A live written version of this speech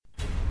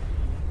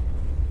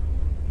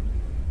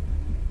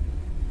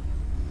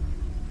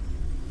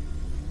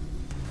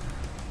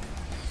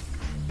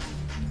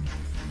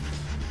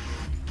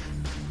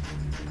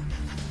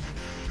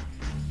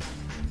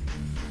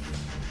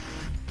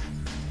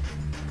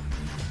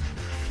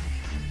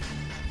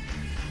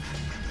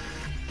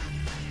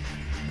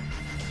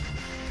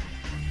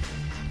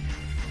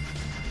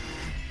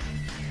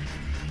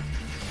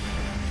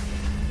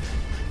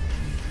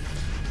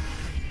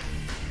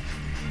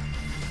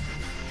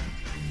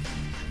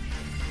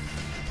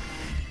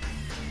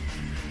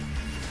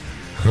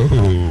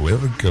Oh,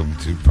 welcome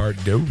to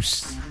Part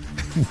Dose.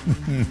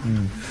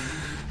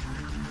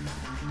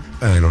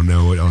 I don't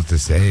know what else to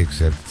say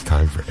except it's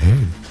time for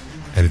Ed.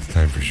 And it's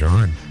time for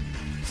Sean.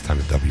 It's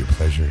time to dub your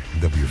pleasure,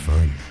 dub your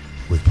fun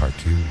with Part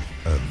 2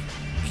 of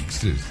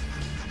Geeksters.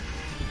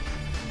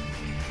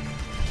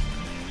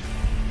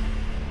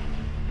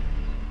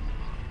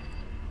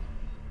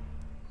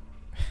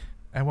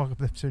 And welcome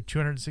to episode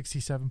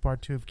 267,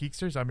 part 2 of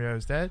Geeksters. I'm your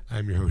host, Ed.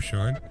 I'm your host,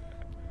 Sean.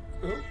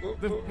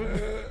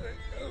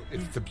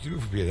 It's the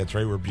beautiful people. That's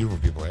right, we're beautiful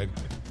people, Ed.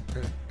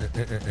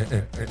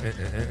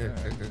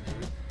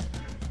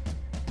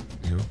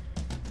 You know?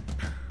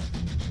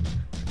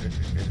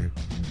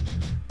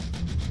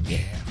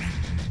 Yeah, right.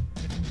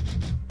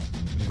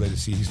 I'm glad to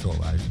see he's still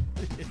alive.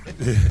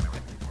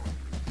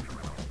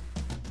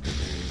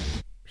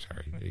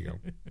 Sorry, there you go.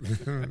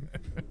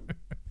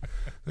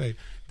 Hey,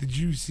 did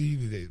you see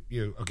that,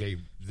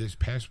 this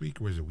past week,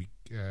 or was it a week,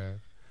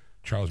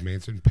 Charles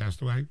Manson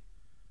passed away?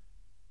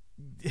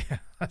 Yeah,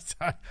 I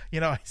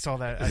saw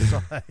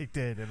that. He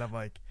did, and I'm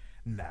like,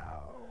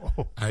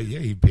 no.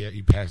 He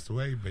passed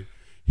away, but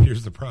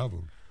here's the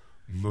problem.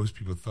 Most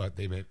people thought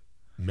they meant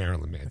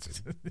Marilyn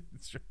Manson.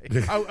 That's right.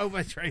 Oh,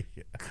 that's right.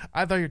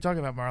 I thought you were talking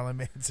about Marilyn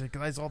Manson,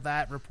 because I saw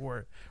that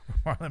report where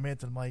Marilyn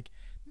Manson, I'm like,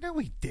 no,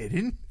 he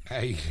didn't.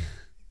 It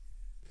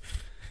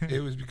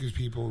was because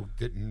people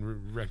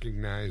didn't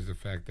recognize the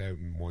fact that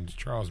one's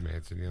Charles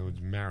Manson,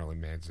 it's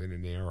Marilyn Manson,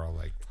 and they're all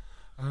like,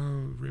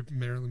 oh, rip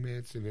Marilyn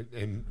Manson,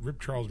 and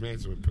rip Charles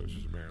Manson with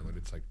posters of Marilyn.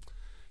 It's like,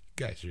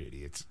 you guys are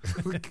idiots.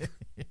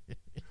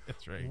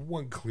 That's right.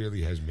 One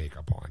clearly has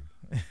makeup on,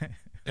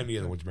 and the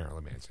other one's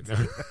Marilyn Manson.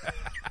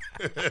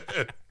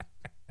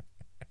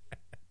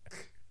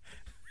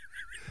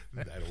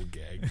 That old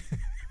gag.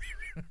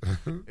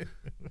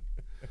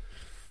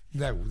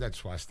 that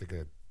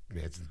swastika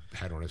Manson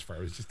had on his fire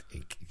was just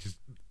ink. You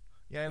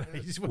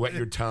just wet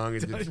your tongue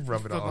and just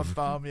rub it off. My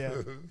thumb, yeah.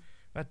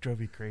 That drove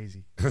me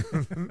crazy.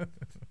 I'm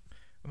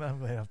glad I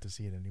don't have to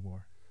see it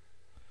anymore.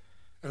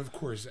 And of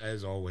course,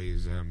 as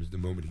always, the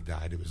moment he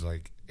died, it was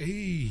like,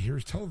 hey,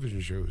 here's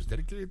television shows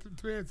dedicated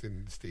to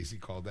Manson. Stacy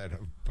called that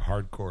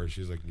hardcore.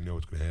 She's like,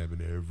 what's going to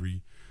happen?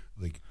 Every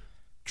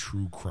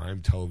true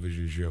crime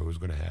television show is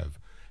going to have.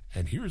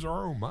 And here's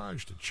our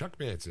homage to Chuck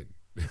Manson.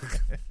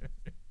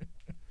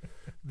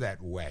 That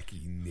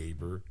wacky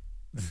neighbor.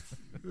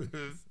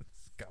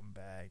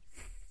 Scumbag.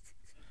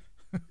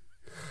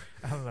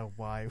 I don't know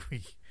why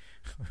we...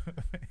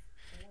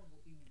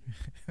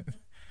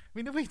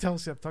 nobody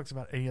talks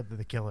about any of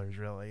the killers,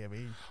 really.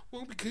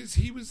 Well, because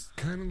he was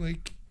kind of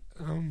like,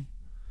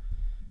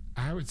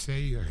 I would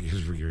say, I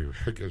guess we're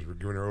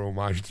giving our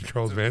homage to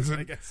Charles Manson.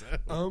 I guess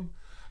so.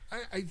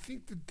 I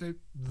think that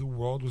the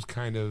world was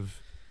kind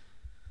of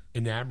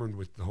enamored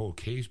with the whole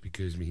case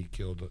because he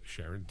killed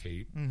Sharon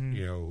Tate,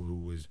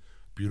 who was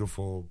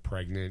beautiful,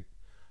 pregnant,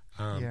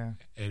 and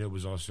it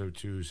was also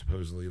too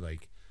supposedly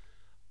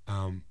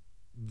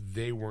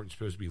they weren't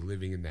supposed to be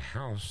living in the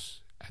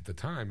house at the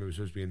time. It was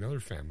supposed to be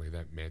another family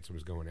that Manson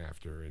was going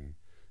after, and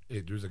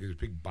there was this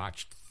big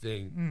botched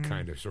thing,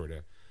 kind of, sort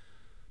of.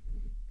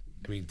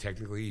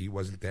 Technically he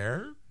wasn't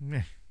there,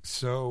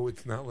 so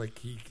it's not like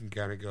he can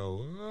kind of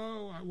go,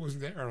 "Oh, I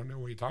wasn't there. I don't know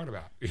what you're talking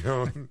about,"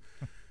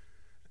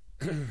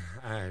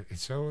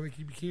 So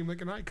he became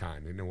like an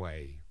icon in a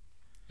way,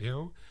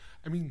 I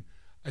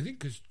think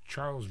because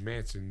Charles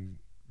Manson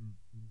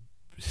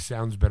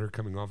sounds better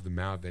coming off the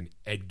mouth than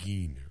Ed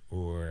Gein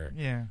or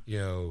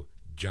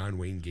John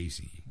Wayne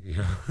Gacy.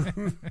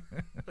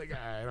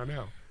 I don't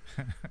know.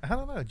 I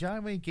don't know.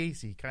 John Wayne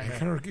Gacy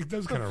it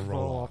does kind of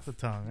roll off the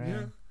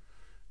tongue.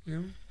 Yeah.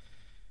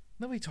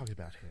 Nobody talks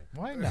about him.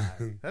 Why not?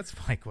 That's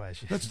my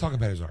question. Let's talk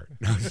about his art.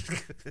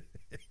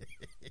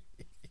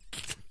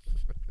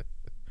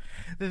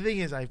 The thing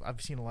is,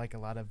 I've seen a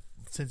lot of,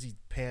 since he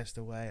passed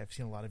away, I've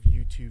seen a lot of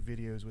YouTube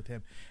videos with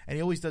him, and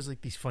he always does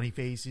these funny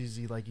faces.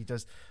 He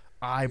does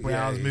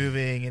eyebrows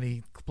moving, and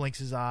he blinks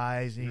his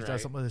eyes, and he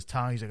does something with his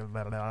tongue. He's like,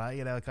 blah, blah, blah,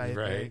 kind of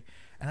thing.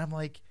 And I'm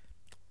like,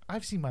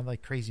 I've seen my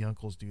crazy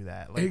uncles do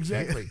that.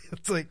 Exactly.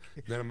 It's like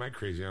none of my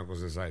crazy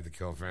uncles decided to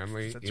kill a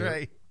family. That's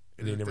right.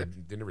 And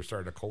they never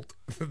started a cult.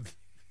 I'm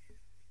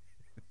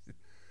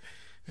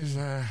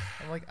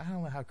like, I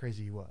don't know how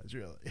crazy he was,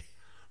 really.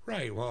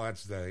 Right. Well,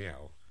 that's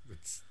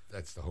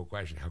that's the whole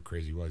question. How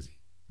crazy was he?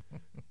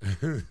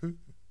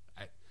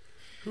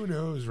 Who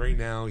knows? Right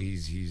now,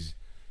 he's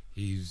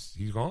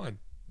gone.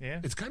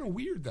 Yeah. It's kind of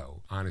weird,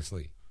 though,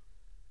 honestly,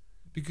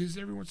 because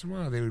every once in a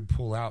while they would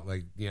pull out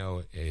hey,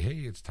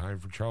 it's time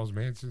for Charles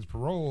Manson's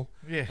parole.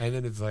 Yeah. And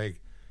then it's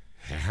like,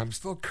 I'm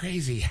still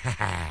crazy.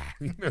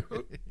 And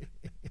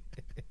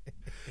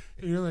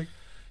you're like,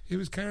 it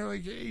was kind of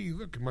like, hey,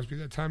 look, it must be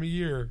that time of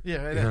year.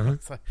 Yeah, I know.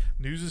 It's like,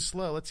 news is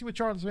slow. Let's see what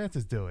Charles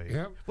Manson's doing.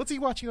 Yep. What's he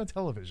watching on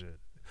television?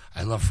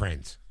 I love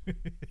Friends.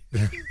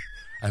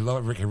 I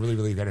love Rick. I really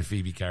believe that a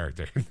Phoebe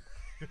character.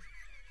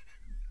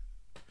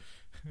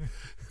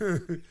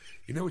 You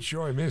know what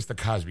show I missed? The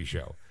Cosby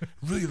Show.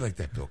 Really like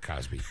that Bill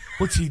Cosby.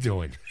 What's he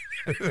doing?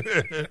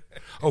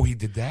 Oh, he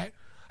did that?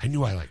 I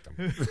knew I liked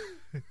him.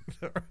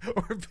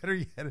 Or better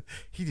yet,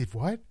 he did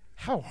what?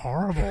 How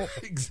horrible.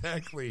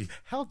 Exactly.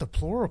 How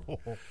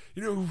deplorable.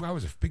 You know, I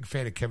was a big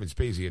fan of Kevin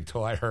Spacey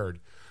until I heard,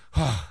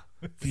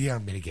 the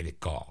unmitigated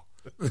gall.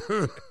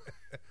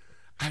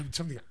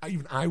 Something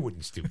even I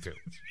wouldn't stoop to.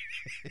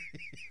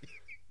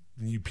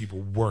 You people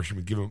worship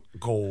and give him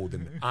gold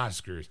and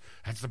Oscars.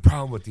 That's the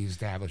problem with the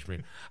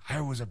establishment.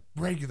 I was a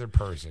regular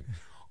person.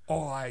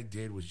 All I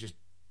did was just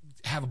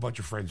have a bunch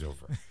of friends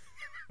over.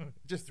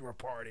 Just threw a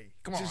party.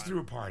 Come on. Just threw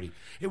a party.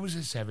 It was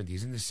the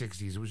 70s and the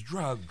 60s. It was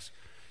drugs.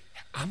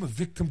 I'm a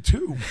victim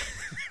too.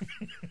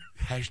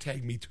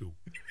 Hashtag me too.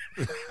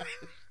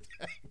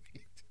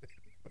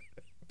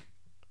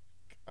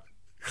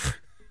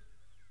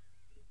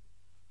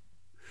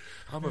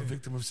 I'm a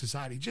victim of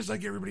society, just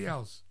like everybody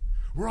else.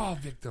 We're all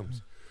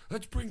victims.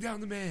 Let's bring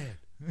down the man.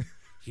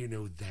 You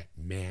know, that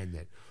man,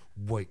 that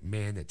white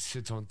man that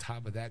sits on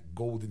top of that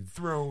golden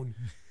throne,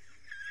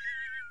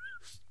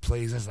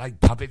 plays us like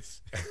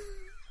puppets.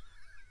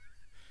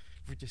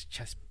 We're just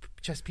chess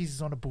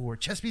pieces on a board.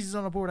 Chess pieces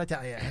on a board, I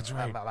tell you. That's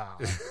right.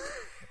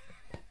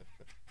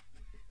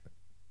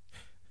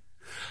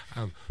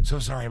 I'm so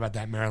sorry about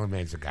that Marilyn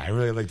Manson guy. I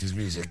really liked his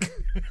music.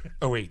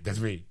 Oh, wait, that's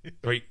me.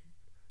 Wait,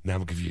 now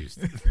I'm confused.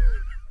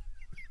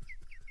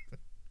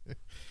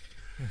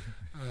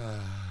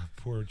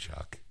 Poor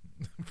Chuck.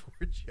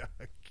 Poor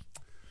Chuck.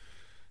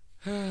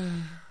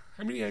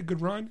 I mean, he had a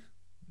good run.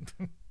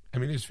 I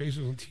mean, his face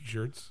was on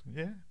T-shirts.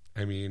 Yeah.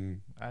 I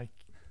mean, I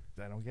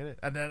don't get it.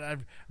 And then I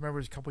remember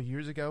a couple of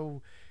years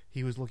ago,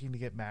 he was looking to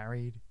get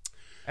married,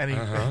 and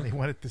he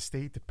wanted the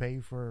state to pay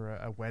for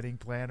a wedding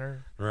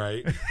planner.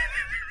 Right.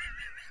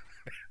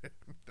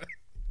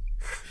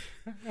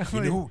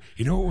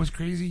 You know what was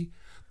crazy?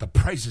 The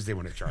prices they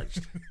would have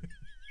charged.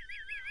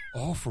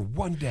 All for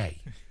one day.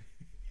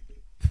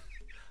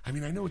 I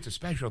mean, I know it's a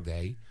special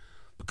day,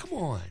 but come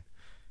on.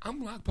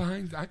 I'm locked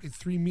behind. I get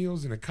 3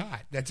 meals and a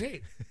cot. That's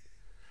it.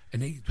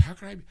 And how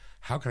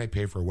can I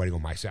pay for a wedding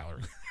on my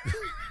salary?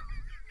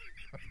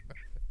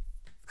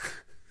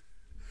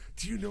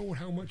 Do you know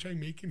how much I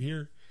make in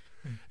here?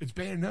 It's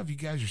bad enough you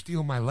guys are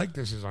stealing my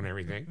likenesses on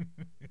everything.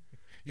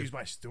 Use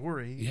my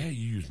story. Yeah,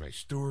 you use my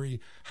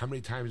story. How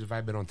many times have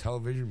I been on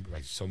television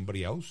by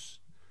somebody else?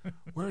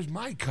 Where's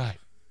my cut?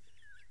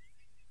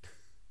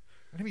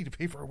 I didn't mean to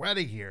pay for a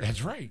wedding here.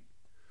 That's right.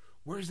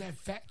 Where's that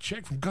fat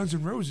check from Guns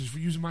N' Roses for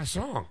using my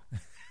song?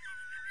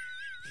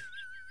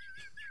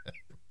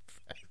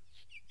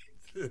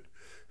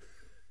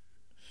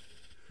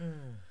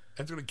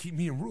 That's going to keep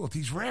me in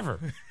royalties forever.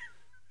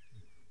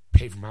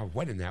 Pay for my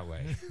wedding that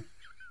way.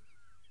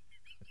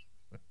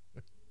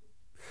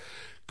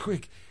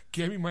 Quick,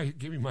 give me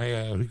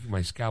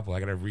my scalpel. I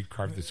got to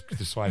recarve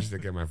the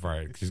swastika in my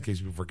forehead, just in case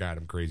people forgot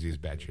I'm crazy as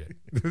bad shit.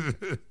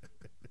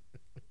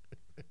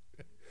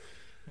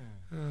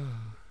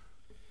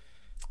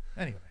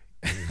 Anyway.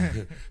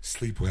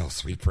 Sleep well,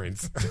 sweet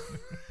prince.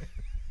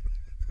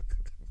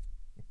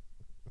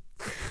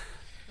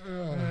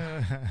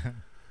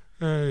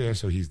 Yeah,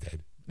 so he's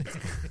dead.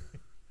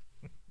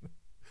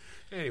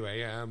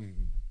 Anyway,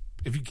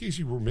 if in case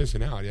you were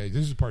missing out, yeah,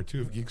 this is part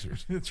 2 of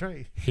Geeksters. That's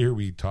right. Here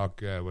we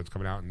talk what's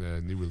coming out in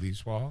the new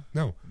release wall.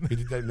 No, we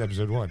did that in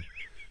episode 1.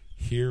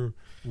 Here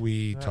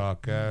we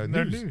talk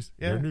nerd news.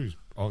 Yeah. Nerd news.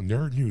 Oh,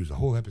 nerd news, the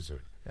whole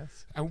episode.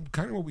 Yes.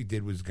 Kind of what we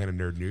did was kind of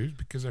nerd news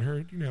because I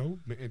heard,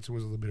 Manson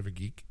was a little bit of a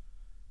geek.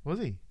 Was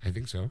he? I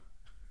think so.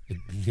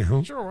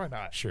 Sure, why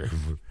not? Sure.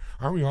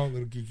 Aren't we all a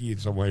little geeky in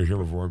some way, shape,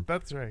 or form?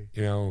 That's right.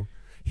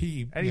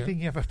 Anything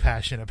you have a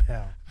passion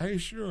about.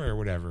 Sure,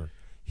 whatever.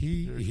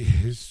 He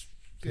is.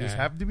 Just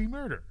happened to be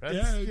murder.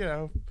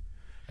 That's,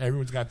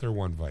 Everyone's got their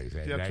one vice.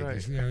 That's right.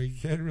 Just, you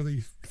can't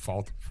really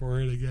fault him for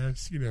it, I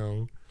guess.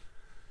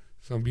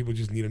 Some people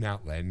just need an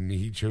outlet, and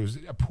he chose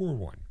a poor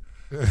one.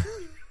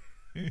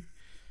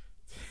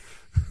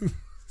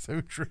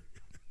 So true.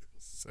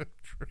 So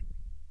true.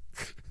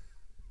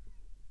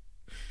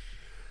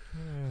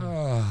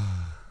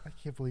 I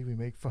can't believe we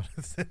make fun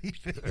of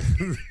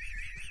anything.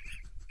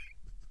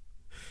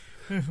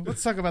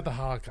 Let's talk about the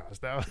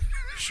Holocaust now.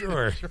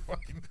 Sure.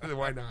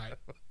 Why not?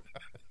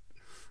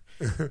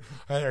 That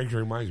actually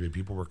reminds me,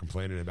 people were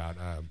complaining about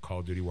Call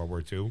of Duty World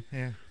War II.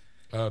 Yeah.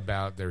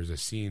 There's a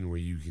scene where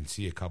you can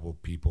see a couple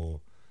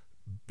people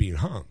being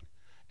hung.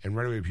 And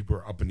right away, people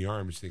are up in the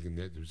arms thinking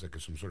that there's like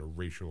some sort of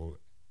racial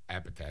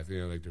epithet.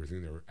 Like they were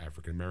thinking there were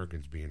African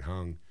Americans being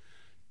hung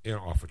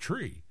off a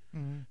tree.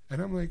 Mm-hmm.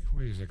 And I'm like,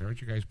 wait a second,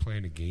 aren't you guys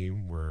playing a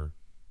game where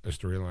a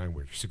storyline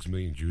where 6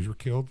 million Jews were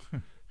killed?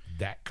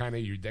 that kind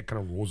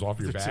of rolls off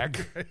your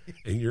back,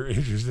 and you're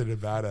interested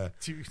about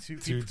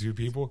two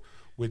people,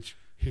 which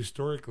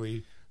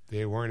historically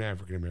they weren't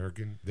African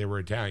American, they were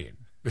Italian.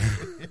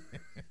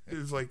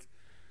 It's like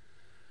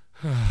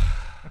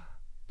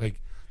the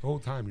whole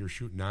time you're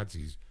shooting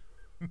Nazis,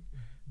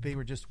 they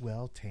were just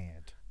well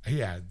tanned.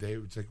 Yeah,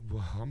 it's like,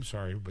 well, I'm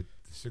sorry, but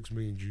 6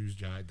 million Jews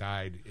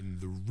died in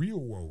the real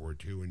World War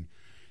II, and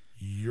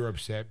you're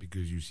upset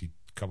because you see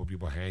a couple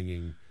people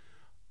hanging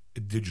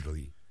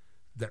digitally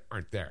that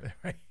aren't there.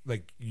 Right.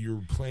 Like,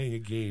 you're playing a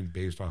game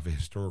based off of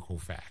historical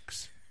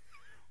facts.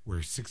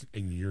 where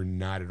and you're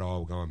not at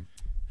all going,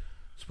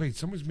 so wait,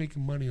 someone's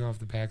making money off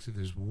the backs of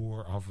this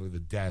war, off of the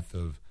death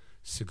of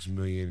 6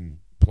 million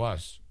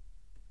plus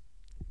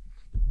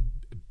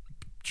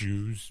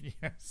Jews.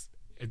 Yes.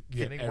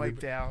 Getting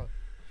wiped out.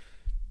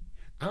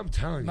 I'm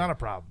telling you. Not a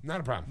problem. Not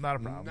a problem. Not a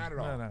problem. Not at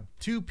all. No.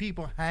 2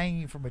 people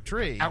hanging from a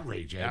tree.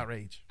 Outrage, Ed.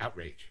 Outrage.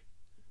 Outrage.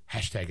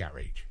 Hashtag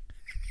outrage.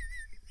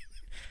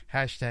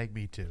 Hashtag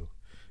me too.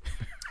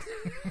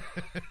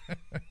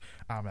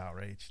 I'm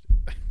outraged.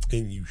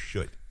 And you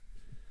should.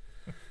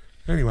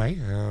 Anyway,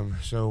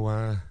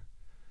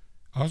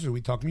 also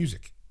we talk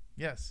music.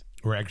 Yes.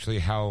 Or actually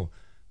how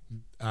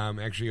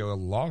actually a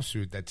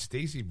lawsuit that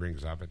Stacy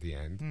brings up at the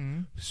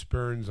end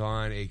spurns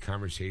on a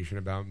conversation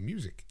about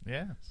music.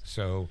 Yes.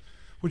 So,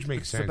 which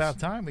makes sense. It's about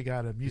time we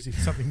got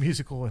something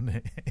musical in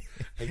the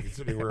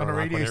considering we're on a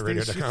radio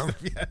radio.com.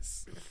 station.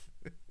 Yes.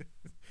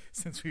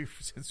 Since we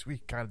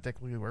kind of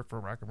technically work for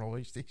a rock and roll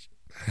radio station.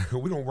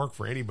 We don't work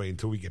for anybody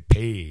until we get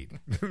paid.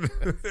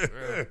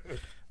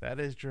 That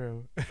is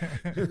true.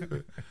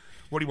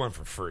 What do you want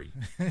for free?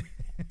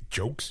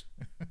 Jokes?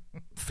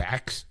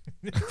 Facts?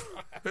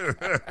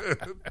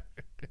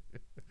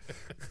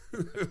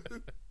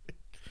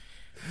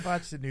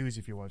 Watch the news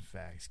if you want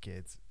facts,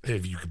 kids.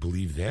 If you could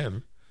believe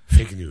them.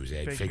 Fake news,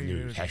 Ed. Fake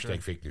news. Hashtag sure.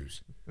 fake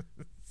news.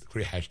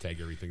 We're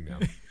hashtag everything now.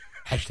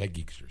 Hashtag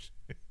geeksters.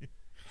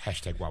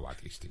 Hashtag Wawa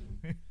Tasty.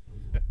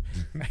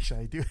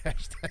 Actually, I do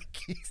hashtag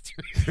keys to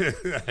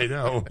it. I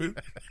know.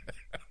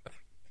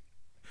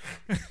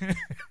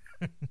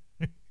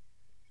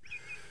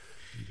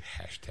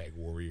 Hashtag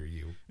warrior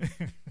you.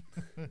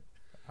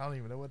 I don't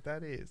even know what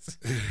that is.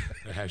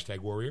 A hashtag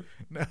warrior?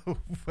 No,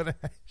 what a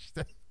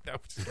hashtag. No,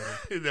 just kidding.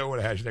 You know what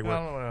a hashtag I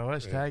don't know what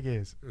a hashtag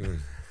is.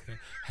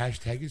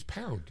 Hashtag is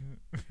pound.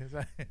 Is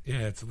that-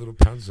 Yeah, it's a little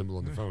pound symbol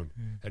on the phone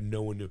that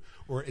no one knew.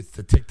 Or it's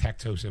the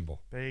tic-tac-toe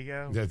symbol. There you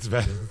go. That's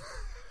bad.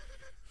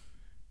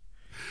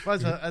 Well,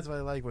 that's what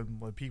I like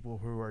when people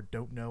who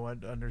don't know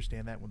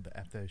understand that when they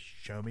have to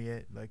show me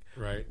it. Like,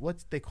 Right.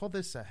 What's they call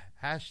this a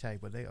hashtag,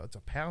 but it's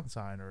a pound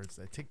sign or it's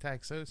a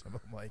tic-tac-toe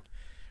symbol. I'm like,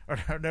 or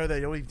no,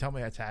 they don't even tell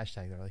me that's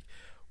hashtag. They're like,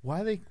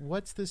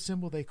 what's the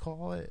symbol they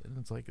call it? And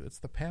it's like, it's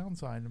the pound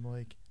sign. I'm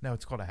like, no,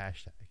 it's called a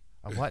hashtag.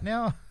 A what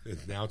now?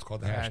 Now it's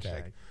called the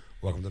hashtag.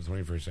 Welcome to the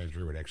 21st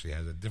century, where it actually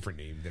has a different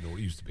name than it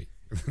used to be.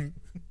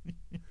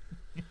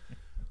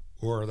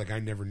 Or like I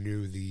never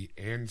knew the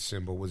and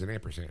symbol was an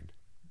ampersand.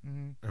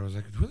 Mm-hmm. I was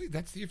like, really?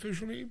 That's the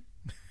official name?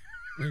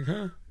 Like,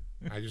 huh?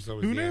 I just thought it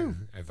was Who the knew?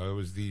 and. I thought it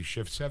was the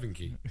Shift 7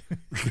 key.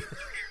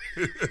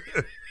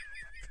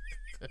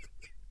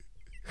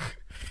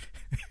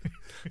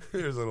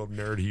 There's a little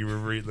nerd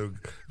humor for you,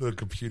 little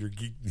computer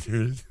geek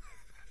nerd.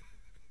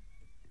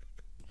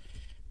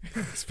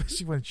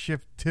 Especially when it's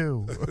shift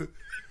 2.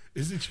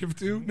 Is it Shift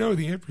 2? No,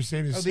 the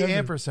ampersand is Oh, 7. the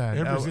ampersand.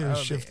 Ampersand is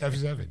Oh, Shift the-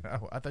 F7.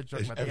 Oh, I thought you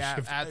were talking about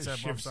the at symbol. I'm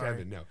Shift sorry.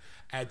 7. No,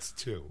 that's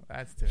 2.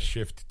 That's 2.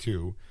 Shift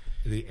 2.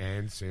 The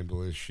and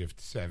symbol is Shift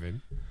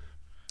 7.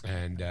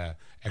 And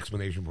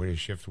explanation point is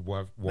Shift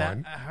 1.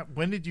 Now,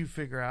 when did you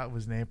figure out it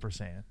was an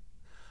ampersand?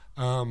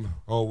 It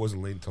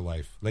wasn't late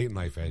in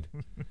life, Ed.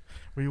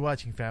 Were you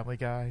watching Family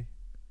Guy?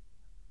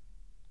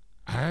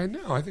 I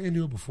know. I think I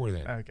knew it before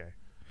that. Okay.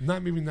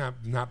 Not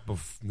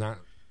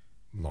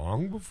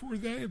long before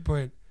that,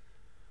 but I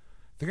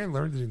think I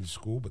learned it in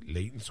school, but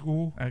late in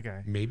school.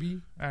 Okay. Maybe.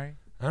 All right.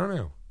 I don't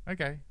know.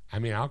 Okay. I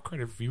mean,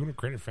 if you want to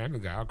credit Family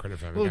Guy, I'll credit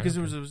Family Well, Guy.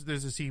 because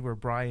there's a scene where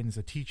Brian's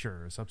a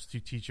teacher, a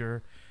substitute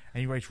teacher, and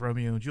he writes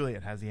Romeo and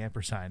Juliet, has the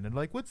ampersand, and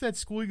like, what's that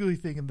squiggly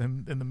thing in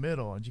the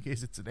middle? And in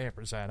case it's an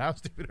ampersand, how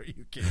stupid are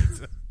you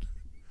kids?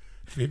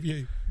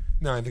 Maybe.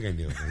 No, I think I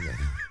knew.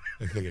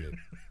 I think I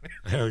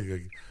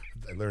did.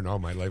 I learned all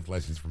my life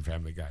lessons from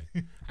Family Guy.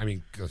 I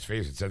mean, let's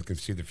face it, Seth can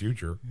see the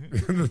future.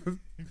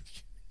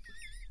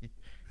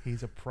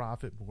 He's a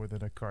prophet more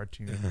than a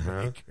cartoon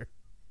maker.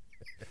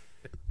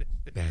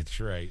 That's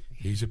right.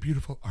 He's a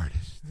beautiful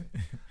artist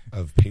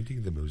of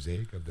painting the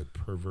mosaic of the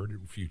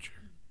perverted future.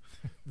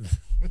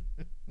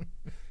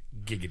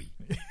 Giggity.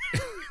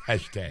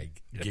 Hashtag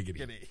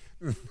giggity.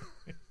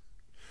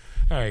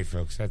 All right,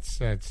 folks. That's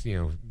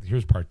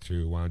here's part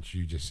 2. Why don't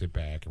you just sit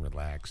back and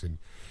relax and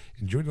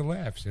enjoy the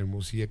laughs, and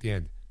we'll see you at the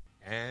end.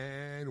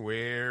 And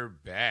we're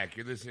back.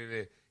 You're listening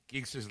to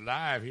Geeksters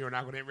Live here on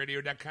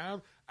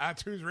AquanetRadio.com,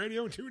 iTunes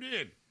Radio, and tune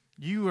in.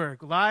 You were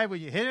live when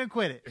you hit and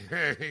quit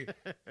it.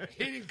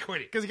 He didn't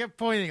quit it. Because he kept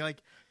pointing, like,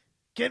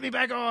 get me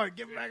back on.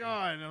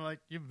 And I'm like,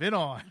 you've been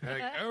on.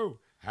 Like, oh,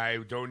 I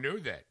don't know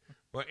that.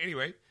 Well,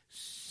 anyway,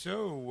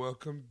 so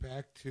welcome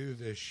back to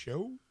the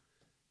show.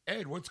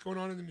 Ed, what's going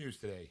on in the news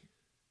today?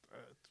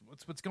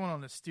 What's going on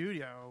in the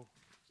studio?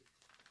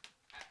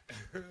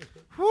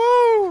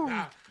 Woo!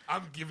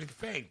 I'm giving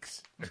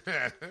thanks.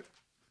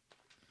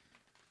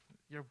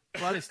 Your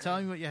blood is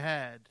telling me what you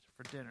had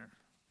for dinner.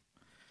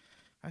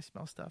 I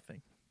smell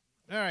stuffing.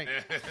 All right.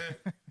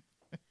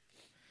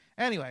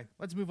 Anyway,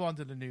 let's move on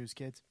to the news,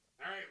 kids.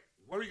 All right,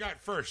 what do we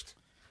got first?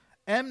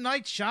 M.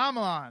 Night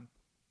Shyamalan.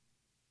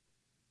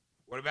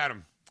 What about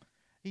him?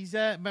 He's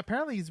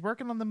apparently he's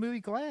working on the movie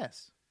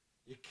Glass.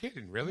 You're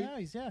kidding, really? Yeah,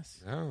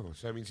 yes. Oh,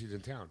 so that means he's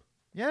in town.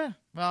 Yeah.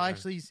 Well,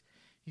 actually,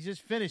 he's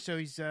just finished, so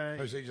he's Oh,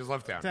 so he just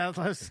left town.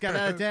 he's got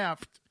out of town.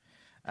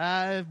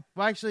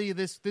 Well, actually,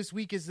 this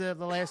week is the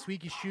last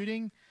week he's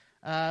shooting.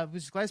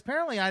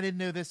 Apparently, I didn't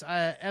know this.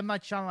 M.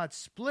 Night Shyamalan's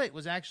Split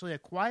was actually a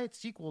quiet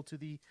sequel to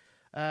the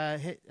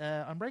hit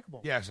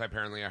Unbreakable. Yes,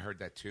 apparently I heard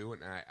that too,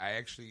 and I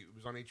actually it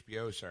was on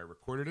HBO, so I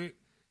recorded it.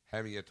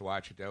 Haven't yet to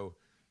watch it though,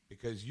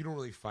 because you don't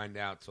really find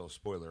out till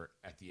spoiler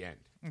at the end.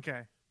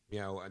 Okay. You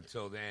know,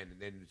 until then,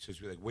 and then it's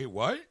just be like, wait,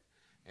 what?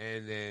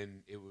 And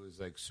then it was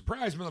like,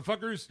 surprise,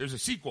 motherfuckers! There's a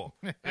sequel.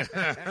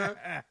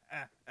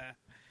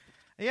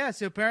 Yeah,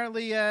 so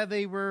apparently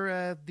they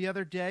were the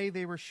other day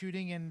they were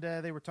shooting and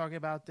they were talking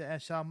about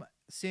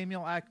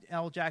Samuel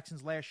L.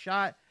 Jackson's last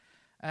shot,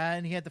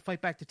 and he had to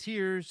fight back the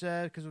tears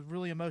because it was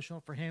really emotional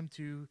for him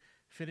to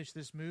finish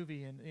this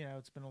movie, and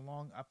it's been a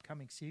long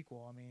upcoming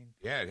sequel. I mean,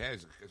 Yeah, it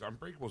has. Because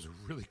Unbreakable is a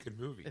really good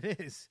movie. it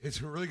is.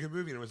 It's a really good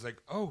movie, and it was like,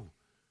 oh,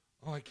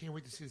 I can't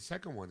wait to see the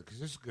second one because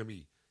this will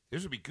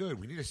be good.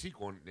 We need a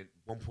sequel. And at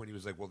one point, he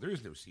was like, well, there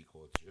is no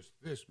sequel. It's just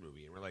this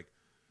movie, and we're like,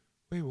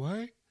 wait,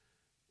 what?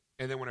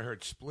 And then when I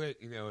heard Split,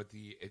 at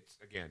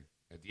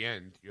the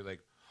end, you're like,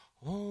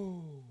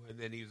 oh. And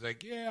then he was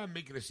like, yeah, I'm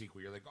making a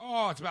sequel. You're like,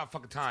 oh, it's about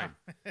fucking time.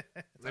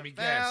 Let me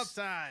guess.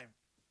 About time.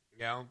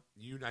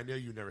 I know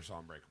you never saw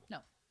Unbreakable. No.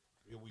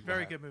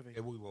 Very good movie.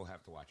 And we will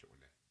have to watch it one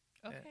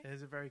day. Okay. It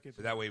is a very good So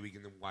movie. that way we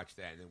can then watch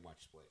that and then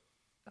watch Split.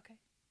 Okay.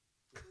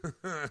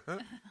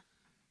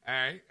 All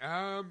right.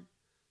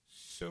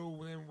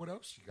 So then what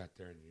else you got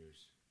there in the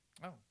news?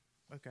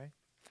 Oh, okay.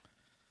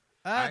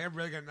 I have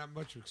really got not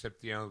much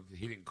except, he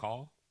didn't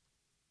call.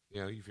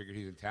 You figured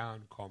he's in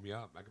town. Call me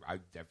up. I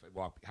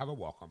definitely have a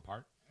walk-on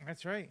part.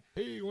 That's right.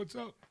 Hey, what's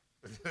up?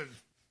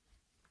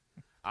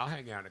 I'll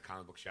hang out in a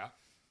comic book shop.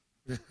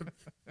 All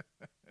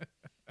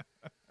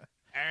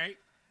right.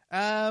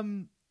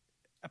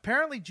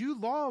 Apparently,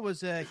 Jude Law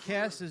was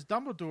cast as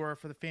Dumbledore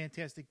for the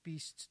Fantastic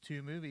Beasts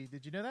 2 movie.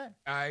 Did you know that?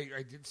 I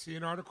did see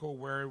an article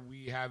where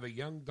we have a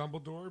young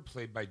Dumbledore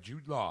played by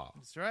Jude Law.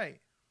 That's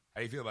right. How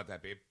do you feel about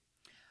that, babe?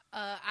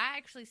 I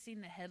actually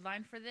seen the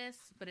headline for this,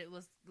 but it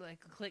was like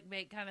a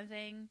clickbait kind of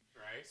thing.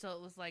 Right. So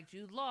it was like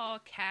Jude Law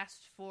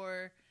cast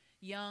for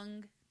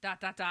young ... Right.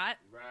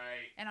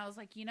 And I was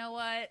like, you know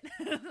what?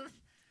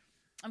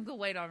 I'm going to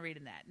wait on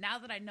reading that. Now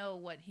that I know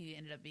what he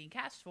ended up being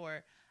cast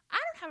for, I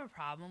don't have a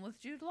problem with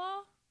Jude Law.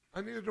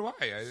 Neither do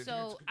I.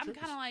 So I'm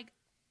kind of like,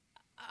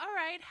 all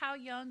right, how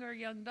young or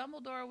young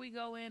Dumbledore we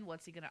go in?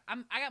 What's he going to...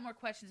 I got more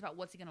questions about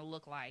what's he going to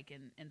look like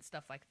and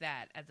stuff like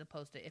that, as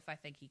opposed to if I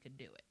think he could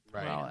do it.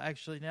 Right. Well,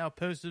 actually, now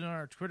posted on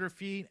our Twitter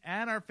feed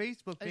and our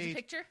Facebook page. There's a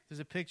picture? There's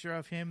a picture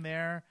of him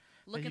there.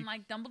 Looking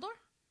like Dumbledore?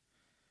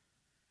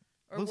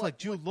 Or Looks what- like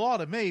Jude Law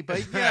to me,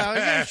 but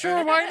yeah,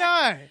 sure, why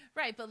not?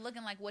 Right, but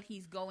looking like what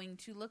he's going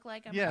to look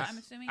like, Yes. I'm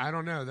assuming? I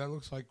don't know. That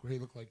looks like what he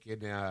looked like in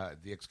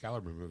the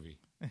Excalibur movie.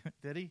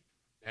 Did he?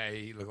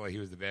 He looked like he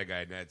was the bad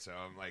guy in that. So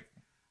I'm like,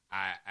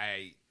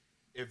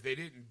 if they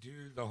didn't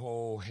do the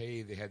whole,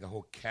 they had the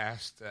whole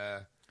cast.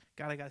 God,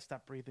 I gotta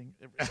stop breathing.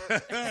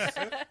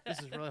 This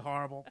is really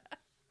horrible.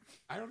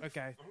 I don't. Okay.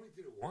 I only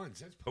did it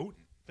once. That's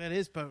potent. That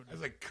is potent.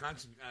 That's like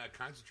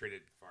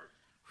concentrated fart.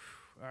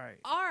 All right.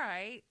 All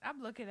right,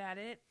 I'm looking at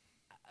it.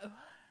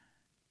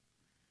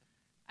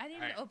 I didn't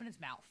even All right. open his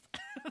mouth.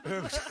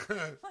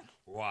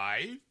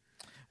 Why?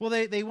 Well,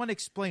 they want to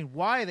explain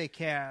why they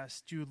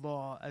cast Jude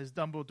Law as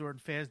Dumbledore in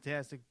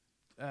Fantastic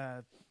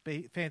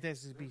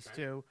Beasts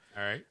 2.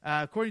 All right.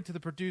 According to the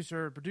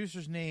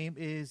producer's name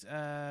is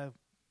I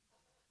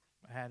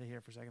had it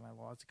here for a second. I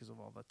lost it because of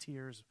all the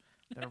tears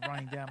that are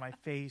running down my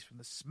face from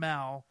the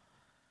smell.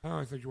 Oh,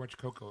 I thought you watched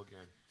Coco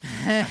again.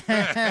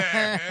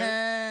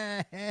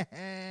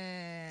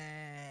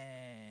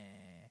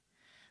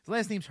 His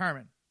last name's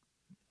Herman.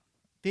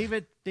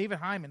 David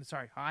Hyman.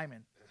 Sorry,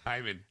 Hyman.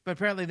 Hyman. But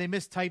apparently they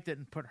mistyped it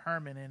and put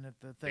Herman in at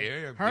the thing.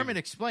 Yeah, Herman David.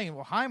 explained.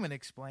 Well, Hyman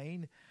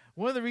explained.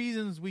 One of the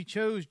reasons we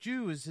chose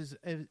Jew is his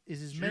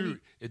many.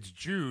 Jude. It's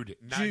Jude,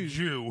 not Jude.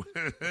 Jew.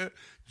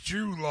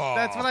 Jew Law.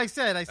 That's what I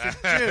said. I said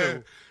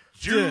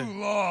Jew. Jew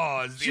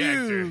Law is the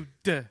actor.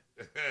 Jude.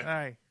 All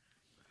right.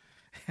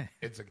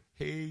 It's like,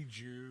 hey,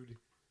 Jude.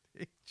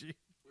 Jude.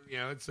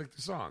 It's like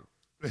the song.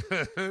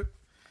 So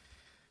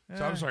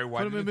I'm sorry. Why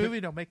Put him did in they a movie.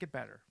 Don't make it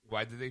better.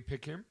 Why did they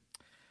pick him?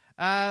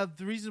 The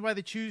reason why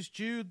they choose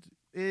Jude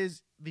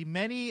is the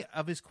many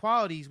of his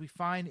qualities we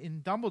find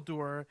in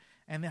Dumbledore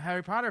and the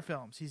Harry Potter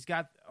films. He's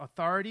got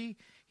authority,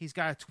 he's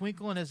got a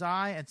twinkle in his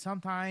eye, and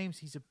sometimes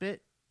he's a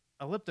bit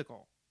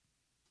elliptical.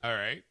 All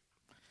right.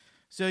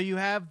 So you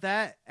have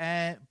that,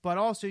 but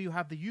also you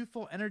have the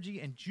youthful energy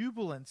and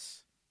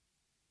jubilance.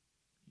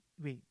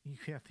 Wait, you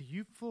have the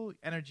youthful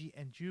energy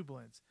and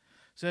jubilance.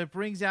 So it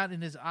brings out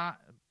in his eye,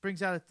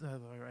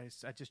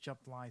 I just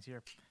jumped lines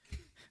here.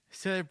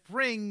 So it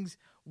brings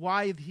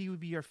why he would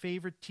be your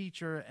favorite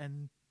teacher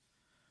and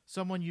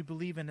someone you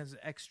believe in as an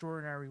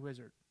extraordinary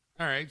wizard.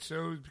 All right,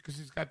 so because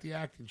he's got the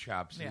acting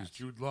chops, Yeah. he's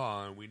Jude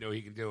Law, and we know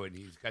he can do it. And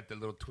he's got the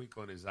little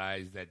twinkle in his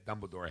eyes that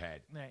Dumbledore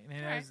had. Right,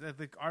 and as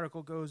the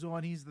article goes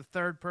on, he's the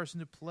third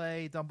person to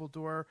play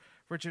Dumbledore,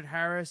 Richard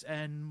Harris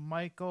and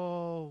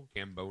Michael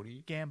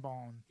Gamboni?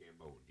 Gambon.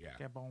 Gambone, yeah.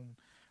 Gambon,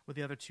 with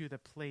the other two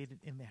that played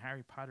in the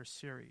Harry Potter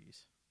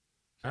series.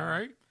 All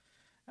right.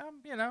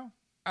 You know,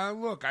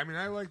 Look, I mean,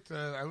 I liked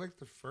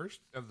the first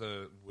of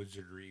the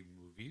Wizardry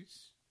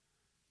movies.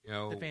 You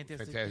know, The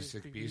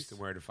Fantastic Beast Beasts. and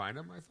Where to Find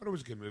Them. I thought it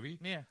was a good movie.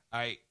 yeah.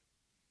 I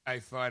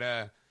thought,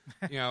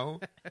 you know,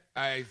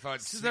 I thought.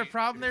 Is there a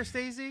problem there,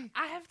 Stacey?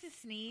 I have to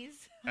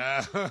sneeze,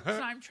 so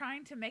I'm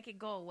trying to make it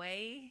go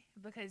away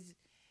because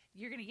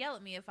you're going to yell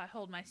at me if I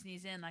hold my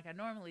sneeze in like I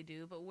normally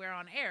do, but we're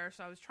on air,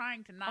 so I was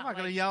trying to not. I'm not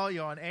going to like- yell at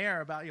you on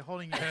air about you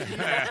holding your sneeze.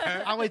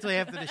 I'll wait till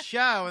after the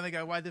show, and they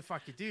go, "Why the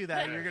fuck you do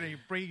that? You're going to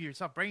bring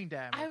yourself brain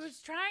damage." I was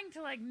trying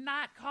to like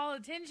not call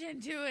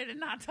attention to it and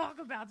not talk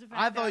about the fact.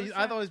 I that thought was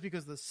it was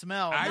because of the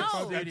smell. I No.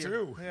 thought that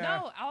too. Yeah.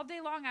 No, all day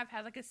long I've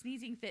had like a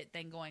sneezing fit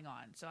thing going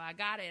on. So I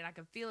got it and I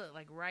could feel it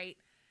like right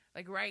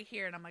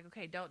here, and I'm like,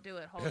 okay, don't do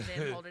it. Hold it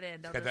in, hold it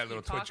in. Don't Got just that keep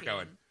little twitch talking.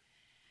 going.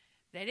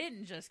 They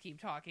didn't just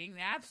keep talking.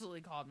 They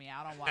absolutely called me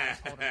out on why I was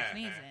holding my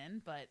sneeze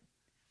in, but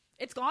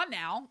it's gone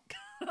now.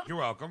 You're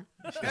welcome.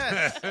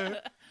 Yes.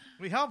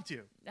 We helped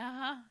you.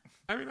 Uh-huh.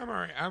 I mean, I'm all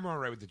right. I'm all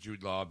right with the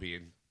Jude Law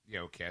being, you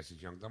know, cast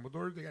as young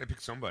Dumbledore. They got to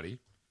pick somebody.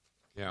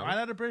 You know? Why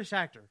not a British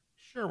actor?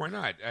 Sure, why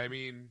not? I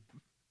mean,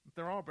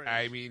 They're all British.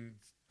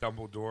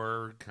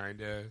 Dumbledore kind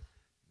of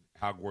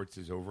Hogwarts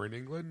is over in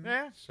England.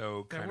 Yeah.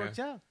 So that kind works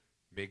of out.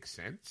 makes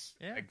sense.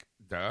 Yeah. Like,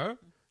 duh.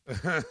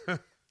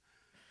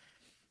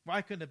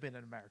 Why couldn't have been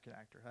an American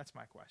actor? That's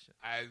my question.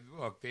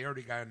 Look, they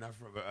already got enough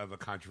of a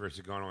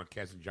controversy going on with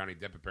casting Johnny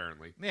Depp,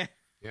 apparently. Yeah.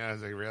 Yeah, I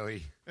was like,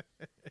 really?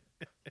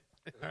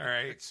 All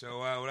right, so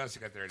what else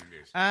you got there in the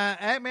news?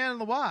 Ant-Man and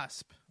the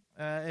Wasp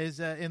is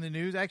in the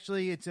news.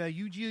 Actually, it's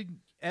Eugene.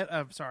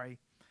 Probably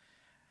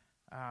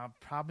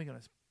going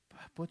to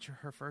butcher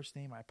her first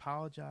name. I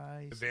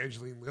apologize.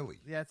 Evangeline Lilly.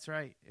 That's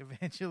right,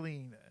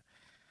 Evangeline.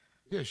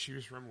 Yeah, she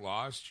was from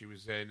Lost. She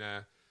was in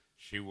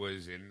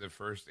the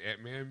first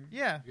Ant-Man.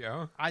 Yeah.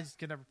 Yeah. I just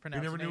can never You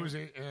pronounce. never the knew it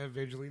name. was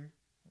Evangeline?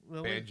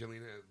 Lily.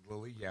 Evangelina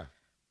Lilly, yeah.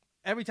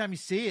 Every time you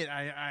see it,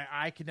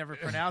 I can never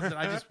pronounce it.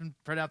 I just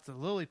pronounce the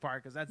Lily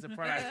part because that's the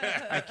part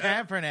I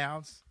can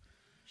pronounce.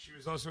 She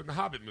was also in the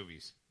Hobbit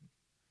movies.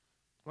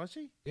 Was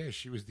she? Yeah,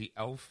 she was the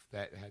elf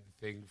that had the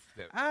thing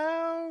that...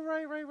 Oh,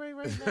 right.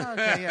 Now,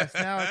 okay, yes,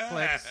 now it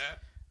clicks.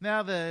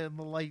 Now the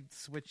light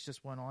switch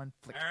just went on.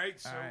 Flick. All right,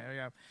 so... All right, there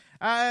you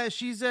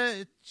go.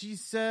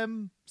 She's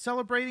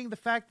celebrating the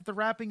fact that they're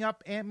wrapping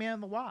up Ant-Man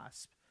and the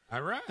Wasp.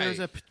 All right. There's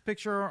a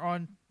picture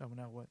on. Oh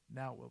no! What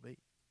now? It will be.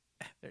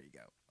 There you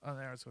go. Oh,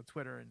 there's on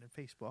Twitter and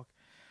Facebook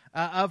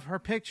of her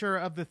picture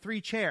of the three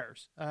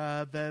chairs.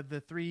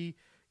 The three.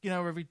 You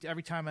know,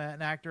 every time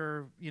an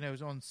actor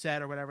is on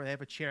set or whatever, they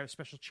have a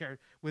special chair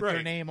with their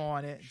Right. name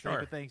on it, Sure.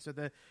 type of thing. So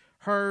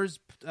hers,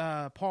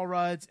 Paul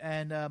Rudd's,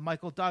 and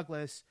Michael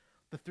Douglas,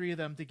 the three of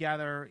them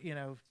together.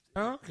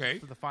 Oh, okay.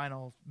 For the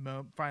final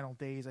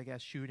days, I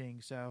guess,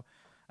 shooting. So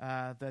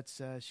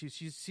that's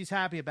she's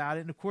happy about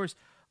it, and of course,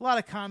 a lot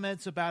of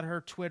comments about her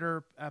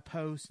Twitter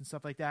posts and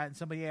stuff like that. And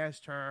somebody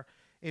asked her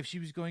if she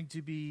was going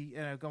to be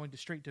going to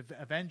straight to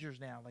Avengers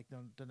now, like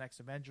the next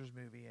Avengers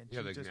movie. And Yeah,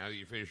 she like just, now that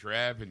you finish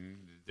rap and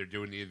they're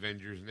doing the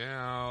Avengers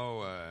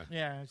now.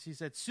 yeah, she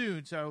said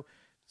soon. So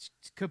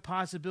could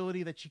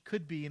possibility that she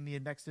could be in the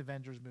next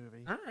Avengers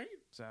movie. All right.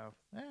 So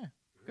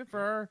good for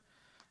her.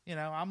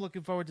 I'm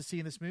looking forward to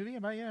seeing this movie. How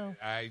about you?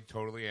 I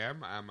totally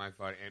am. I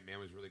thought Ant-Man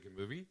was a really good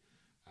movie.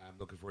 I'm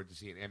looking forward to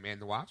seeing Ant-Man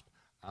and the Wasp.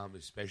 I'm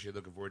especially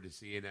looking forward to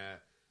seeing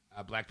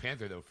Black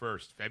Panther, though,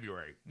 first,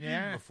 February.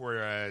 Yeah. Before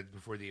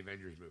the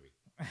Avengers movie.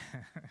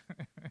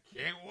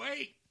 Can't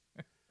wait.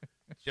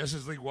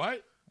 Justice League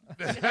what?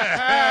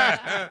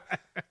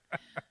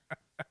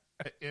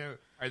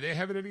 Are they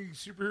having any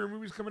superhero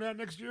movies coming out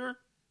next year?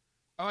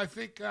 Oh, I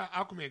think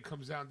Aquaman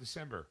comes out in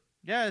December.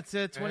 Yeah, it's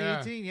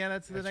 2018. Yeah,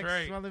 that's the next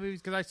right. one of the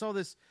movies. Because I saw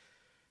this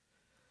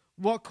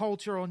What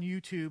Culture on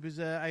YouTube.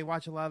 I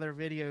watch a lot of their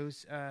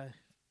videos.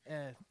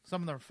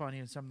 Some of them are funny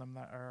and some of them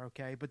are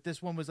okay. But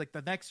this one was like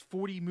the next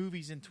 40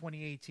 movies in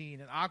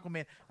 2018. And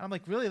Aquaman. I'm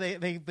like, really?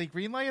 They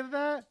greenlighted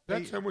that?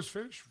 That time was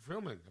finished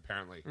filming,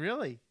 apparently.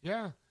 Really?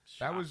 Yeah,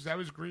 that was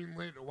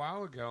greenlit a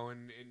while ago,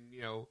 and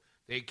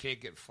they can't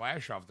get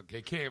Flash off.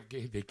 They can't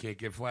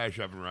get Flash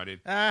up and running.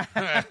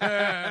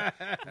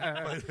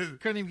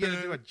 Couldn't even get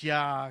to do a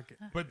jog.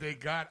 But they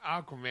got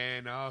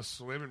Aquaman all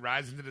slim and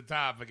rising to the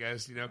top. I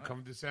guess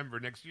come December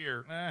next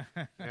year. And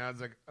I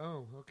was like,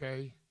 oh,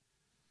 okay.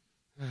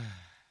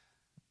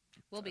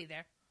 We'll be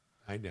there.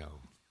 I know.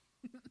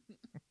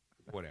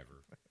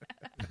 Whatever.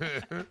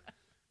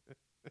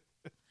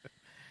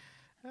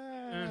 So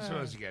what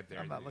else you got there?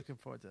 I'm not looking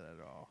forward to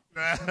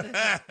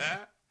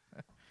that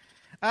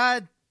at all.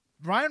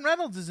 Ryan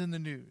Reynolds is in the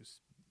news.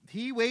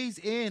 He weighs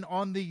in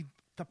on the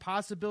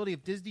possibility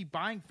of Disney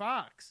buying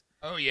Fox.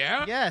 Oh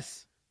yeah.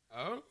 Yes.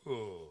 Oh.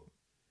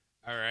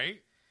 All right.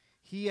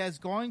 he has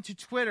gone to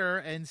Twitter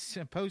and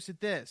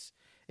posted this.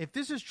 If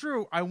this is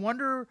true, I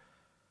wonder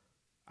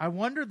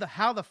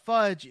how the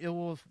fudge it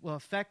will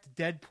affect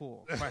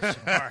Deadpool?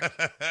 Question mark.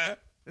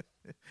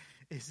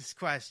 Is this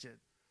question?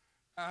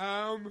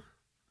 I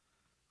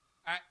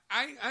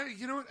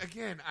you know what?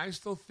 Again, I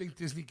still think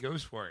Disney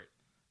goes for it.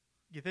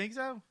 You think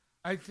so?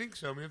 I think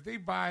so. I mean, if they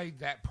buy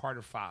that part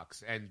of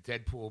Fox and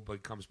Deadpool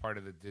becomes part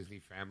of the Disney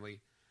family,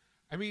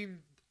 I mean,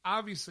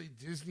 obviously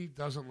Disney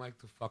doesn't like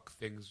to fuck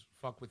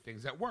with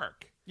things that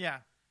work. Yeah.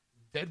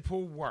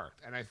 Deadpool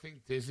worked, and I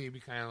think Disney would be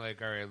kind of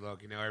like, all right,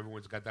 look,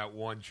 everyone's got that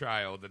one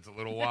child that's a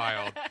little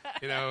wild,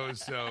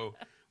 so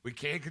we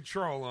can't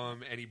control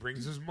him, and he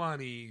brings us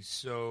money,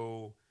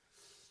 so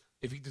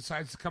if he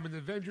decides to come in the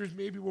Avengers,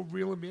 maybe we'll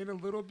reel him in a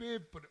little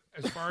bit, but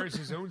as far as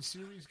his own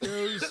series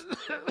goes...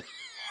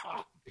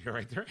 You're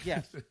right there?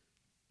 Yes.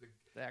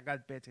 I got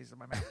a bad taste in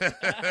my mouth.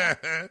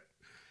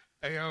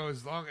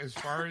 As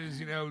far as,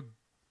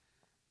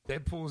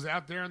 Deadpool's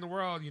out there in the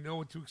world, you know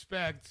what to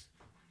expect.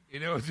 You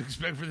know what to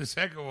expect for the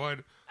second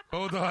one.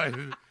 Hold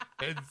on.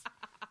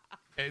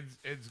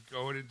 It's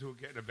going into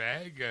getting a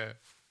bag.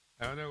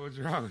 I don't know what's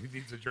wrong. He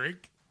needs a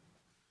drink.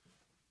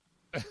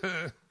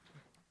 You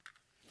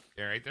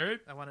right there?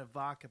 I wanted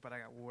vodka, but I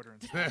got water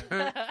instead.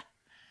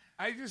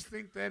 I just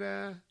think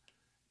that...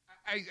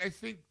 I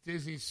think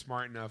Disney's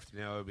smart enough to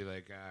know, be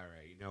like, all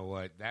right, you know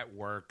what, that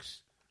works.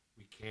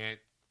 We can't,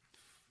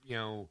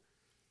 I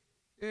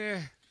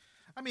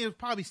mean, it'll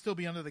probably still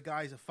be under the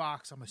guise of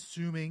Fox, I'm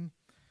assuming.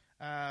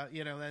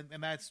 And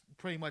that's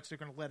pretty much they're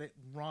going to let it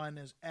run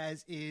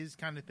as is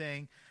kind of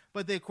thing.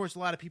 But of course, a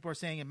lot of people are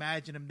saying,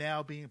 imagine him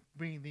now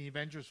bringing the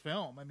Avengers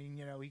film. I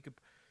mean, he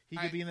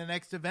could be in the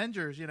next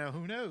Avengers.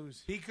 Who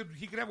knows? He could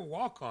have a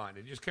walk on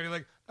and just kind of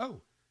like,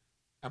 oh.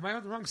 Am I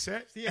on the wrong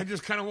set? Yeah. And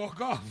just kind of walk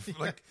off.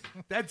 Like,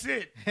 that's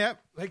it.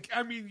 Yep. Like,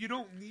 I mean, you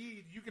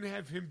can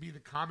have him be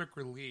the comic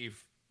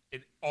relief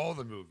in all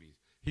the movies.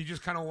 He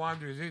just kind of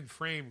wanders in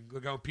frame,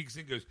 look out, peeks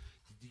in, goes,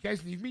 do you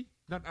guys need me?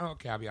 No,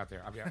 okay, I'll be out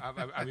there.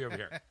 I'll be over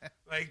here.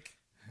 Like,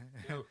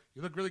 you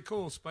look really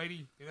cool,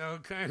 Spidey.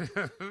 Kind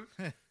of.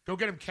 Go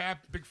get him, Cap.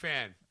 Big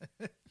fan.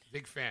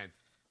 Big fan.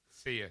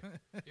 See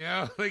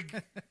ya.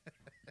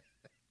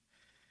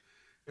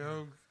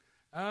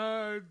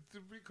 What do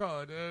we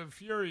call it?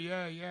 Fury,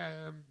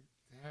 yeah.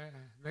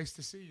 Nice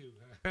to see you.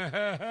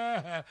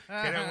 Get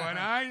it one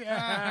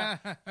eye?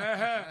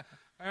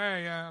 All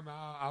right,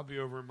 I'll be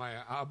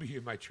I'll be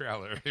in my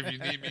trailer. If you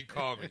need me,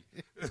 call me.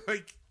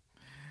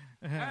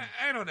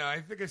 I don't know.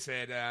 I think I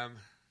said,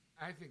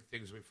 I think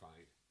things will be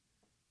fine.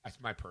 That's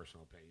my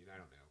personal opinion. I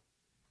don't know.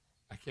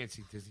 I can't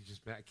see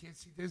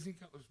Disney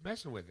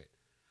messing with it.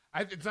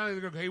 It's not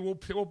like, hey,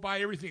 we'll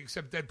buy everything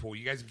except Deadpool.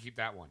 You guys can keep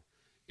that one.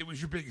 It was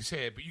your biggest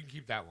hit, but you can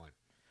keep that one.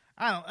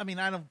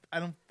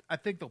 I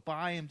think they'll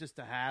buy him just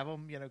to have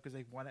him, because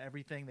they want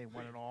everything. They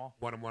want it all.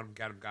 Want him,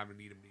 got him,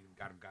 need him,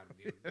 got him,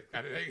 need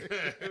him.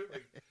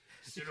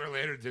 Sooner or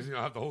later, Disney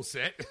will have the whole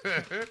set.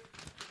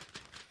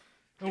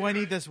 Oh, I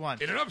need this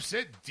one. In an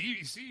upset,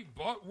 DC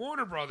bought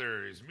Warner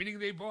Brothers, meaning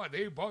they bought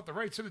the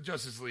rights to the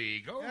Justice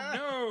League. Oh,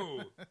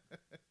 no.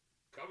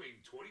 Coming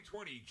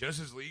 2020,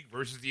 Justice League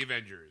versus the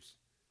Avengers.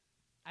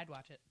 I'd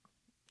watch it.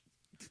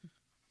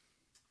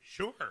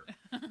 Sure.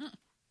 All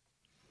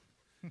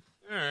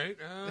right.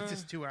 It's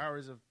just 2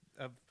 hours of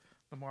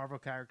the Marvel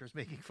characters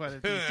making fun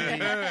of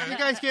DC. You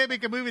guys can't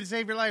make a movie to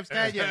save your lives,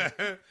 can you?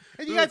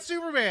 And you got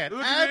Superman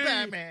and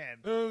Batman.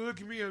 Oh, look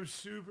at me. I'm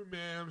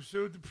Superman. I'm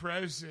so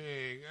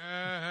depressing.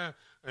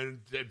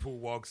 And Deadpool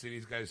walks in.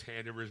 He's got his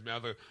hand over his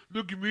mouth. Like,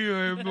 look at me.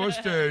 I have a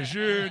mustache.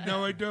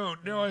 No, I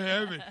don't. No, I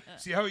haven't.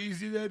 See how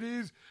easy that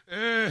is?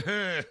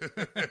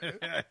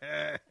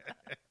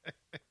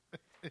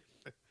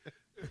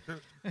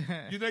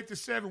 Unite the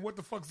Seven. What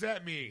the fuck's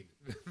that mean?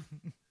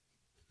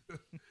 All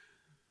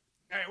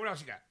right, what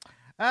else you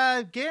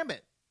got?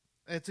 Gambit.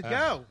 It's a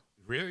go.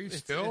 Really?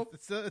 Still?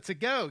 It's a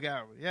go.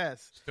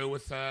 Yes. Still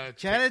with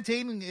Channing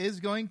Tatum is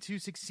going to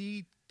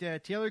succeed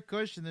Taylor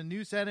Cush in the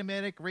new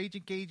cinematic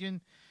Raging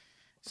Cajun.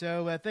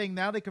 So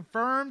now they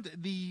confirmed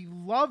the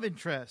love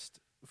interest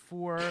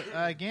for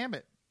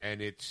Gambit.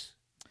 And it's...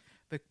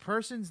 The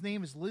person's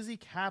name is Lizzie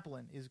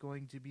Kaplan is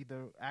going to be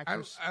the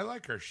actress. I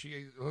like her.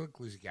 Look,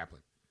 Lizzie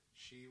Kaplan.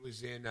 She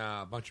was in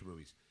a bunch of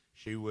movies.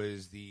 She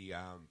was the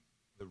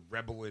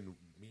rebel in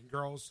Mean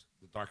Girls,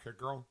 the dark-haired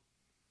girl.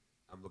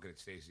 I'm looking at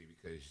Stacey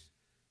because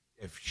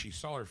if she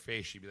saw her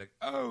face, she'd be like,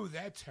 "Oh,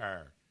 that's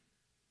her."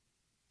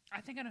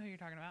 I think I know who you're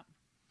talking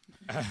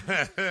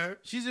about.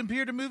 She's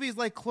appeared in movies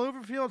like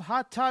Cloverfield,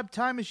 Hot Tub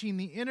Time Machine,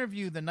 The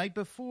Interview, The Night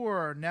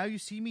Before, Now You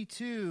See Me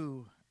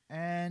Too,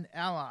 and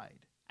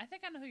Allied. I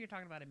think I know who you're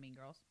talking about in Mean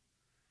Girls.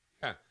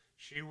 Yeah,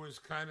 she was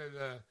kind of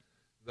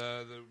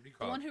the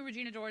one who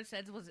Regina George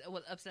said was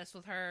obsessed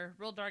with her.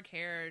 Real dark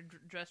hair,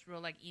 dressed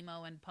real like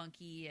emo and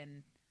punky,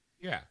 and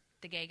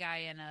the gay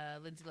guy and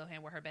Lindsay Lohan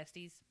were her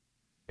besties.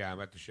 Yeah, I'm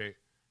about to shake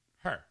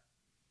her.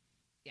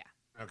 Yeah.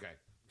 Okay.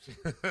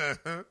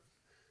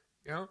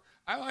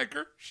 I like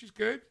her. She's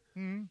good.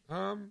 Mm-hmm.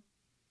 I'm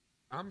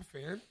a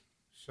fan.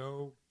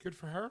 So good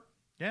for her.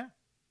 Yeah.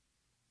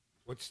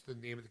 What's the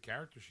name of the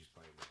character she's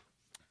playing?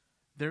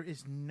 There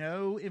is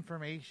no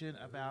information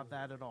about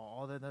that at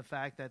all, other than the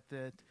fact that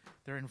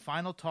they're in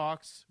final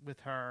talks with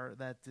her,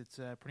 that it's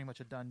pretty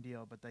much a done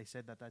deal. But they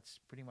said that that's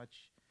pretty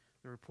much,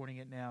 they're reporting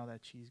it now,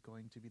 that she's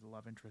going to be the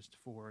love interest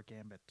for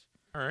Gambit.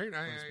 All right.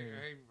 I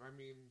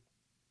mean,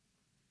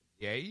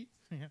 yay.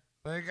 Yeah.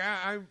 Like,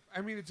 I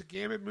mean, it's a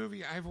Gambit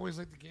movie. I've always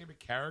liked the Gambit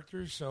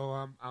characters, so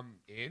I'm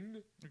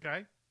in.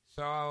 Okay.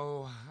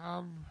 So,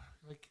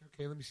 like,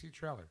 okay, let me see the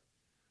trailer.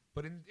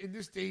 But in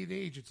this day and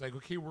age, it's like,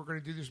 okay, we're going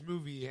to do this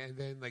movie, and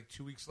then like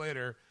 2 weeks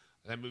later,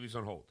 that movie's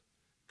on hold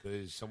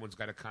because someone's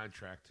got a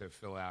contract to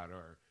fill out,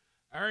 or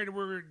all right,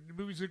 the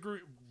movie's a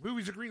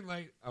green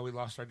light. Oh, we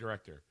lost our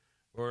director,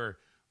 or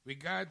we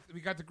got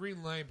the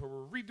green light, but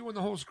we're redoing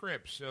the whole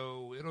script,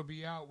 so it'll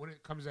be out when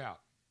it comes out.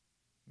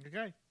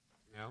 Okay.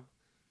 You know,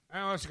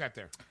 what else you got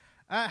there?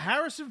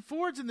 Harrison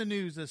Ford's in the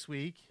news this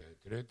week.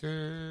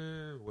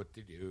 What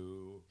to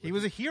do? He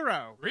was a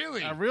hero.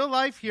 Really? A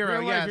real-life hero,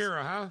 Real life yes.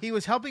 hero, huh? He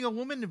was helping a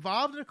woman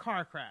involved in a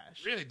car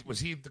crash. Really? Was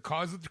he the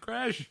cause of the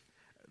crash?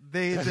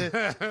 That's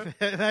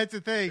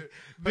the thing.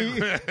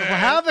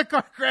 How the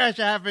car crash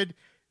happened,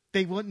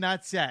 they would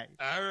not say.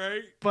 All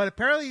right. But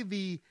apparently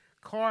the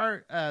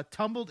car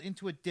tumbled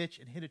into a ditch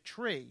and hit a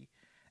tree.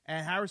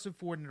 And Harrison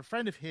Ford and a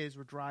friend of his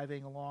were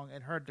driving along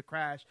and heard the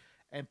crash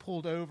and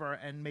pulled over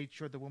and made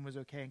sure the woman was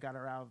okay and got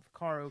her out of the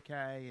car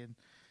okay, and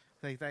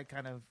like that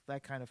kind of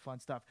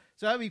fun stuff.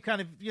 So that'd be kind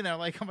of,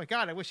 like, oh my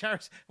God, I wish a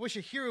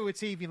hero would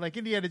see me like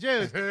Indiana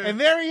Jones, and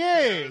there he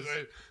is.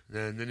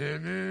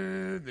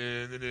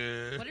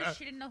 What if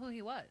she didn't know who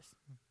he was?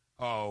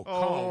 Oh, come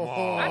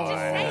on. I'm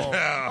just saying.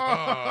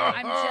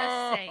 I'm just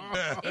saying.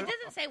 It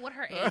doesn't say what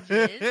her age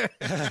is.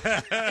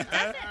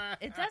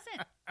 It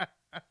doesn't.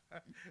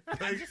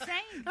 I'm just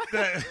saying.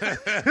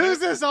 Who's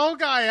this old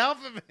guy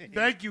helping me?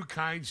 Thank you,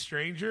 kind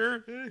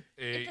stranger.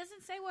 It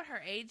doesn't say what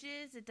her age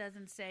is. It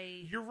doesn't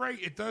say. You're right.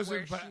 It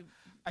doesn't. But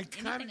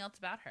anything else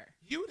about her.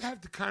 You would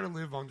have to kind of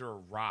live under a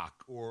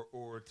rock,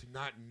 or to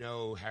not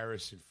know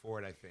Harrison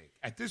Ford. I think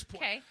at this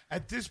point. Okay.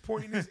 At this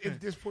point in his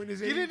age,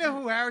 You didn't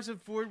know who Harrison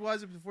Ford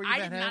was before you met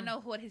him? I did not know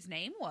what his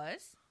name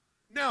was.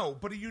 No,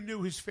 but you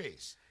knew his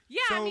face. Yeah,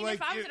 So, I mean, like,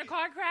 if I was in a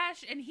car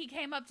crash and he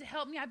came up to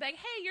help me, I'd be like,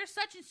 "Hey, you're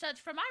such and such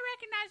from. I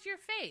recognize your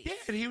face." Yeah,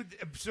 and he would.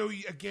 So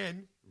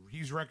again,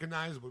 he's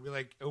recognizable. Be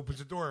like, opens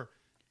the door,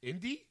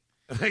 Indy.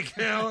 Like,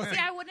 See,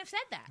 I wouldn't have said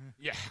that.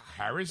 Yeah,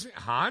 Harrison,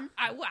 Han.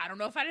 I don't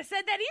know if I'd have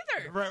said that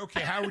either. Right. Okay.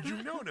 How would you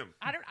have known him?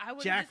 I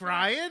would. Jack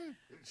Ryan?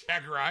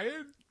 Jack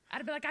Ryan.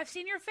 I'd be like, I've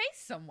seen your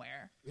face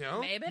somewhere. You know?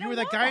 Maybe You were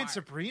the guy in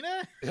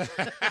Sabrina?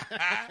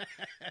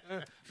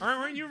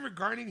 Weren't you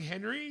regarding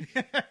Henry?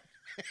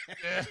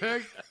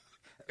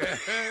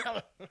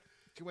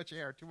 Too much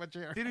air.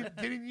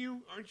 Didn't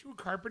you? Aren't you a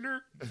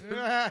carpenter?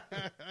 I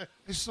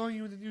saw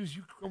you in the news.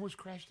 You almost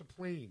crashed a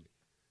plane,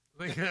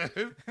 like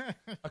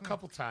a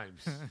couple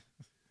times.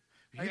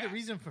 The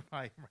reason for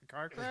my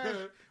car crash,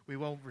 we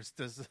won't talk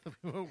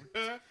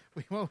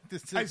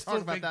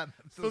about that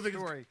in the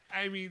story.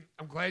 I mean,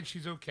 I'm glad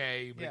she's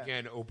okay, but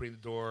again, opening the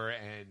door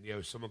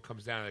and someone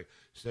comes down like,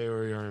 "Stay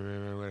where you are,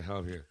 man. I'm gonna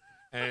help you."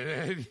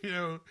 And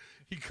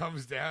he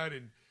comes down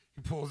and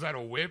he pulls out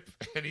a whip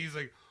and he's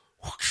like,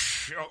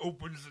 whoosh,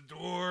 opens the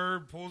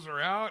door, pulls her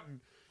out,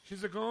 and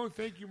she's like, "Oh,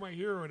 thank you, my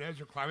hero." And as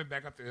you're climbing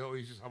back up the hill,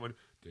 he's just humming.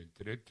 It's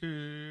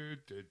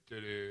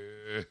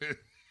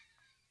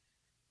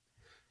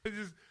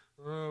just,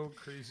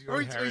 crazy.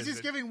 Or he's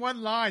just giving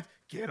one line,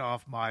 "Get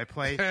off my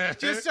plane,"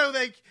 just so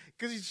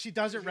because she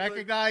doesn't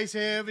recognize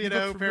him,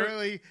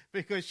 apparently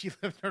because she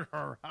lived on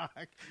a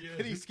rock. Yeah.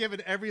 And he's giving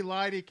every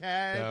line he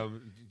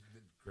can.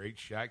 Great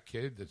shot,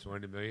 kid. That's 1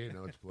 in a million.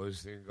 Now let's blow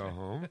this thing and go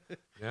home.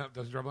 Yeah,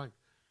 doesn't draw blank.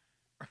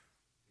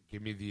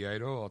 Give me the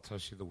idol. I'll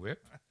toss you the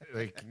whip.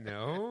 Like,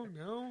 no.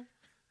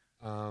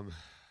 Oh,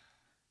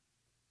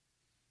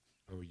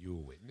 were you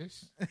a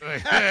witness?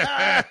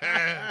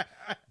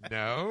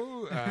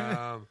 No.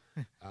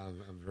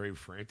 I'm very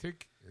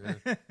frantic.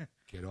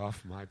 Get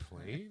off my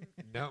plane.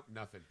 Nope,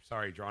 nothing.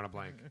 Sorry, drawing a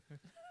blank.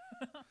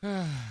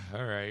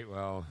 All right,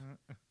 well.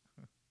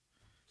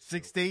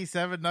 6 days,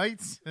 7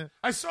 nights.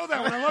 I saw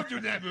that one. I loved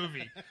doing that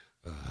movie.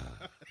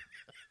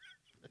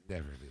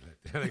 Never did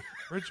that. Like,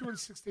 weren't you on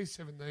 6 days,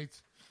 7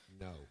 nights?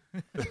 No.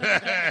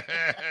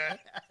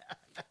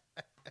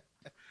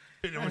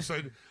 And all of a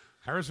sudden,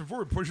 Harrison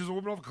Ford pushes a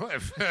woman off a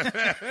cliff.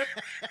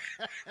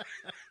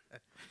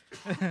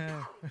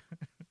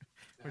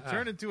 We're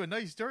turning to a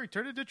nice story.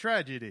 Turn into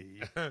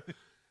tragedy.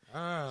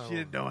 Oh. She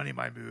didn't know any of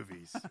my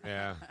movies.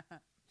 Yeah.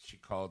 She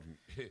called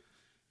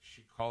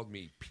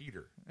me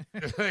Peter.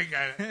 Like,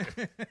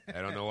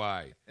 I don't know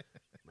why.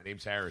 My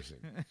name's Harrison.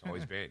 It's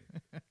always been.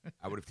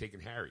 I would have taken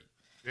Harry.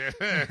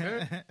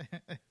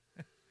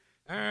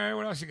 All right,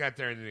 what else you got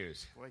there in the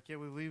news? Why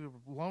can't we leave it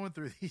blowing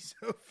through these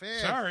so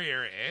fast? Sorry,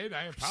 Ed.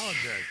 I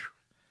apologize.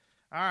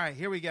 All right,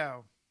 here we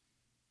go.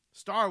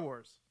 Star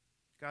Wars.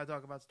 Got to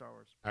talk about Star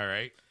Wars. All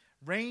right.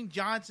 Rain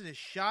Johnson has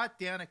shot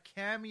down a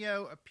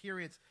cameo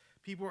appearance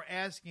people were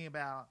asking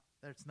about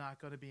that's not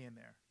going to be in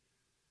there.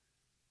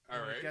 All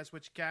right. Guess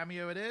which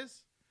cameo it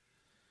is?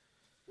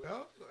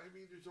 Well, I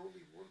mean, there's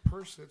only one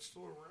person that's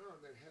still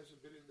around that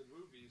hasn't been in the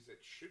movies that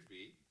should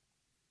be.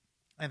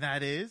 And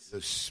that is?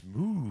 The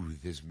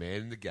smoothest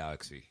man in the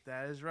galaxy.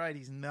 That is right.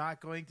 He's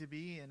not going to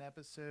be in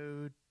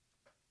episode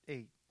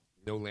 8.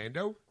 No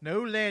Lando?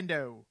 No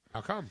Lando.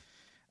 How come?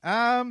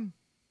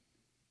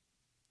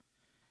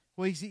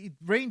 Well,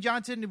 Rain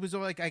Johnson was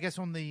like, I guess,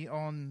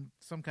 on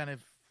some kind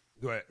of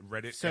What,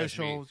 Reddit?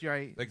 socials,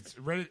 right? Like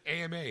Reddit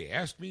AMA.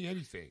 Ask me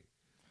anything.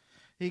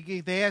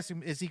 They asked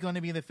him, is he going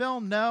to be in the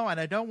film? No, and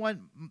I don't want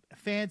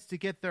fans to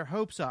get their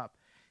hopes up.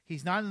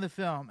 He's not in the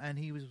film, and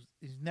he's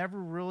never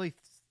really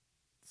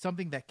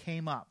something that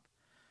came up.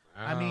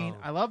 Oh. I mean,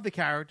 I love the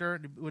character.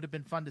 It would have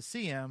been fun to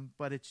see him,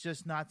 but it's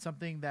just not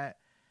something that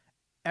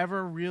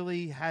ever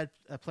really had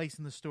a place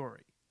in the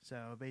story.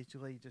 So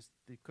basically, just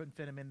they couldn't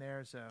fit him in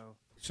there.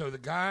 So the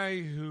guy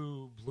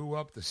who blew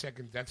up the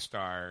second Death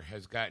Star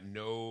has got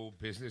no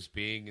business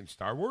being in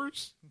Star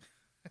Wars?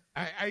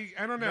 I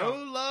don't know.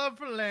 No love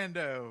for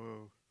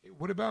Lando. Hey,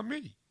 what about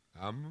me?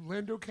 I'm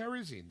Lando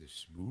Calrissian, the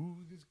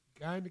smoothest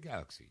guy in the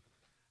galaxy.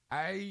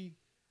 I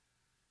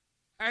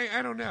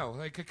don't know.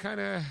 Like, I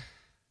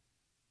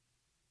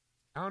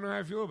don't know how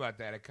I feel about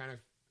that.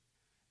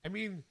 I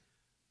mean,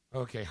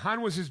 okay,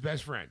 Han was his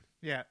best friend.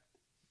 Yeah.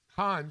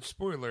 Han,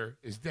 spoiler,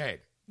 is dead.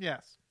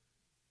 Yes.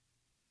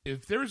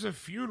 If there's a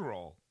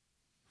funeral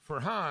for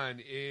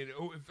Han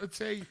let's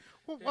say...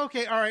 Well,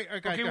 okay, all right.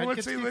 Okay, well,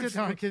 let's say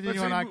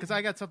continue on, because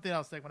I got something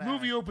else. That when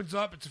movie opens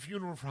up, it's a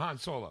funeral for Han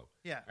Solo.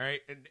 Yeah. All right,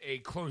 and a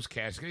closed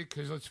casket,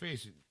 because let's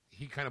face it,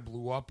 he kind of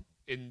blew up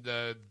in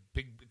the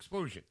big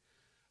explosion.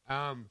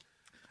 I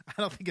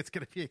don't think it's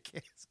going to be a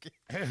casket.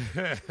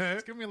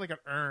 It's going to be like an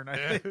urn,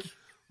 I think.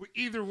 Well,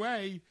 either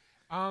way,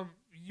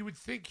 you would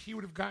think he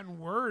would have gotten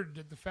word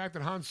that the fact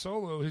that Han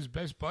Solo, his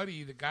best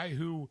buddy, the guy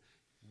who,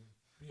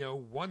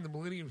 won the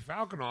Millennium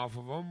Falcon off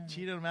of him,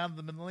 cheated him out of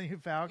the Millennium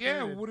Falcon.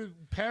 Yeah, would have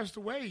passed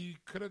away. He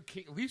could have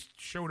at least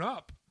shown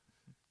up.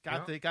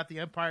 Got the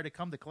Empire to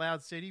come to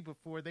Cloud City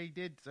before they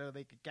did, so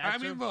they could catch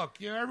him. I mean, look,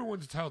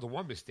 everyone's entitled to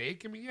one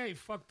mistake. I mean, yeah, he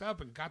fucked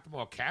up and got them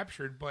all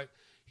captured, but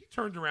he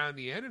turned around in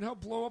the end and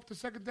helped blow up the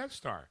second Death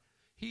Star.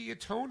 He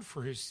atoned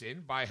for his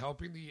sin by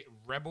helping the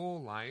Rebel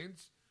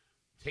Alliance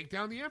take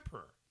down the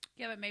Emperor.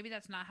 Yeah, but maybe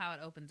that's not how it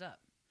opens up.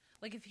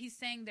 Like, if he's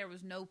saying there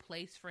was no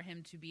place for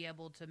him to be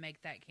able to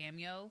make that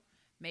cameo,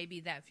 maybe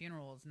that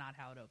funeral is not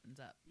how it opens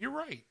up. You're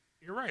right.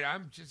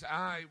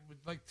 I would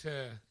like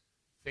to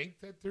think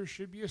that there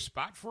should be a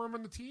spot for him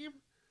on the team.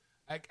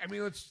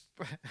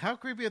 How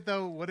creepy it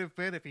though would have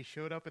been if he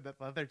showed up in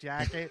that leather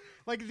jacket,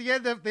 like the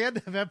end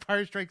of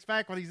Empire Strikes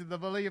Back when he's in the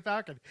Millennium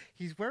Falcon.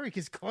 He's wearing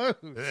his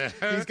clothes.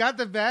 He's got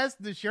the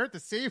vest, the shirt,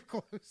 the same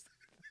clothes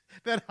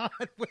that Han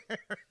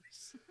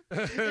wears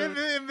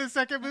in the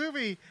second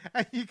movie,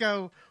 and you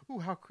go, "Ooh,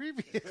 how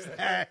creepy is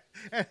that?"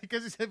 And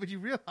because he said, when you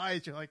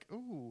realize, you're like,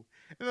 "Ooh,"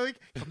 and like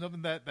comes up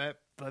in that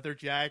leather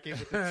jacket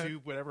with the two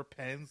whatever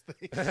pens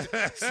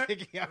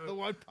sticking out of the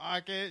one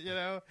pocket,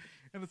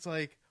 and it's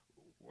like,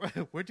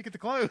 where'd you get the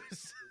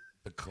clothes?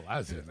 The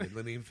closet, the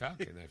Millennium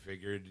Falcon. I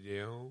figured,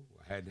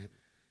 it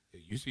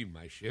used to be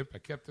my ship.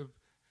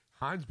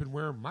 Han's been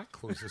wearing my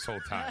clothes this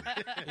whole time.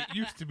 It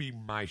used to be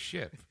my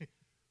ship.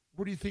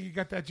 Where do you think you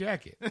got that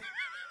jacket?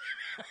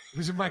 It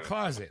was in my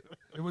closet.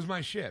 It was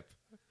my ship.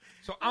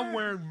 So I'm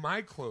wearing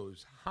my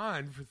clothes.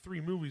 Han, for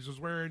 3 movies, was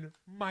wearing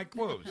my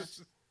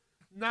clothes.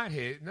 Not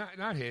his,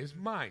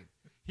 mine.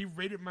 He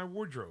raided my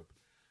wardrobe.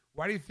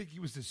 Why do you think he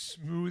was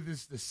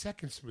the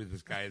second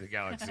smoothest guy in the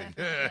galaxy?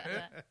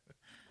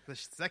 The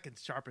second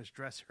sharpest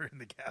dresser in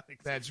the galaxy.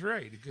 That's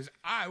right, because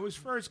I was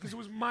first, because it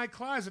was my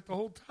closet the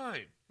whole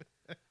time.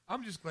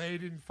 I'm just glad I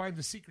didn't find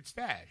the secret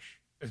stash.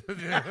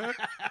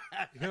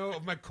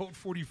 Of my Colt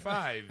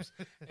 45s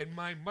and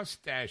my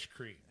mustache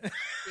cream.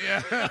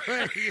 Yeah.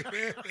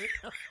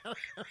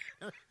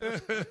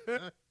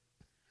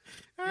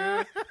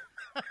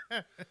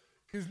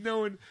 Because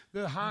knowing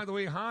the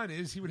way Han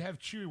is, he would have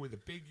Chewie with a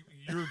big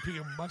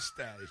European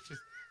mustache.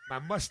 Just my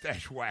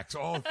mustache wax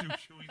all through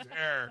Chewie's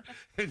hair.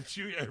 And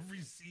Chewie, every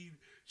scene,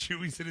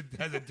 Chewie's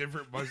has a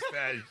different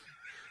mustache.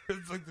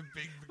 It's like the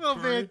big little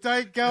Van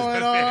Dyke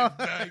going on.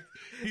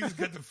 He's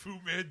got the Fu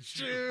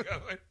Manchu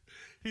going.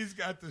 He's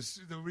got the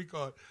what we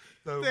call it,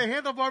 the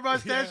handlebar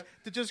mustache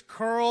that just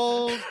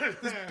curls.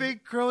 This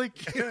big curly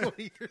kid on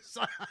either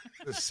side.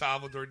 The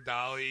Salvador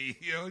Dali,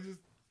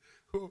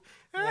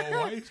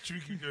 why is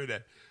Chewie keep doing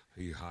that?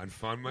 Hey, Han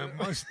found my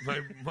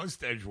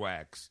mustache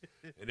wax,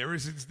 and ever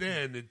since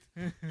then,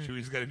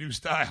 Chewie's got a new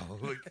style.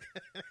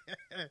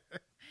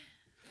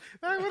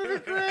 That would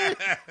have been great.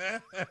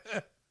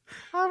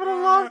 I would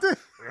have loved it.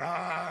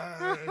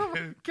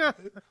 Oh,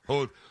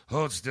 God.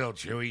 Hold still,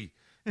 Chewie.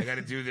 I got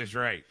to do this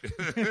right.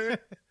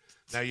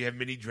 Now you have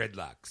mini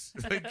dreadlocks.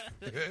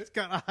 It's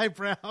got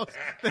eyebrows.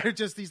 They're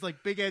just these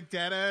big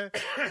antenna.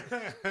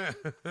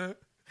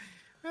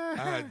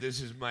 This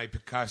is my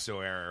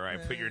Picasso era. I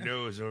put your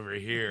nose over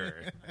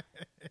here.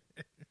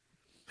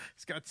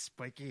 He's got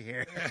spiky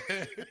hair.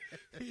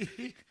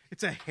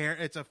 It's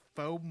a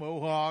faux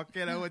mohawk,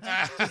 you know. It's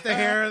just the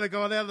hair that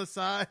going down the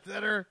side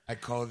that are. I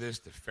call this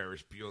the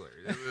Ferris Bueller.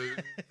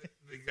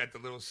 They got the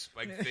little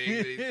spike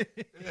thing.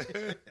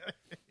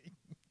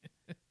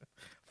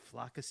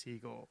 Flock of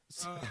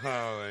seagulls.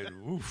 Oh,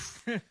 and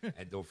oof.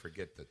 And don't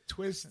forget the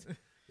twist.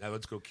 Now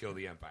let's go kill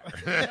the Empire.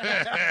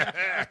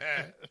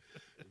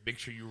 Make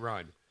sure you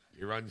run.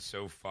 You run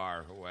so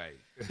far away.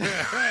 Make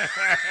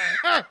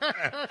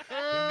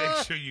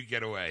sure you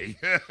get away.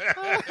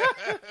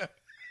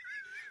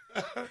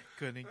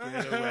 Couldn't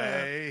get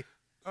away.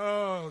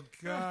 Oh,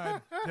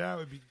 God. That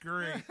would be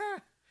great.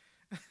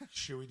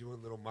 Chewie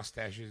doing little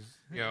mustaches,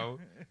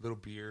 little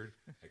beard.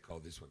 I call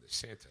this one the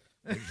Santa.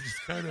 And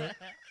just kind of.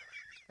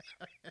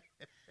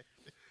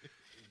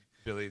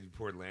 Billy,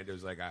 poor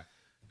Lando's like, I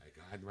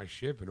got my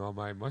ship and all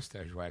my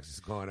mustache wax is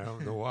gone. I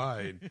don't know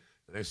why.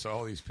 And I saw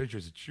all these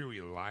pictures of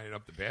Chewie lining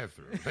up the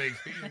bathroom. Like,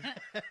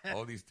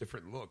 all these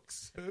different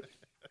looks.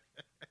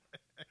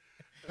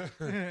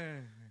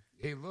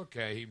 Hey, look,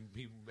 he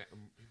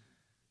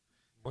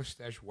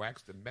mustache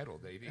waxed the medal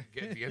they didn't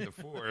get at the end of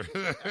 4.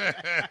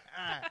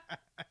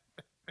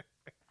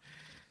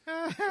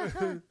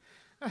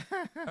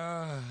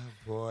 Oh,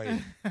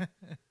 boy.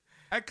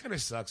 That kind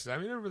of sucks. I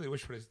mean, I really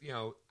wish for this.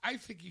 I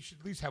think he should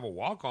at least have a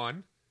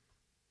walk-on.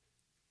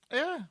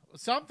 Yeah,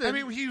 something. I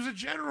mean, he was a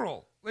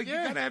general. Like,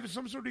 Yeah. you got to have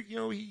some sort of,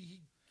 he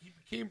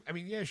became, I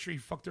mean, yeah, sure, he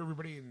fucked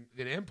everybody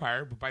in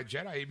Empire, but by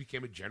Jedi, he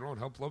became a general and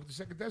helped blow up the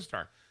second Death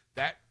Star.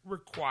 That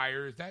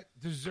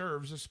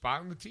deserves a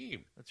spot on the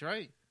team. That's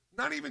right.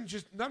 Not even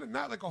just, not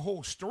like a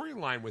whole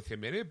storyline with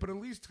him in it, but at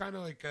least kind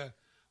of like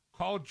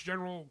call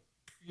General,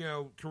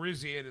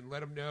 Carizian and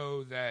let him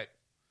know that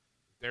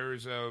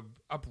there's a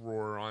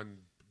uproar on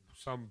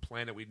some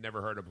planet we'd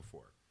never heard of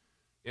before.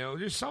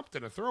 There's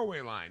something, a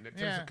throwaway line that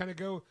doesn't kind of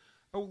go,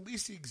 oh, at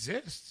least he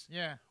exists.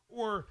 Yeah.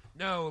 Or,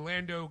 no,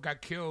 Lando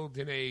got killed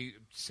in a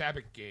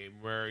Sabbath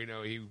game where,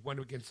 he went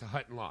against the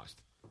Hutt and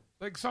lost.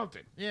 Like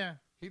something. Yeah.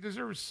 He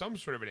deserves some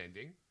sort of an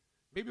ending.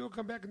 Maybe he'll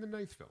come back in the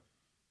 9th film.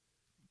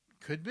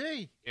 Could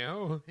be.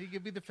 He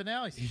could be the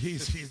finale.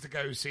 He's the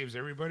guy who saves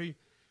everybody,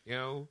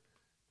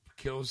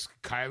 kills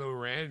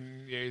Kylo Ren.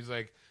 And, he's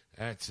like,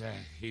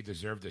 he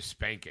deserved a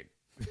spanking.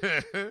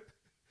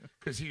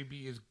 Because he'd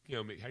be his,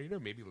 how do you know?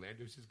 Maybe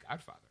Lando's his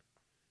godfather.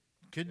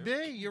 Could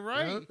be. You're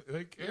right.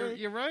 Like,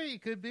 you're right.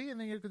 It could be. And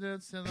then you're going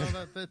to know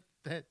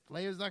that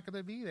Leia's not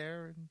going to be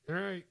there. All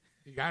right.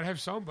 You got to have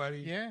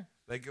somebody. Yeah.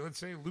 Like, let's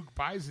say Luke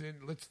buys it.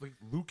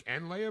 Luke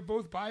and Leia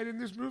both buy it in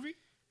this movie.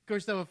 Of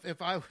course, though,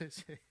 if I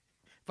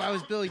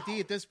was Billy D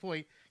at this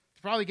point,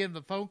 probably give him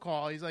the phone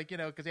call. He's like,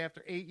 because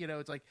after 8,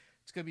 it's like,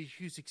 it's going to be a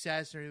huge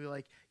success. And he'll be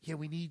like, yeah,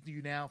 we need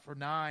you now for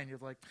 9. You're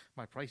like,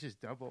 my price is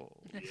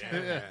double.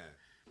 Yeah.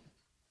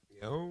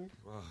 All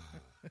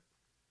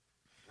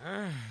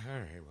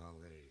right, well,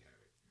 there you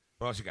have it.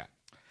 What else you got?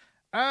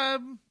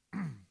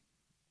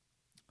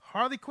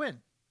 Harley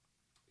Quinn.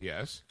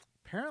 Yes.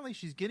 Apparently,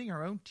 she's getting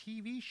her own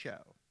TV show.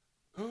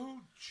 Oh,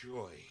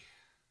 joy.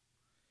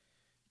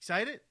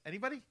 Excited?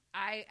 Anybody?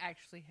 I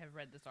actually have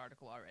read this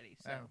article already,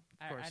 so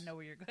of course. I know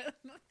where you're going.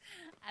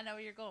 I know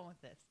where you're going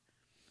with this.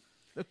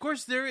 Of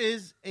course, there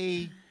is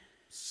a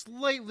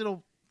slight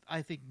little,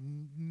 I think,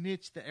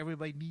 niche that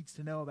everybody needs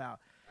to know about.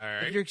 All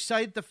right. If you're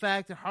excited the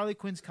fact that Harley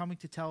Quinn's coming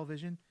to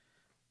television,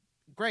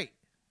 great.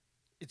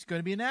 It's going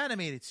to be an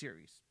animated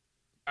series.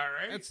 All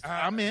right.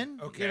 I'm in,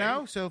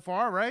 okay. So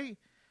far, right?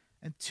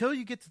 Until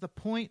you get to the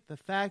point, the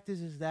fact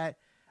is that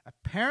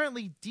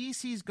apparently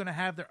DC is going to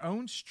have their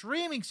own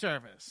streaming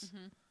service.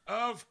 Mm-hmm.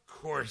 Of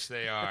course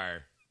they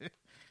are.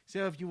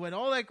 So if you want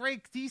all that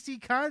great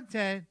DC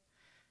content,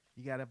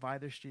 you got to buy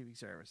their streaming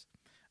service.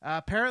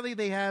 Apparently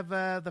they have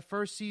the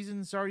first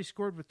season's already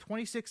scored with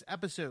 26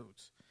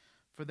 episodes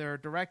for their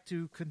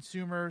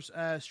direct-to-consumers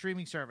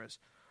streaming service.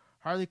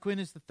 Harley Quinn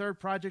is the third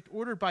project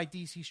ordered by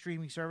DC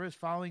streaming service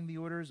following the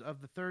orders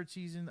of the third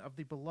season of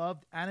the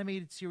beloved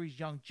animated series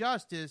Young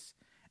Justice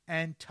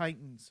and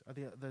Titans, are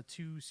the other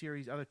two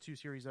series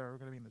that are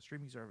going to be in the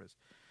streaming service.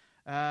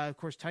 Of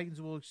course,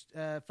 Titans will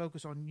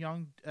focus on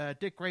young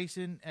Dick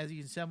Grayson as he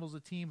assembles a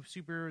team of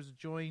superheroes to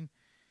join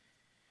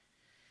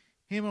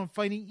him on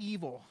fighting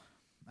evil.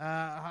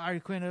 Harley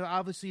Quinn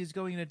obviously is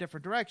going in a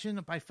different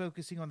direction by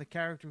focusing on the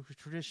character who's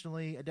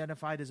traditionally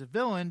identified as a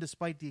villain,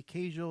 despite the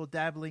occasional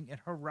dabbling in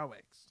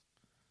heroics.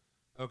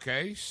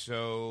 Okay,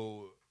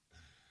 so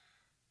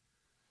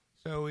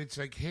it's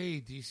like, hey,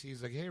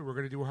 DC's like, hey, we're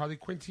going to do a Harley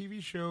Quinn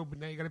TV show, but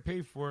now you got to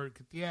pay for it.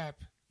 Get the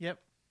app. Yep.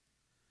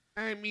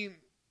 I mean,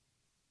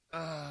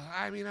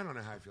 I don't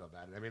know how I feel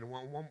about it. I mean,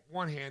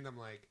 one hand, I'm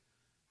like,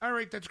 all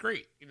right, that's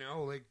great.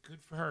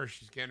 Good for her.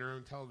 She's getting her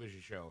own television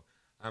show.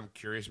 I'm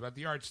curious about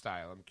the art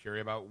style. I'm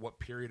curious about what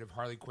period of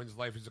Harley Quinn's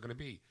life is it going to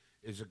be.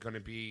 Is it going to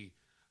be,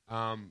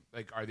 are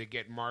they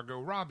getting Margot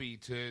Robbie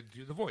to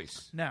do the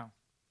voice? No.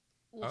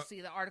 Well,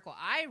 see, the article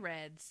I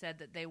read said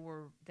that they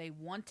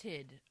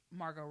wanted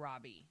Margot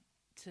Robbie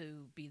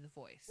to be the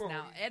voice. Well,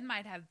 now, Ed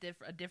might have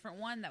a different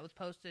one that was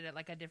posted at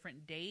like a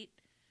different date.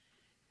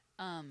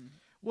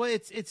 Well,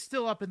 it's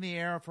still up in the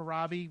air for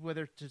Robbie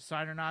whether to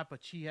sign or not, but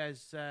she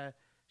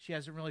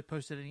hasn't really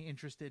posted any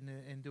interest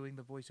in doing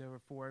the voiceover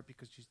for it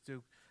because she's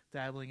still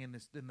dabbling in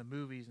the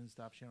movies and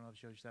stuff. She don't know if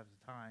she just has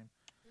the time.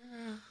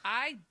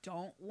 I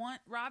don't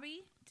want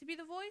Robbie to be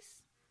the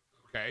voice.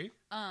 Okay.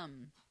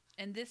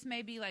 And this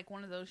may be like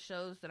one of those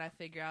shows that I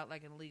figure out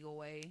like a legal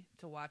way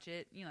to watch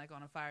it, you know, like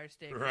on a Fire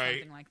Stick or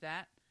something like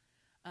that.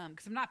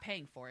 Because I'm not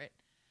paying for it.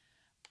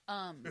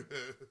 I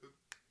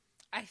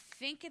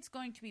think it's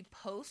going to be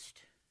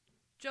post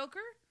Joker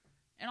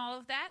and all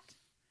of that.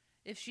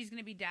 If she's going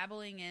to be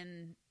dabbling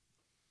in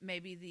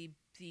maybe the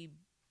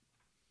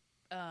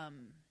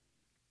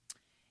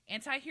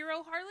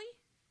anti-hero Harley.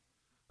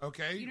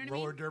 Okay, You know what I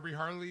roller mean? derby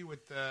Harley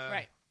with the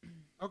Right.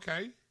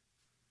 Okay,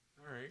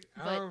 all right.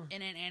 But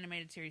in an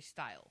animated series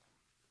style.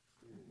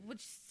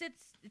 Which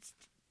it's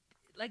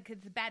like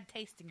it's a bad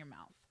taste in your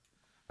mouth.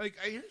 Like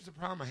here's the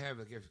problem I have.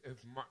 Like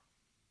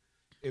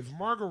if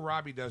Margot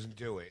Robbie doesn't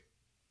do it,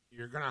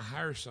 you're gonna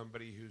hire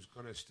somebody who's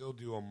gonna still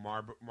do a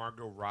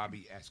Margot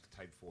Robbie-esque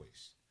type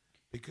voice,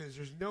 because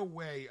there's no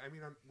way. I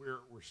mean,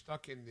 we're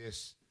stuck in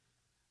this,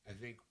 I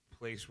think,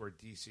 place where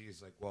DC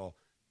is like, well,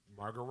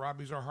 Margot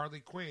Robbie's our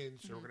Harley Quinn,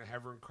 so we're gonna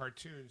have her in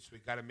cartoons. So we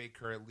got to make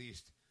her at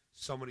least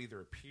someone either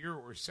appear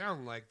or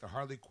sound like the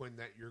Harley Quinn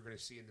that you're gonna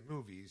see in the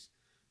movies,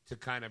 to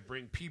kind of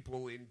bring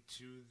people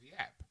into the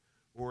app,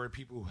 or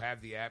people who have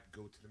the app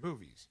go to the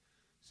movies.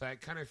 So I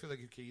kind of feel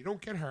like, okay, you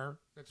don't get her,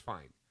 that's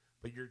fine,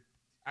 but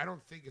I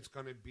don't think it's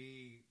going to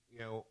be, you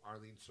know,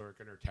 Arlene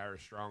Sorkin or Tara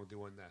Strong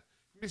doing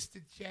the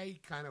Mr. J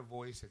kind of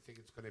voice. I think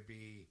it's going to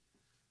be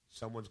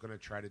someone's going to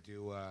try to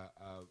do a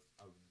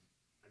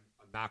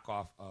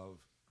knockoff of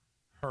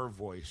her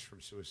voice from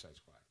Suicide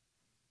Squad,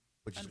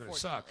 which is going to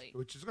suck.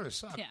 Which is going to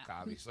suck, Yeah.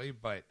 obviously.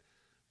 But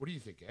what do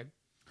you think, Ed?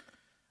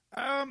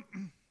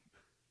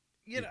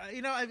 You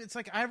know, it's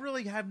like I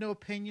really have no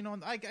opinion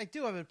on. I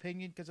do have an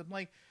opinion because I'm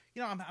like,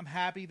 you know, I'm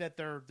happy that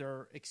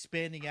they're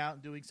expanding out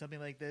and doing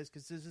something like this,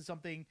 because this is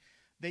something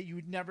that you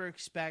would never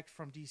expect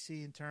from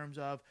DC in terms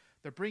of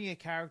they're bringing a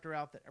character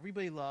out that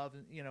everybody loves,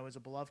 you know, is a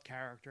beloved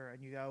character,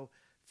 and you go,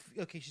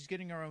 okay, she's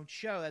getting her own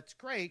show. That's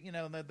great, you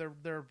know. And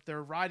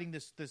they're riding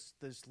this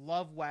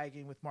love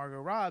wagon with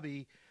Margot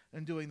Robbie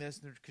and doing this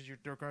because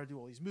they're going to do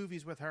all these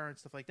movies with her and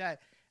stuff like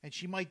that. And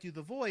she might do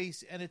the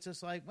voice, and it's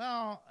just like,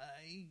 well,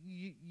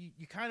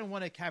 you kind of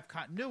want to have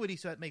continuity,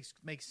 so that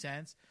makes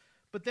sense.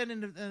 But then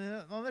in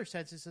another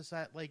sense, it's just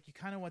that, like, you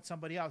kind of want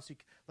somebody else.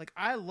 Like,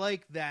 I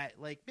like that,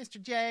 like, Mr.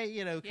 J,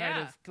 you know, kind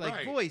of,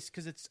 like, voice,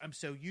 because I'm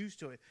so used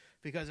to it.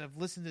 Because I've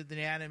listened to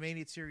the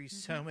animated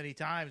series so many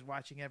times,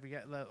 watching every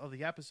of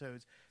the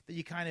episodes, that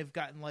you kind of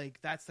gotten, like,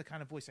 that's the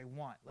kind of voice I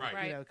want.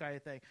 Like, you know, kind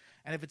of thing.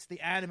 And if it's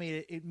the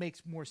animated, it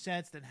makes more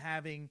sense than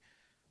having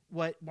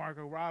what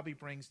Margot Robbie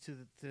brings to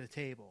the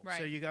table. Right.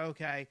 So you go,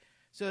 okay.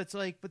 So it's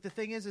like, but the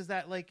thing is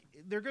that, like,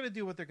 they're going to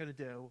do what they're going to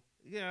do.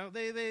 You know,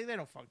 they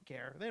don't fucking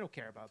care. They don't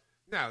care about.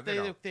 No, they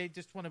don't. They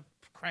just want to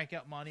crank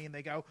out money, and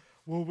they go,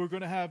 well, we're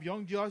going to have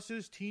Young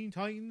Justice, Teen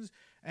Titans,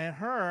 and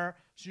her.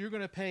 So you're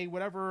going to pay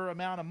whatever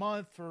amount a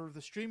month for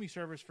the streaming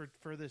service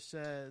for this.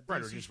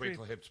 Right, DC or just wait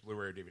till it hits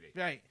Blu-ray or DVD.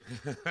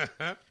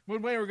 Right.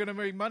 One way we're going to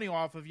make money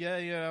off of you,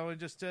 you know, and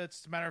just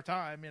it's a matter of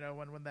time, you know,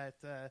 when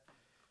that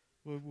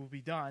will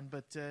be done.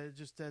 But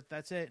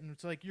that's it. And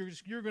it's like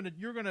you're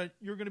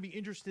gonna be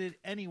interested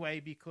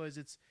anyway because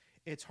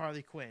it's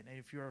Harley Quinn. And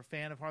if you're a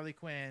fan of Harley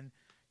Quinn,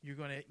 you're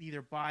going to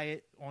either buy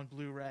it on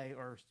Blu-ray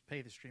or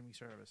pay the streaming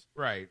service.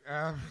 Right.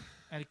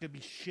 And it could be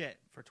shit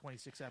for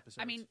 26 episodes.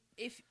 I mean,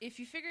 if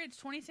you figure it's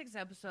 26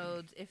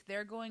 episodes, if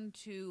they're going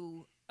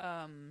to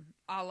a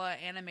la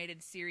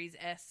animated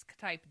series-esque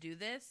type do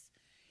this,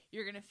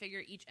 you're going to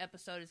figure each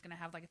episode is going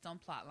to have like its own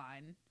plot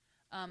line.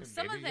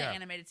 Some of the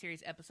animated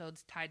series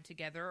episodes tied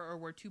together or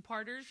were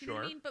two-parters, you know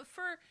what I mean? But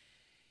for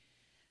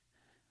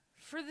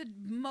the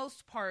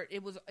most part,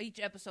 it was each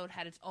episode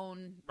had its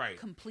own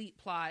complete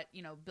plot,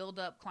 you know, build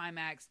up,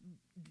 climax,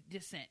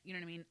 descent, you know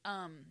what I mean?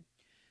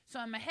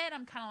 So in my head,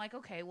 I'm kind of like,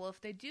 okay, well,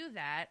 if they do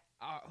that,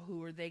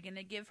 who are they going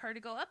to give her to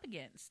go up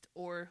against?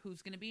 Or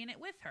who's going to be in it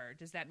with her?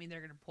 Does that mean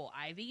they're going to pull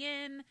Ivy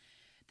in?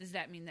 Does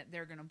that mean that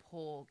they're going to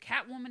pull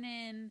Catwoman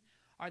in?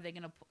 Are they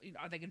going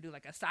to do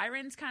like a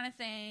Sirens kind of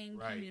thing?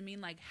 Right. You know what I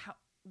mean? Like,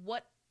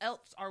 what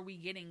else are we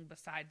getting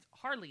besides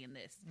Harley in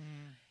this?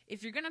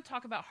 If you're going to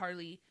talk about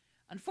Harley,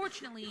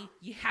 unfortunately,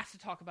 you have to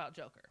talk about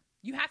Joker.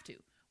 You have to.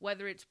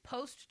 Whether it's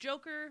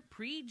post-Joker,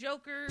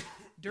 pre-Joker,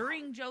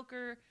 during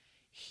Joker,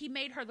 he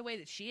made her the way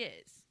that she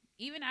is.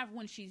 Even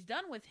when she's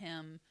done with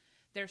him,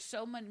 there's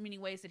so many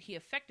ways that he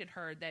affected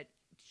her that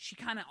she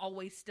kind of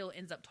always still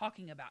ends up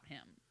talking about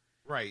him.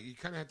 Right. You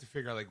kind of have to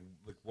figure out, like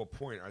what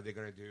point are they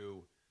going to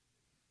do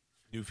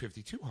New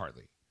 52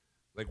 Harley?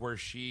 Like, where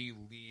she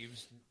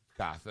leaves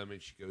Gotham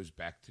and she goes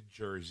back to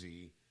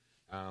Jersey.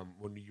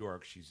 New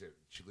York, she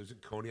lives in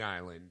Coney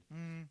Island,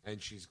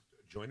 and she's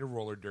joined a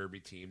roller derby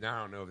team. Now,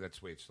 I don't know if that's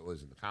the way it still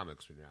is in the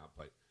comics now,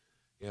 but,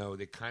 you know,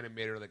 they kind of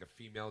made her like a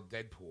female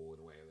Deadpool in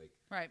a way.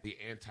 Like, the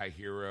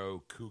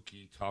anti-hero,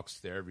 kooky, talks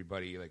to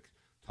everybody, like,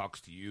 talks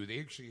to you. They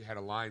actually had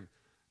a line,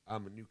 a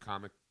new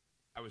comic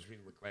I was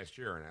reading like last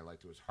year, and I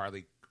liked it was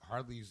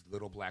Harley's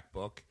Little Black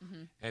Book,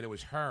 and it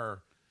was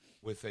her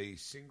with a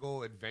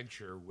single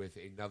adventure with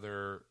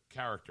another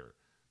character.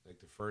 Like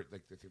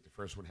I think the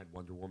first one had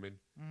Wonder Woman,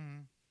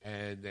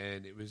 and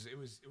then it was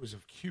a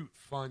cute,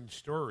 fun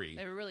story.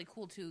 They were really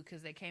cool too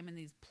because they came in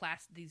these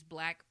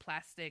black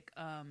plastic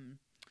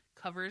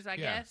covers, I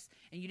guess,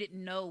 and you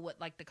didn't know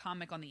what like the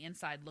comic on the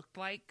inside looked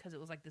like because it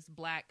was like this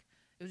black.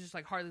 It was just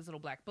like Harley's Little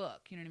Black Book,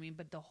 you know what I mean?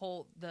 But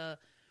the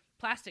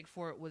plastic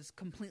for it was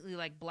completely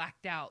like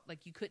blacked out,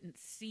 like you couldn't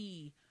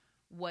see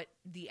what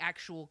the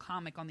actual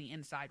comic on the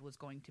inside was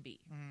going to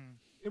be.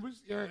 It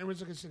was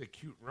like I said, a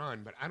cute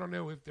run, but I don't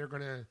know if they're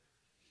gonna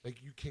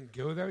like you can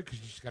go there because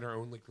she's got her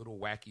own like little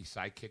wacky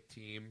sidekick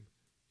team,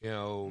 you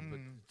know. But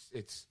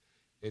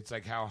it's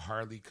like how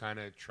Harley kind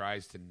of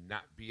tries to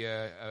not be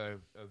a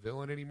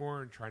villain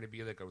anymore and trying to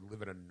be like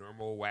living a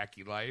normal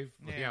wacky life,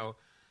 you know.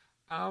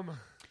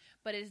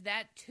 But is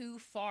that too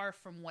far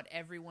from what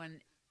everyone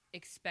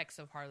expects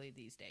of Harley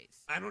these days?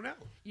 I don't know.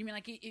 You mean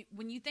like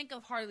when you think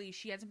of Harley,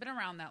 she hasn't been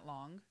around that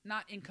long,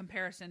 not in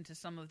comparison to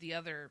some of the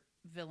other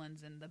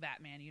villains in the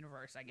Batman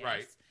universe, I guess.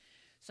 Right.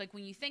 So like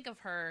when you think of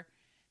her,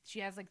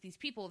 she has like these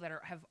people that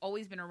have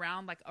always been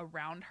around, like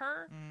around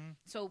her.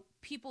 So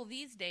people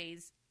these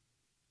days,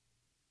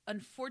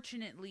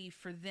 unfortunately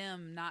for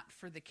them, not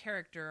for the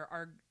character,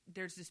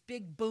 there's this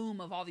big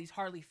boom of all these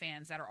Harley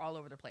fans that are all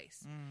over the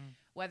place.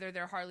 Whether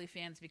they're Harley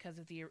fans because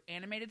of the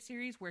animated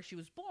series where she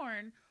was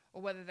born,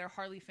 or whether they're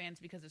Harley fans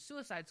because of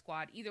Suicide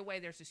Squad. Either way,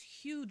 there's this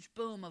huge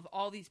boom of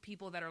all these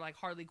people that are like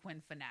Harley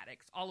Quinn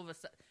fanatics. All of a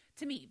sudden,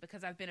 to me,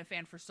 because I've been a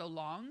fan for so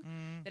long,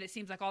 that it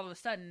seems like all of a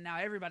sudden now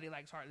everybody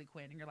likes Harley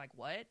Quinn. And you're like,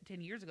 what?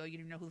 10 years ago, you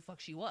didn't even know who the fuck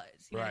she was.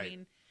 You know what I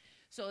mean?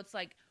 So it's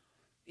like,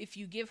 if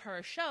you give her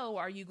a show,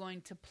 are you going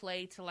to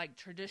play to like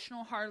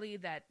traditional Harley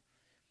that,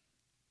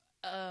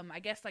 I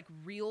guess like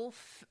real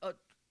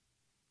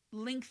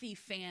lengthy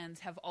fans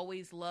have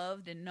always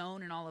loved and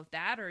known and all of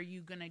that? Or are you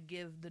going to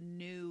give the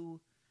new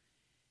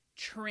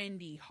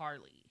trendy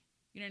Harley?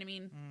 You know what I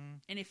mean?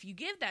 And if you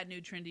give that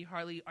new trendy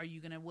Harley, are you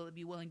going to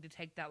be willing to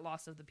take that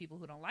loss of the people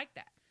who don't like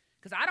that?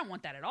 Because I don't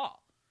want that at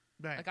all.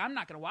 Right. Like, I'm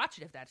not going to watch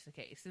it if that's the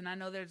case. And I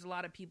know there's a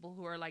lot of people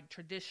who are like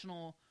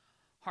traditional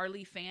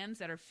Harley fans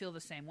that feel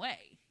the same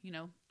way, you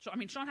know? So, I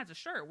mean, Sean has a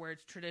shirt where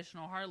it's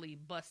traditional Harley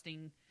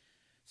busting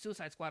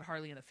Suicide Squad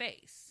Harley in the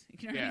face.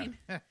 You know what I mean?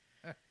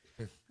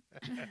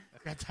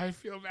 That's how I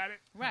feel about it.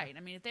 Right.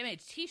 I mean, if they made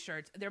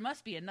T-shirts, there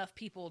must be enough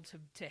people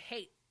to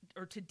hate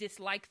or to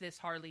dislike this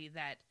Harley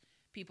that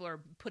people are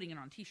putting it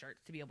on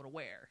T-shirts to be able to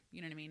wear.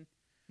 You know what I mean?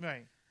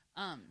 Right.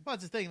 Well,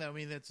 that's the thing, though. I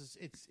mean, it's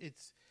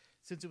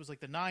since it was like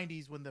the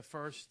 90s when the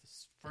first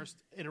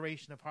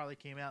iteration of Harley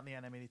came out in the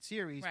animated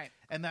series. Right.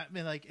 And that, I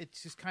mean, like,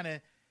 it's just kind of,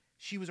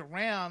 she was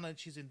around and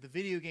she's in the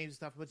video games and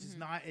stuff, but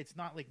it's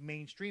not like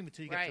mainstream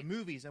until you get to the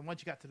movies. And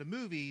once you got to the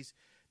movies,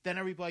 then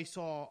everybody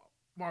saw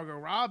Margot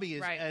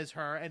Robbie as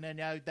her, and then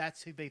now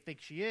that's who they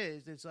think she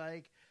is. It's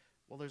like,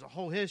 well, there's a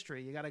whole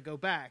history. You got to go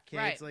back. Kids.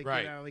 Right. Like,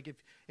 you know, like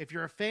if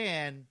you're a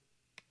fan,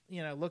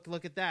 you know,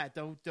 look at that.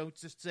 Don't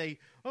just say,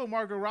 oh,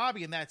 Margot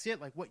Robbie, and that's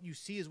it. Like, what you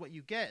see is what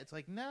you get. It's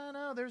like,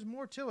 no, there's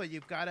more to it.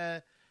 You've got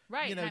to,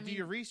 you know, do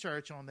your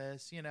research on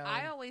this. You know,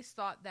 I always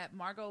thought that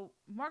Margot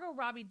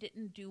Robbie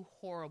didn't do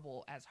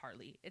horrible as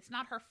Harley. It's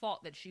not her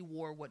fault that she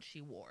wore what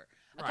she wore.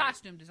 A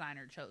costume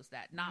designer chose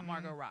that, not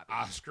Margot Robbie.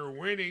 Oscar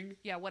winning.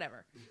 Yeah,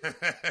 whatever.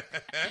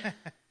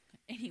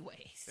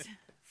 Anyways,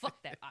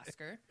 fuck that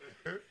Oscar.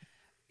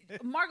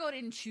 Margot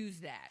didn't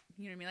choose that.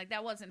 You know what I mean? Like,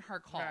 that wasn't her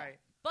call. Right.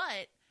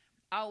 But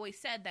I always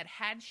said that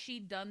had she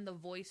done the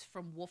voice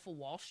from Wolf of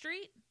Wall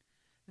Street,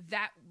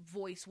 that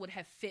voice would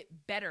have fit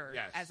better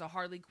as a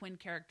Harley Quinn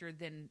character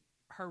than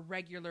her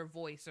regular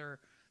voice or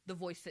the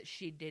voice that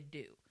she did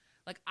do.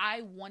 Like,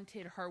 I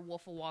wanted her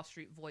Wolf of Wall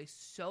Street voice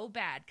so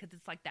bad because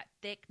it's like that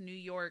thick New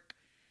York,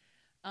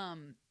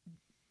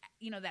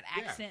 you know, that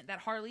accent that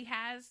Harley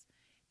has.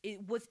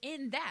 It was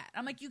in that.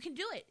 I'm like, you can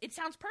do it. It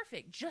sounds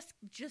perfect. Just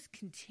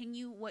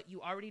continue what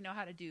you already know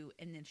how to do.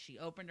 And then she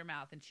opened her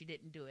mouth and she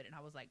didn't do it. And I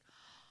was like,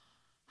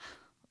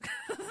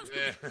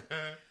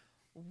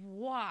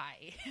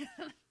 why?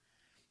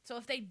 So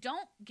if they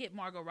don't get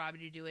Margot Robbie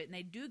to do it and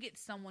they do get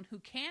someone who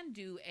can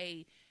do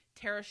a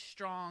Tara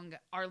Strong,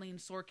 Arlene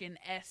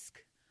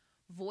Sorkin-esque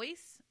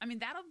voice, I mean,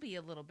 that'll be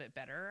a little bit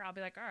better. I'll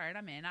be like, all right,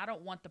 I'm in. I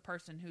don't want the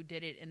person who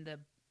did it in the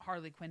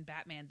Harley Quinn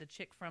Batman, the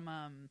chick from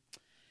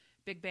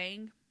Big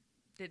Bang.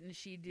 Didn't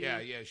she do? Yeah,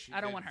 she I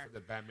don't did want her. For the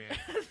Batman.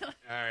 All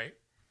right.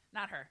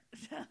 Not her.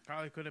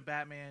 Harley Quinn a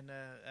Batman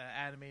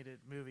animated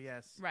movie,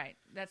 yes. Right.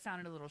 That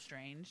sounded a little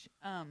strange.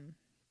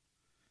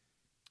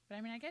 But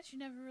I mean, I guess you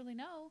never really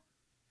know.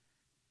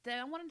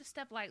 I wanted to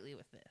step lightly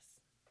with this.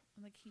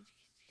 I'm like,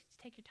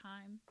 take your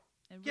time.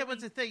 Really... Yeah,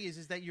 but the thing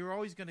is that you're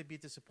always going to be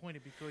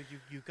disappointed because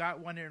you got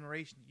one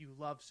iteration that you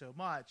love so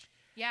much.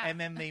 Yeah. And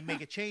then they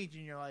make a change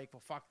and you're like,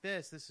 well, fuck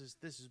this. This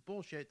is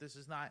bullshit. This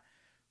is not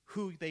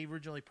who they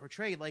originally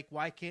portrayed. Like,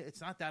 why can't,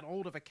 it's not that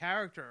old of a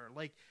character.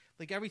 Like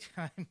every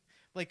time,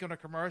 like on a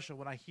commercial,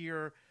 when I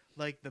hear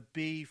like the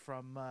bee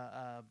from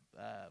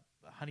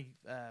Honey,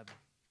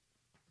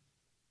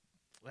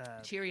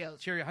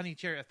 Cheerios. Honey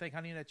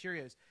Nut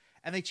Cheerios.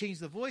 And they changed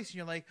the voice, and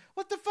you're like,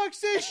 "What the fuck's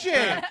this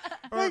shit?"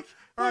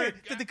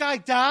 Did the guy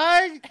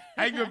die?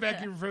 I can go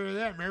back even further than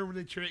that. Remember when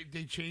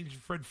they changed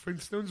Fred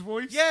Flintstone's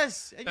voice?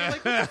 Yes, and you're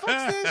like, "What the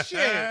fuck's this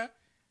shit?"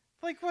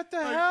 Like, what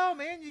the hell,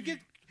 man? You get.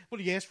 What,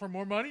 did you ask for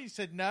more money? You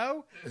said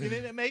no? You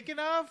didn't make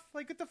enough?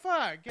 Like, what the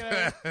fuck? You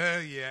know?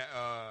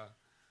 Yeah.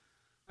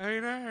 I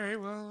mean, all right,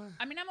 well.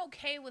 I mean, I'm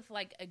okay with,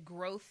 like, a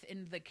growth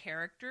in the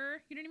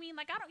character. You know what I mean?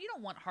 Like, you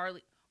don't want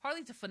Harley.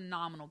 Harley's a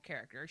phenomenal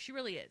character. She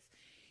really is.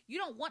 You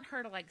don't want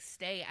her to, like,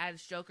 stay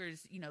as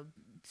Joker's,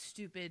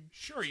 stupid,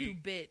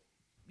 two-bit,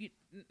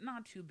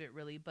 not two-bit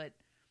really, but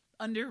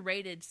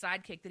underrated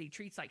sidekick that he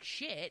treats like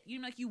shit.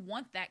 You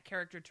want that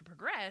character to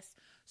progress.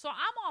 So I'm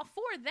all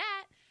for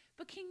that.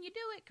 But can you do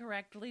it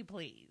correctly,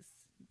 please?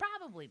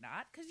 Probably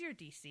not, because you're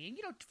DC and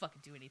you don't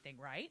fucking do anything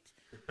right.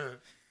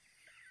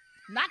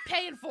 Not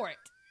paying for it.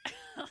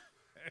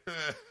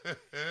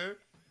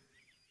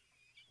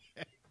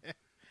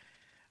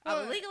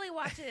 I'll illegally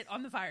watch it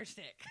on the Fire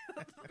Stick.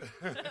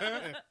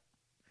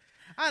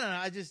 I don't know.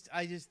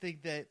 I just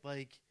think that,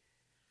 like,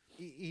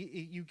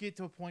 you get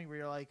to a point where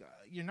you're like,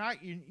 you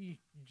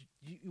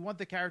want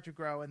the character to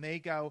grow, and they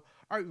go,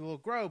 all right, we'll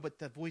grow, but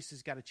the voice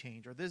has got to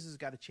change, or this has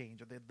got to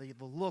change, or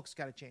the looks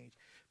got to change,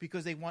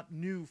 because they want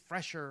new,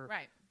 fresher,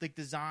 like,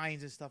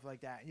 designs and stuff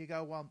like that. And you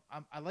go, well,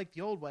 I like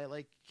the old way.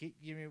 Like,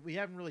 we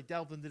haven't really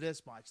delved into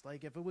this much.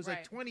 Like, if it was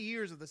like 20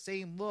 years of the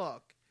same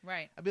look,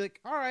 I'd be like,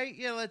 all right,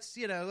 yeah, let's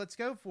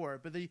go for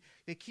it. But they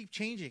keep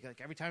changing. Like,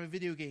 every time a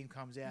video game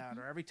comes out,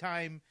 or every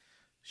time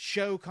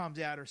show comes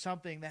out or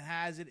something that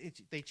has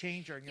they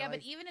change her. And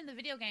but even in the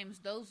video games,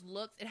 those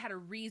looks, it had a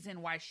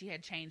reason why she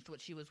had changed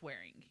what she was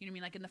wearing. You know what I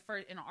mean? Like in the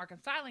Arkham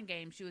Asylum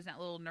game, she was in that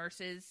little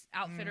nurse's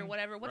outfit or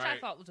whatever, which I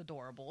thought was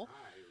adorable.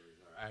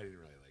 I didn't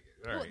really like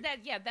it.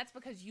 Well, that's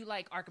because you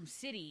like Arkham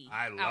City.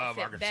 I love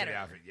Arkham better. City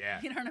outfit.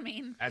 Yeah, you know what I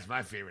mean. That's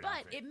my favorite. But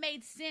outfit. It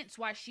made sense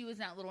why she was in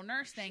that little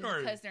nurse thing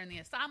because they're in the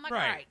asylum. I'm like, all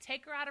right,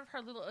 take her out of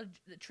her little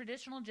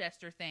traditional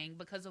jester thing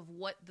because of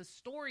what the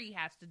story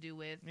has to do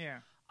with. Yeah.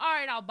 All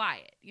right, I'll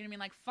buy it. You know what I mean?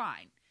 Like,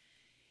 fine.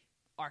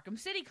 Arkham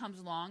City comes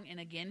along, and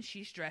again,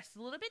 she's dressed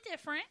a little bit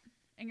different.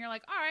 And you're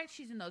like, all right,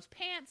 she's in those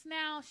pants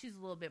now. She's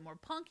a little bit more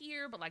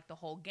punkier, but, like, the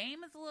whole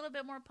game is a little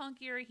bit more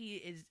punkier.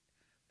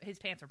 His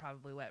pants are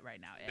probably wet right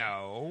now. Ed.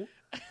 No.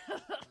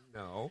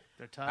 No.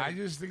 They're tight. I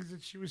just think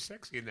that she was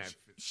sexy in that.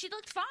 She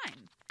looked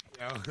fine.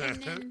 No.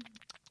 And then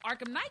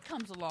Arkham Knight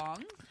comes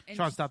along. And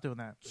Sean, stop doing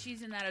that.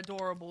 She's in that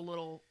adorable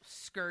little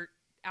skirt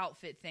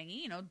outfit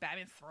thingy,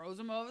 Batman throws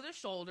him over the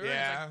shoulder. Yeah.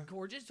 And it's like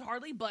gorgeous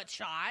Harley butt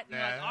shot. And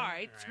you're like, all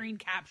right, screen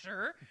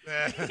capture. You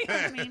know what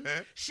I mean?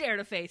 Share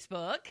to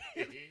Facebook.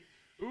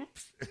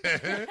 Oops.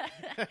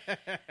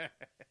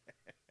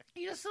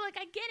 So like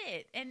I get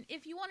it. And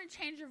if you want to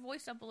change your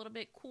voice up a little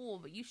bit, cool,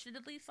 but you should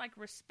at least like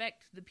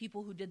respect the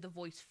people who did the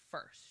voice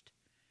first.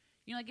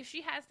 Like if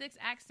she has this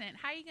accent,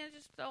 how are you gonna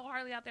just throw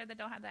Harley out there that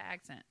don't have that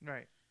accent?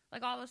 Right.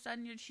 Like all of a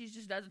sudden she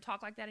just doesn't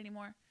talk like that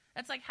anymore.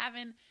 That's like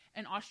having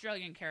an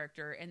Australian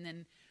character and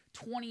then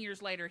 20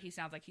 years later he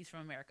sounds like he's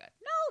from America.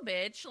 No,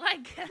 bitch.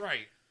 Like,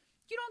 right.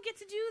 You don't get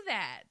to do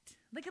that.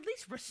 Like, at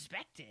least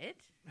respect it.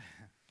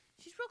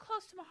 She's real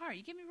close to my heart.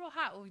 You get me real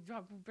hot when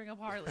we bring up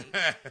Harley.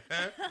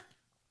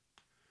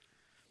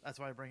 That's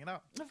why I bring it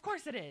up. Of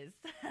course it is.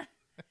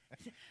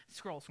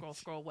 Scroll.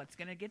 What's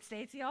going to get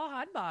Stacey all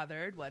hot and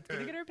bothered? What's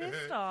going to get her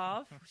pissed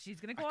off? She's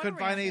going to go on a couldn't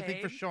find rampage.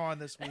 anything for Sean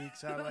this week,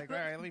 so I'm like, all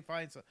right, let me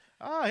find some.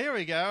 Oh, here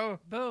we go.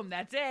 Boom,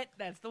 that's it.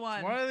 That's the one.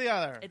 It's one or the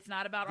other. It's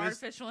not about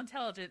artificial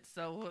intelligence,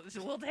 so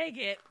we'll take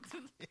it.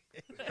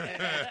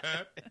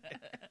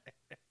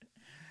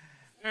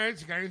 All right,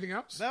 so you got anything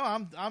else? No,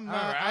 I'm.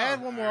 I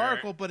had one more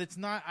article, but it's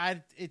not.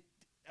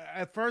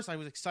 At first I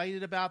was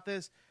excited about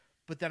this,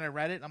 but then I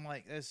read it and I'm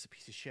like, this is a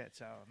piece of shit,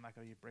 so I'm not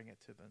going to bring it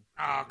to the...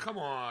 Oh, come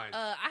on.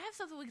 I have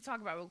something we can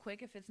talk about real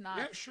quick if it's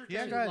not too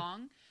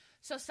long.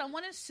 So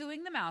someone is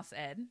suing the mouse,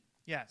 Ed.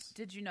 Yes.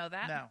 Did you know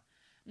that?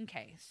 No.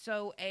 Okay,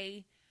 so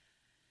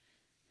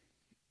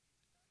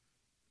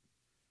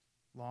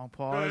long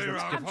pause.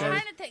 I'm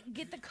trying to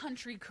get the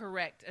country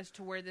correct as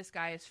to where this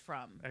guy is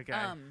from. Okay.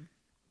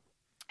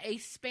 A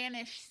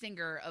Spanish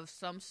singer of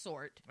some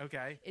sort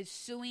is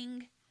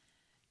suing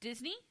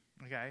Disney,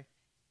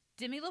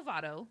 Demi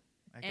Lovato,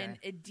 and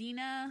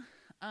Idina,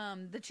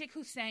 the chick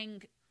who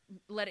sang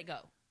Let It Go,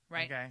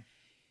 right? Okay.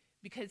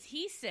 Because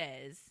he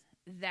says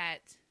that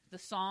the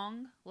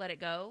song Let It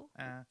Go,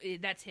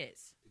 that's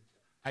his.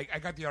 I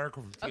got the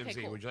article from TMZ.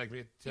 Okay, cool. Would you like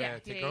me to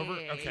take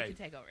over? Yeah, okay. you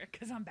can take over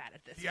because I'm bad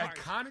at this. The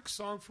iconic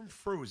song from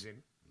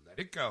Frozen, Let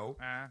It Go,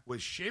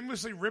 was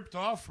shamelessly ripped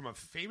off from a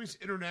famous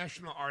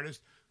international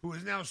artist who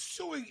is now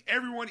suing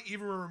everyone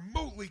even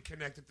remotely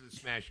connected to the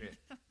smash hit.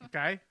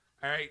 Okay.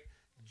 All right.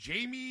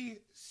 Jamie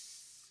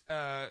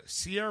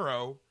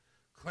Ciero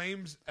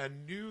claims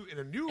in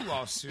a new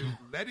lawsuit,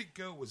 Let It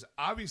Go was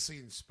obviously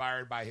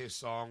inspired by his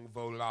song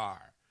Volar.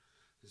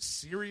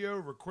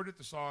 Ciero recorded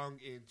the song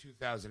in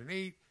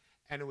 2008,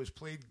 and it was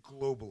played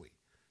globally.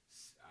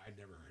 I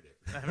never heard it.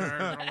 I never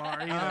heard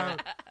Volar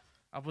either.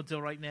 Up until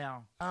right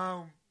now.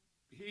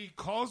 he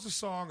calls the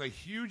song a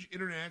huge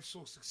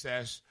international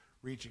success,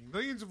 reaching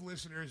millions of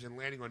listeners and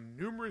landing on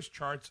numerous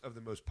charts of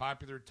the most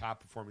popular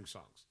top-performing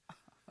songs.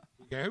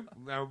 Okay,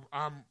 now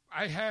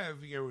I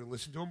have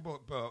listened to them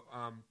both.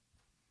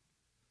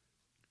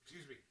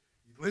 Excuse me,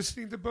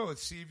 listening to both.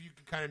 See if you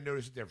can kind of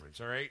notice a difference.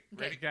 All right,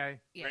 ready? Okay.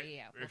 Yeah, Right?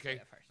 yeah. We'll Okay, do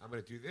that first. I'm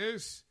going to do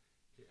this,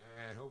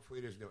 and hopefully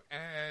there's no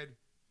ad.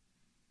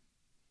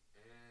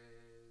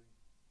 And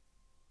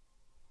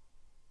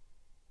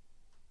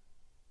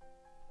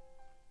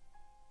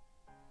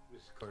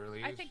this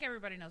clearly I is. think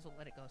everybody knows what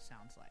 "Let It Go"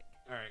 sounds like.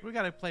 All right. We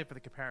got to play for the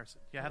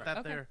comparison. You have that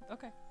Okay, there.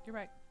 okay, you're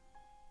right.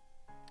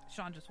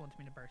 Sean just wants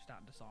me to burst out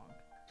into song.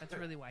 That's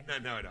really why.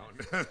 No, I don't.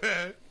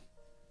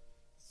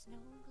 Snow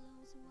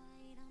glows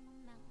white on the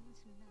mountain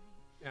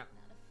tonight. Yeah.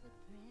 Not a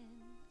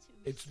footprint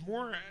to It's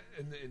more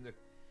in the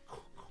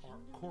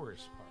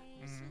chorus part.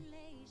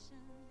 isolation.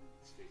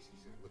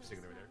 Stacy's lip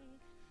syncing over there.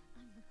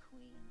 I'm the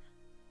queen.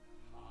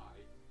 Hi.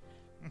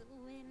 The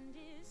wind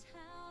is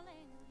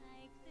howling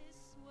like this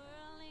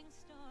swirling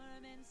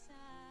storm inside.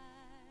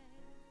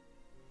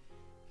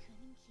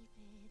 Couldn't keep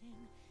it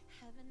in.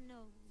 Heaven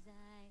knows I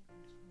tried.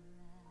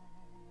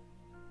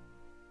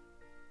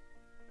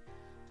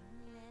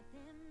 Don't let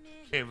them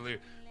in. Can't believe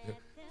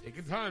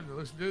taking time to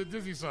listen to the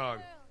Disney song.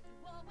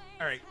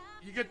 All right,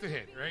 you get the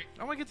hint, right?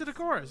 I want to get to the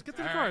chorus. Get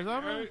to the All chorus. right,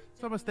 all right.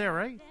 It's almost there,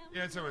 right?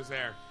 Yeah, it's almost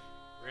there.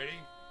 Ready?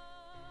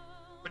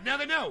 But now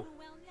they know.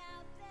 Well,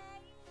 now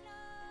they know.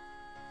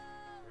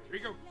 Here we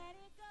go. Let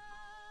it go,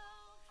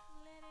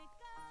 let it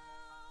go.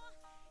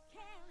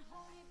 Can't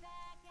hold it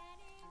back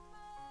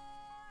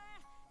anymore.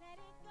 Let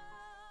it go,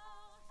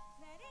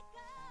 let it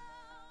go.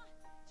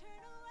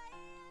 Turn away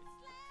and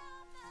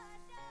slam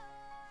the door.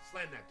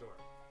 Slam that door.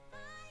 I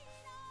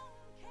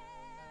don't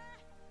care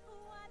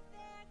what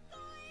they're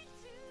going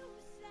to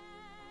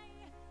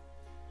say.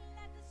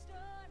 Let the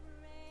storm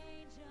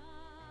rage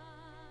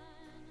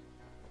on.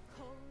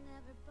 Cold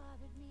never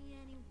bothered me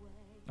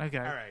anyway. Okay.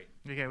 All right.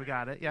 Okay, we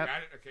got it. Yep.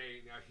 Got it?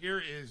 Okay, now here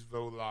is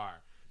Volar.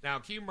 Now,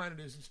 keep in mind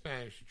it is in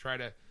Spanish. You try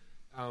to...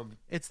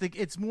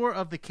 It's more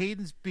of the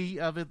cadence beat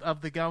of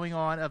the going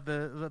on of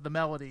the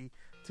melody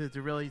to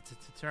really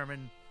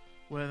determine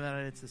whether or not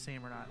it's the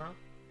same or not. huh?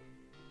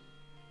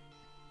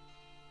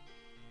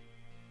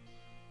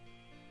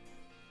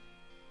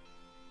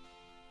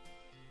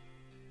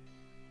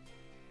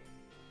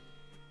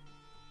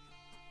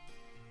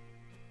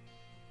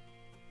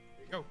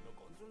 There you go. No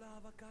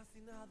controlaba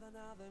casi nada,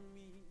 nada en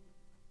mí.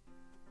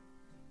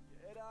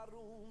 Y era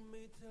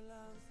roommate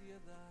la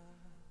ansiedad.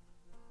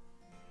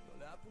 No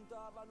le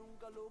apuntaba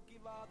nunca lo que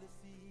iba a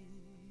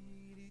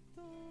decir. Y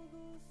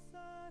todo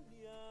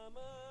salía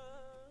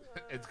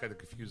mal. Ed's got a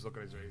confused look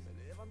on his face.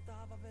 Me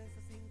levantaba a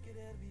veces sin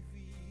querer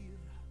vivir.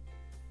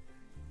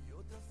 Y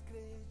otras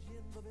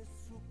creyéndome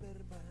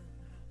Superman.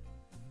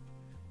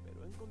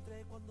 Pero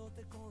encontré cuando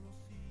te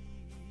conocí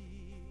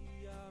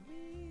a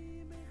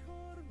mi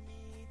mejor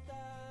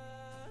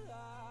mitad.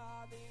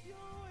 Y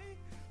hoy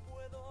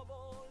puedo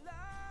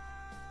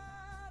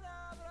volar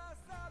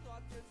abrazado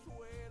hacia el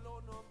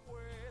suelo. No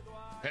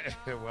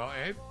puedo Well,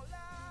 Ed?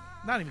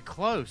 Not even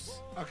close.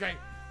 Okay.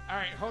 All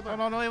right, hold on.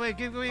 Hold on, wait.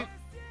 Wait.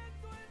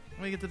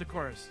 Let me get to the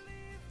chorus.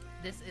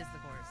 This is the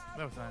chorus.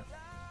 No, it's not.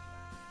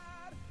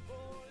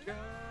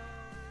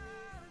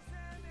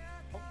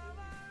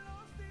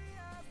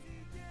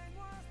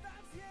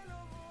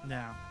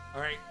 Now.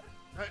 All right.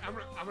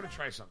 I'm gonna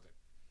try something.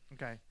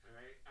 Okay. All right.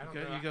 I don't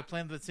You know. go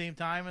playing at the same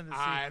time and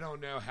I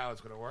don't know how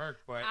it's gonna work,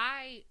 but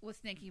I was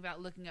thinking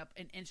about looking up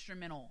an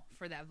instrumental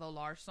for that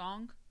Volar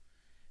song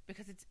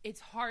because it's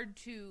hard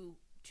to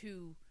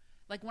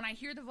like when I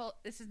hear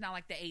this is now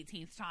like the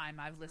 18th time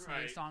I've listened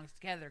to these Right. songs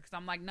together because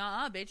I'm like,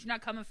 nah, bitch, you're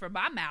not coming from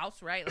my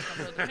mouse, right? Like I'm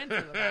real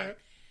defensive about it.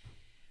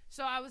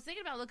 So I was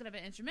thinking about looking up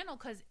an instrumental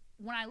because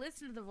when I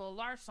listen to the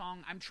Volar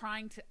song,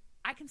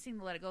 I can sing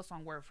the Let It Go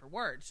song word for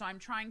word. So I'm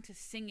trying to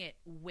sing it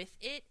with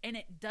it, and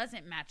it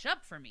doesn't match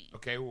up for me.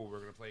 okay. Well, we're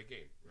gonna play a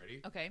game.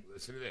 Ready? Okay.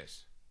 Listen to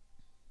this.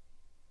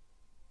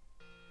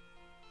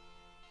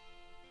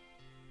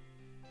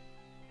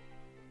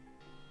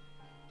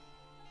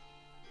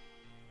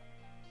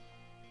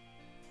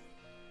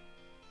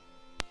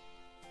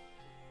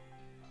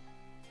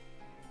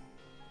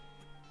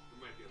 It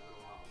might be a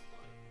little off,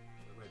 but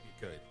it might be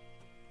good.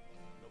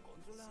 No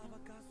controlaba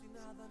casi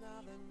nada,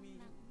 nada en mí.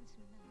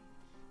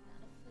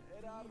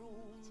 Era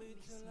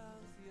roommate la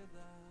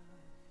ansiedad.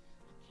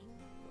 No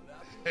le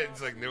apuntaba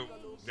It's like nope,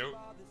 nunca lo que nope.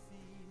 iba a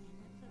decir.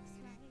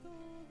 Y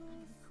todo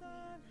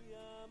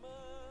salía mal.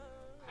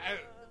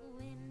 I-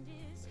 Wind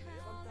is Me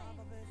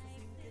levantaba a veces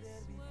sin querer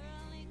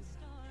swirling vivir.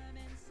 storm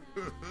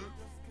inside.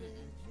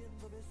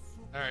 Creyéndome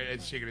All right,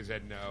 Ed's shaking his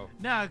head no.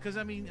 No, because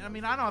I mean, I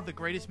don't have the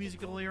greatest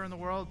musical ear in the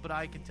world, but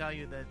I can tell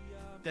you that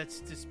that's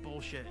just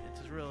bullshit. It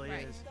just really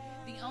Right. is.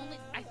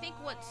 I think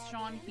what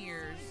Sean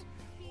hears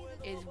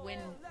is when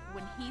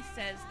he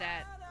says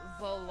that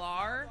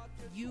Volar,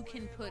 you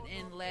can put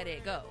in Let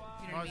It Go.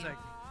 You know Hold what on I a mean? sec.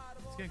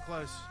 It's getting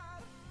close.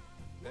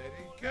 Let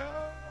it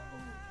go.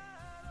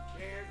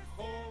 Can't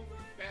hold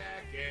it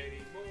back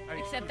anymore.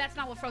 Except that's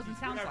not what Frozen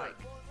sounds Whatever.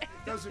 like.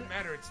 doesn't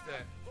matter. It's the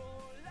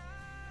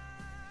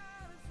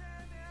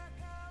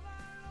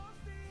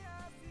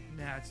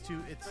Nah, it's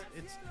too.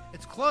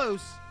 It's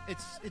close.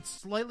 It's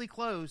slightly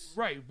close.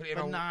 right, but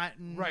But not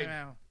right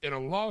no. in a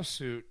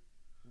lawsuit.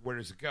 Where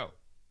does it go?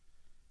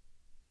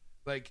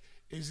 Like,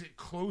 is it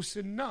close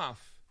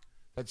enough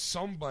that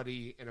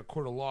somebody in a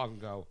court of law can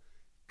go,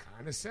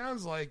 kind of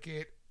sounds like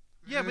it?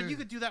 Yeah, but you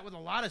could do that with a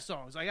lot of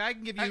songs. Like I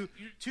can give you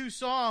two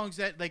songs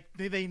that like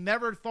they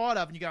never thought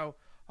of, and you go,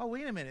 "Oh,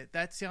 wait a minute,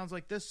 that sounds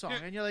like this song,"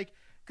 and you're like,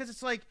 because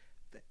it's like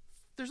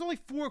there's only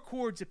 4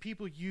 chords that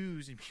people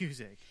use in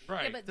music.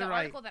 Right. Yeah, but the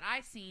article that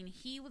I seen,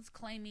 he was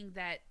claiming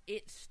that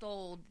it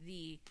stole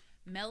the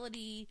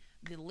melody,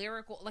 the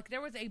lyrical. Like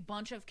there was a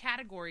bunch of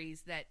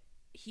categories that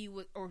he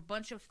was, or a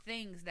bunch of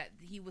things that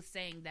he was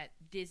saying that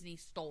Disney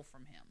stole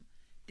from him.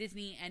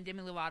 Disney and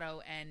Demi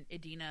Lovato and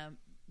Idina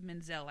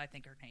Menzel, I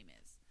think her name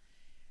is.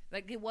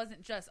 Like, it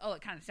wasn't just, oh,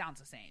 it kind of sounds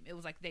the same. It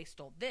was like, they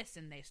stole this,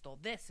 and they stole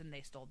this, and they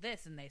stole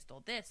this, and they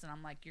stole this. And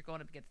I'm like, you're going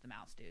up against the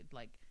mouse, dude.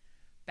 Like,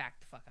 back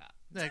the fuck up.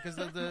 Yeah, because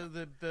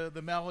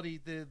the melody,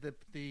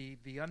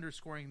 the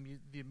underscoring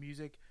the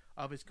music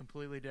of is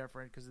completely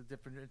different because the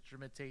different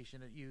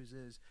instrumentation it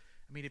uses.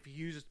 I mean, if he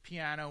uses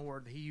piano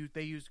or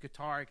they use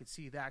guitar, I could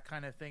see that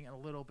kind of thing a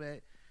little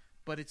bit.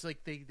 But it's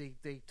like they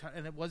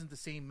and it wasn't the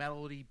same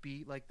melody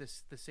beat, like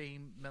the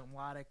same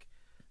melodic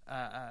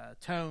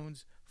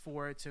tones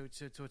for it, so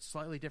it's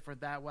slightly different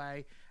that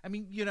way. I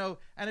mean, you know,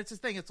 and it's the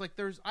thing. It's like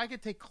I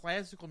could take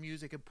classical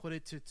music and put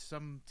it to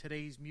some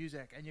today's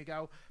music, and you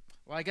go,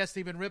 well, I guess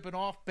they've been ripping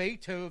off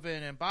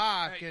Beethoven and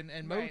Bach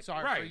and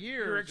Mozart for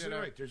years. You're actually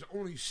right. There's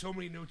only so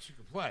many notes you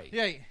can play.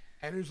 Yeah,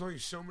 and there's only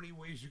so many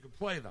ways you can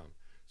play them.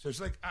 So it's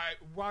like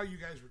while you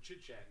guys were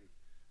chit chatting,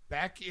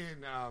 back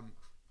in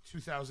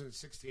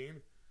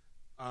 2016,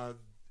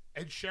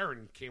 Ed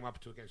Sheeran came up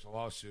against a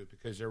lawsuit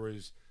because there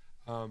was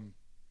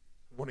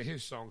one of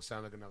his songs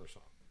sounded like another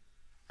song.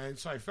 And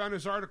so I found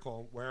this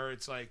article where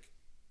it's like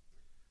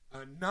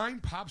 9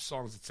 pop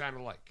songs that sound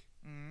alike.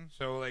 Mm-hmm.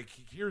 So, like,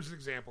 here's an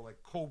example, like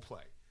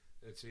Coldplay.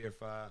 Let's see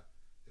if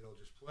it'll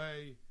just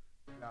play.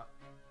 Yeah.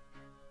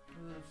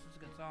 Ooh, this is a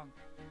good song.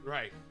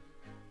 Right.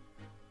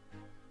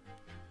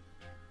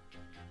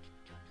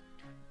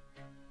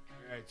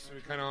 All right, so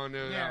we kind of all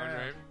know that one,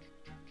 right?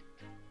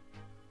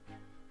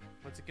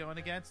 What's it going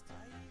against?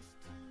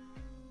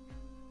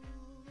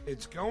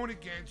 It's going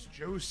against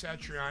Joe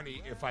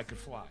Satriani, If I Could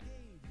Fly.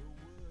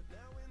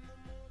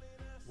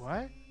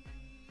 What?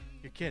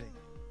 You're kidding.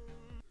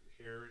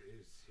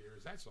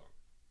 Here's that song.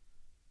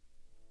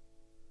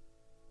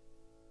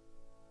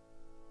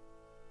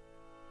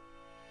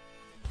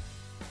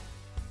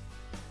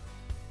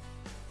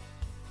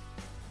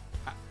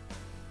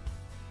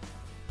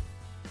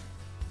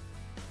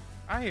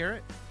 I hear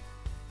it.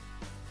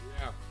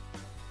 Yeah.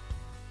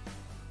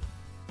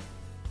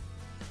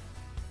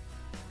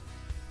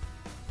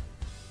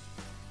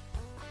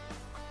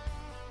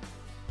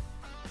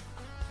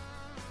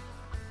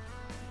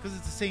 Because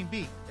it's the same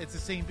beat. It's the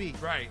same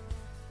beat. Right.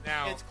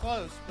 Now It's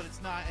close, but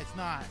it's not. It's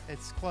not.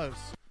 It's close.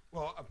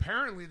 Well,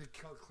 apparently the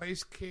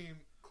case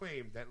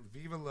claimed that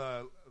Viva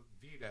La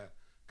Vida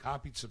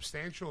copied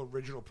substantial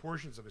original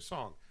portions of his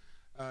song.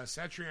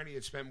 Satriani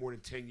had spent more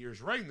than 10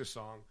 years writing the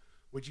song,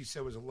 which he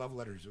said was a love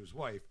letter to his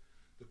wife.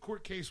 The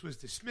court case was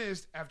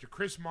dismissed after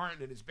Chris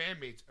Martin and his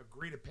bandmates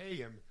agreed to pay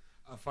him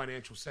a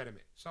financial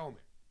settlement.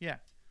 Yeah.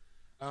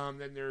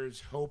 Then there's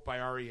Hope by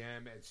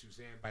R.E.M. and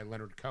Suzanne by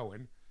Leonard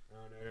Cohen. I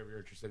don't know if you're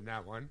interested in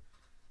that one.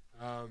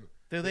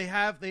 They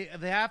have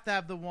to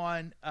have the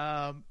one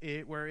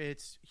where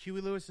it's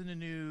Huey Lewis in the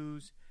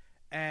News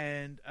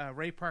and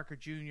Ray Parker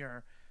Jr.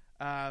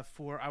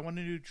 For I Want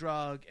a New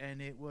Drug,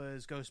 and it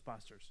was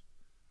Ghostbusters.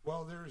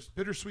 Well, there's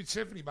Bittersweet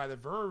Symphony by the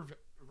Verve,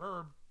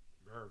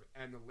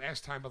 and The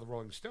Last Time by the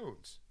Rolling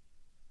Stones.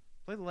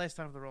 Play The Last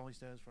Time of the Rolling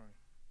Stones for me.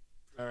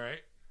 All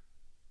right.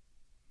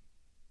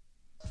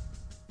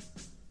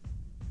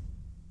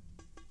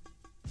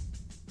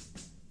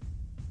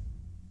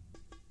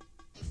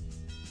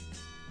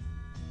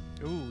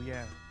 Ooh,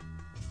 yeah.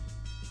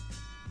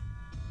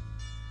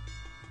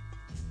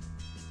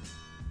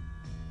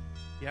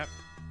 Yep.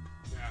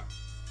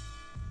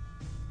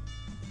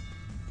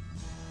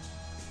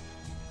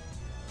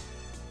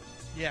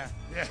 Yeah.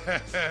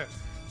 Yeah.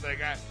 Like,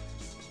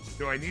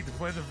 do I need to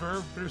play the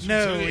Verve?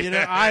 No, you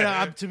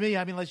know, to me,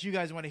 I mean, unless you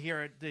guys want to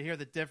hear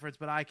the difference,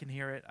 but I can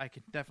hear it. I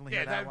can definitely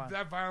hear that one.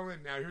 That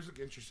violin. Now, here's an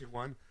interesting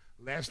one.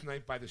 Last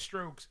Night by the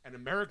Strokes and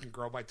American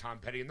Girl by Tom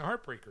Petty and the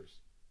Heartbreakers.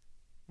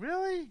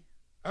 Really?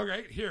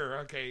 Okay, here.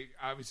 Okay,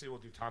 obviously we'll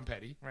do Tom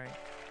Petty. Right.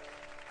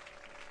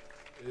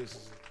 This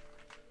is.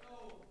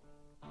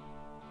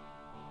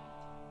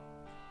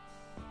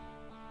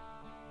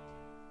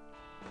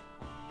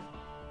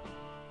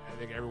 I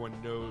think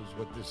everyone knows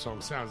what this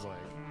song sounds like.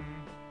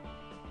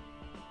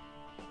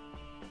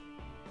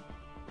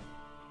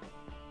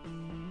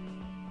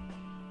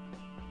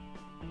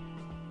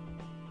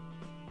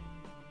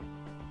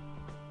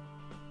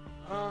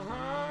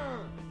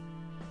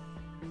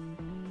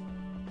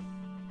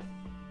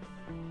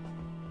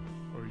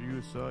 Are you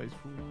a size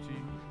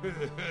 14.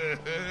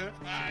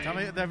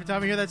 Every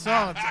time I hear that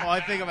song, that's all I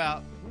think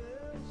about.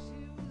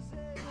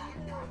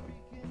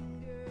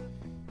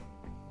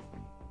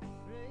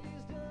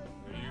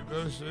 Are you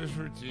both size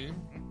 14?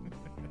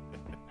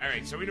 All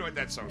right, so we know what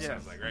that song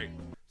sounds like, right?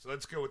 So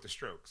let's go with the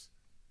Strokes.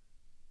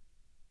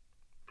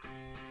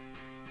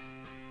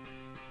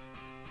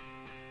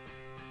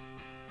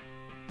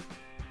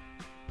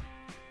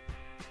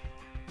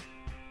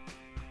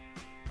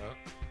 Oh.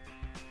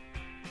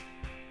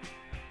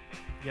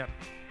 Yep.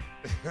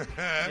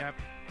 Yep.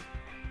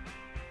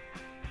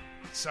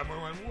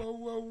 Someone went, whoa,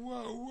 whoa,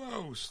 whoa,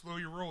 whoa. Slow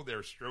your roll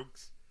there,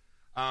 Strokes.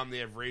 They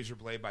have Razor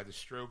Blade by the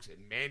Strokes and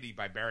Mandy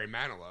by Barry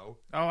Manilow.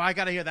 Oh, I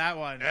got to hear that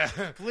one.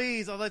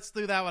 Please, let's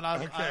do that one.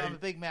 I'm a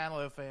big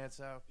Manilow fan,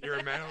 so. You're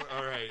a Manilow?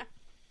 All right.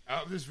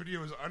 This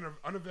video is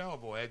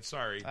unavailable, Ed.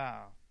 Sorry.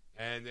 Oh.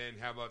 And then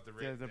how about the...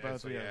 Yeah, they're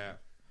both, yeah.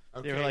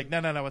 Okay. They were like,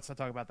 no, let's not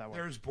talk about that one.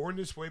 There's Born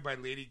This Way by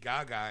Lady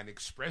Gaga and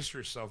Express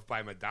Yourself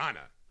by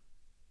Madonna.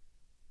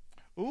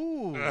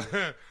 Ooh.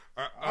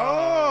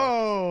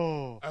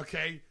 Oh.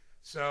 Okay.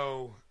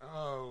 So,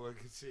 I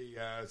can see.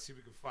 See if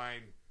we can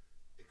find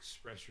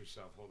Express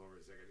Yourself. Hold on for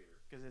a second here.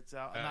 Because it's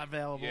not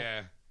available.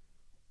 Yeah.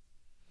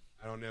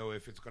 I don't know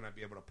if it's going to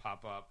be able to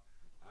pop up.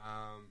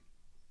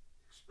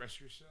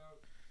 Express Yourself.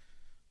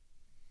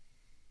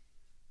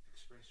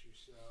 Express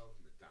Yourself.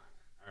 Madonna.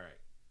 All right.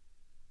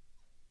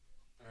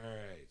 All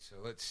right. So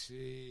let's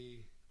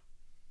see.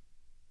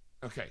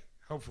 Okay.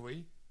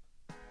 Hopefully.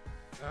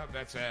 Oh,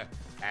 that's a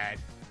ad.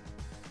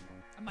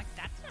 I'm like,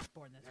 that's not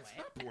Born This Way.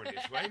 That's not Born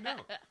This Way, no.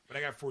 But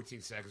I got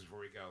 14 seconds before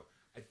we go.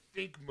 I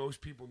think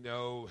most people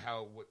know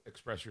what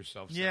Express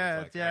Yourself sounds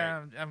like.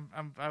 Yeah.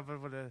 Right? I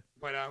would.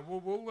 But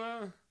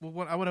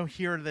we'll I want to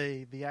hear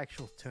the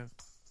actual tune.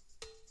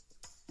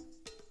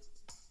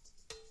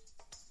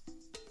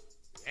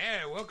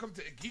 Yeah, welcome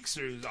to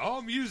Geeksters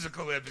All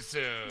Musical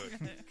episode.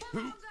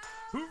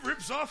 Who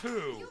rips off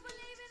who?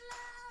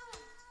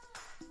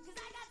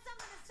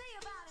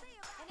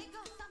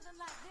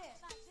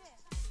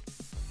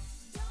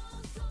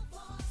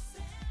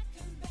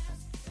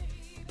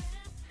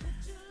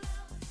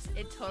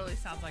 It totally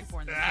sounds like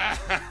Born This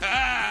Way.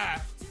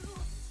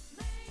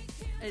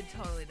 It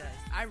totally does.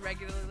 I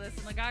regularly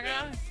listen to Gaga.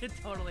 Yeah. It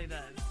totally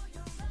does.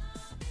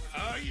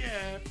 Oh,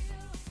 yeah.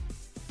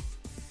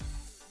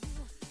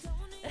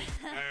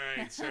 All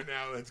right, so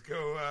now let's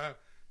go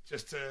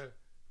just to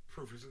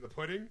proof is in the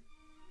pudding.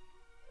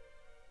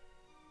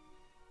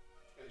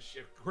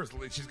 Of course,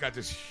 she's got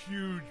this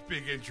huge,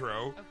 big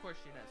intro. Of course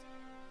she does.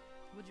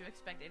 Would you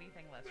expect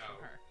anything less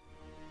from her?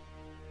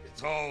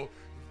 It's all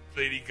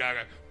Lady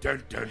Gaga.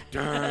 Dun, dun,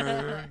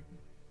 dun.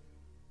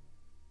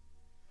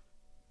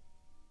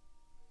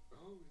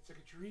 Oh, it's like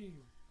a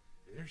dream.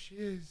 And there she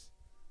is.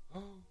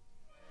 Oh.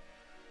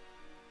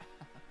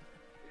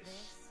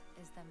 This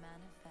is the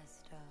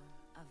manifesto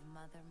of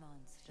Mother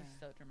Monster. She's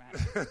so dramatic.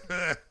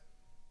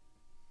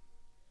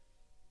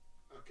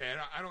 Okay,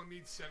 I don't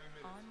need 7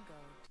 minutes. On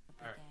Goat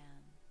began.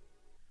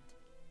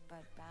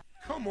 But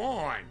come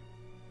on.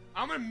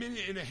 I'm a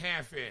minute and a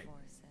half in.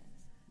 Forces.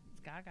 It's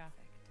Gaga.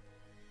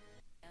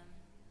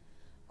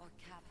 Or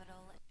capital.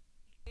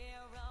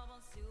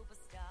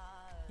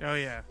 Oh,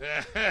 yeah.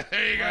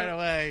 There you go. Right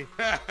away.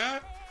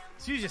 As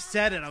soon as you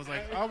said it, I was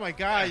like, oh, my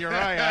God, you're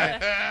right.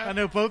 I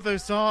know both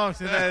those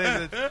songs. And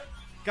that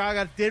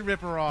Gaga did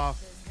rip her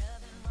off.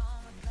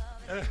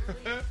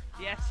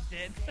 Yes, she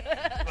did.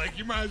 Like,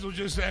 you might as well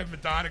just have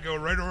Madonna go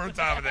right over on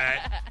top of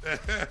that.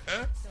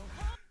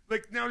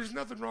 Like, now, there's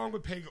nothing wrong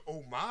with paying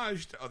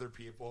homage to other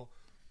people,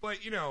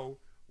 but, you know,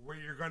 where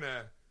you're going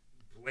to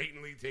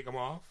blatantly take them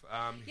off.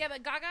 Yeah,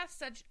 but Gaga's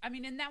such... I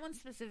mean, in that one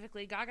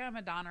specifically, Gaga and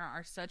Madonna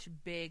are such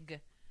big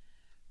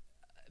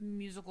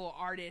musical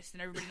artists,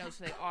 and everybody knows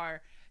who they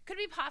are. Could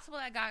it be possible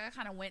that Gaga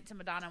kind of went to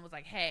Madonna and was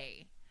like,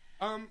 hey,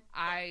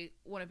 I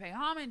want to pay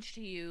homage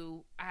to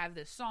you. I have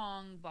this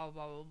song, blah,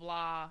 blah, blah, blah,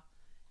 blah.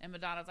 And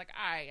Madonna's like,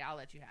 all right, I'll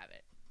let you have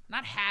it.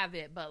 Not have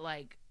it, but,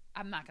 like,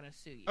 I'm not going to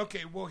sue you.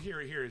 Okay, well,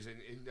 here's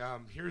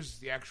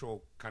the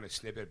actual kind of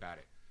snippet about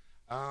it.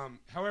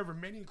 However,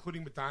 many,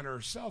 including Madonna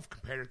herself,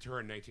 compared it to her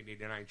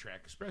 1989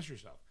 track, Express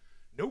Yourself.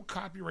 No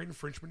copyright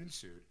infringement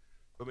ensued,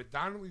 but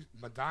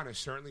Madonna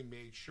certainly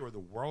made sure the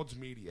world's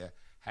media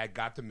had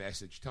got the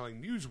message,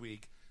 telling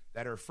Newsweek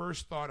that her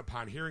first thought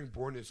upon hearing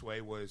Born This Way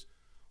was,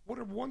 what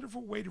a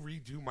wonderful way to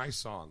redo my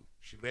song.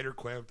 She later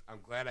quipped, I'm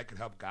glad I could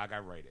help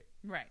Gaga write it.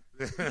 Right.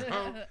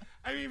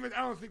 I mean,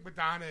 I don't think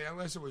Madonna,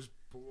 unless it was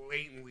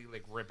blatantly,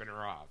 like, ripping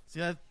her off.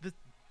 See,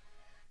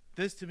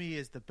 this to me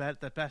is the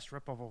best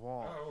rip-off of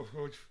all. Oh,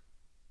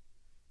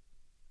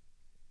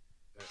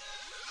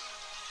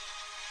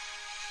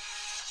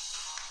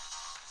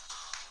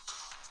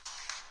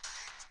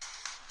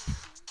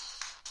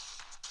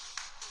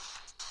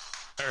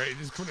 all right,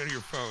 this is coming out of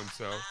your phone,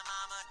 so. My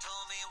mama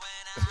told me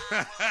when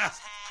I was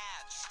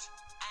hatched,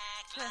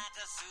 act like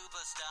a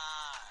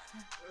superstar.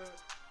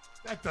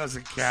 That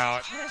doesn't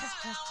count. Is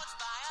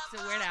it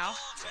Weird Al?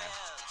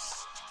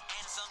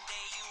 And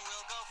someday you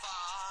will go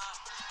far.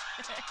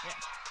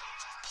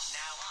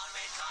 Now on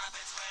red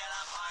carpets, well,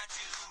 I'm hard to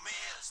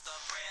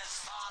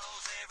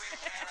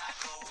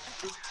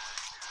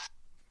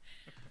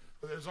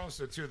But there's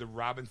also, too, the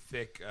Robin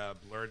Thicke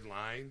Blurred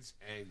Lines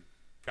and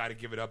Gotta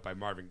Give It Up by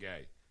Marvin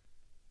Gaye.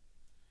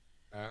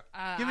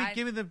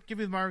 Give me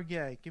the Marvin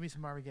Gaye. Give me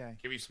some Marvin Gaye.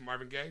 Give me some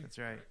Marvin Gaye? That's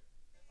right.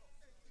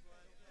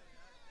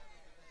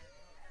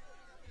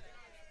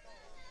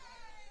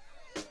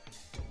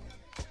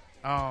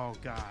 Oh,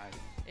 God.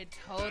 It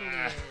totally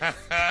is.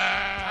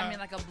 I mean,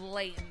 like a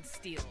blatant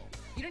steal.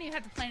 You don't even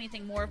have to play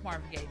anything more of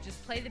Marvin Gaye.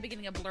 Just play the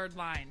beginning of Blurred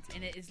Lines,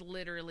 and it is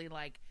literally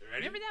like,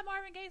 remember that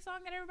Marvin Gaye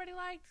song that everybody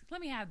liked?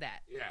 Let me have that.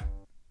 Yeah.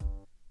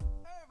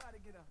 Everybody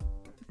get up.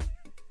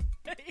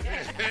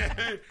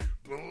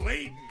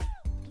 Blatant.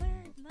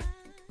 Blurred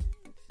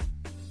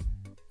Lines.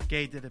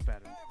 Gaye did it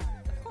better.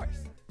 Of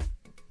course.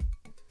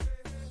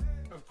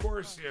 Of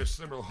course,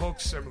 similar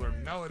hooks, similar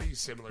melody,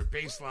 similar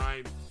bass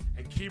line,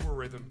 and keyboard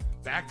rhythm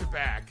back to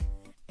back.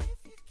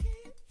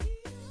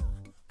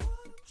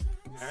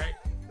 All right,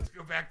 let's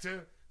go back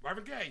to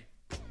Marvin Gaye.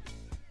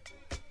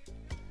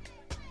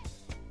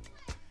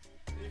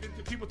 Even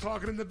the people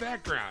talking in the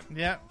background.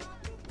 Yep.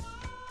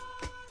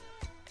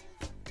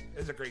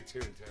 It's a great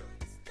tune, too.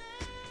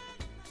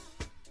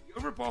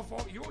 Over Ball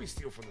Fall, you always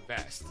steal from the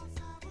best.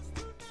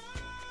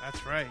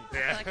 That's right. I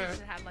feel like I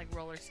should have like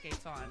roller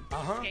skates on.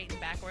 Skating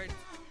backwards.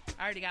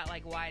 I already got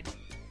like wide,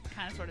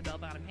 kind of sort of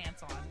bell-bottom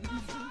pants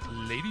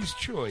on. Ladies'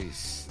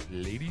 choice.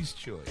 Ladies'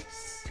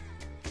 choice.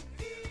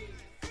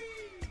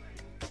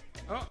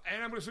 Oh,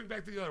 and I'm going to swing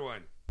back to the other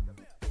one.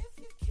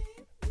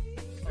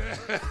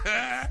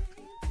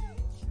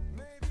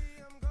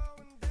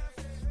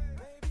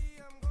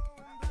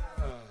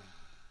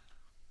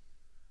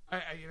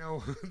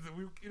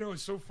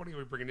 It's so funny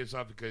we're bringing this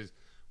up because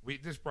we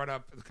just brought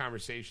up the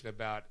conversation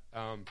about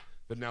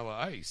Vanilla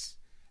Ice.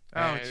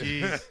 Oh,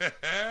 jeez.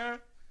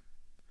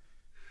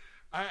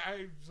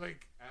 I was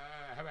like,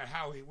 how about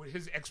what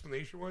his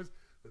explanation was?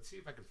 Let's see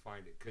if I can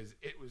find it because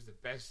it was the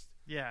best.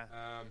 Yeah,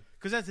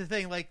 because that's the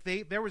thing. Like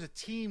there was a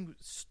team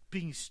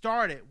being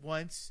started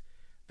once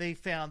they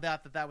found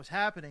out that was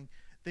happening.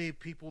 The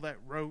people that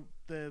wrote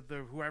the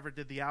whoever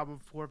did the album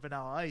for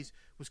Vanilla Ice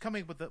was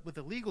coming up with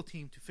a legal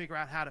team to figure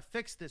out how to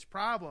fix this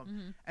problem.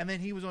 Mm-hmm. And then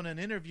he was on an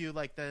interview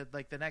like the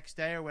next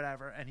day or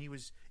whatever, and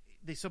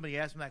somebody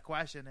asked him that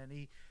question, and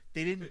he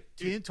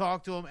didn't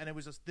talk to him, and it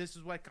was just, this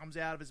is what comes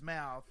out of his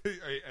mouth,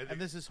 and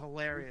this is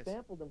hilarious. We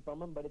sampled them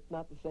from him, but it's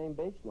not the same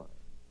bass line.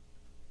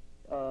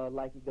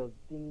 Like it goes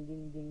ding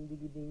ding ding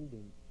diggy ding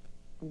ding,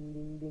 ding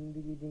ding ding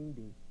diggy ding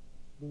ding,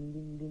 ding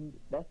ding ding.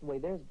 That's the way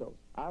theirs goes.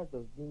 Ours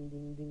goes ding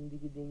ding ding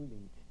diggy ding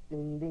ding,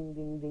 ding ding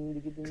ding ding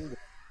diggy ding ding.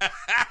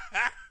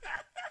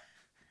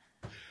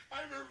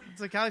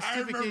 It's like how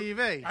stupid can you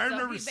be? I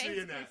remember so he seeing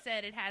basically that.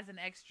 said it has an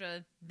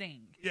extra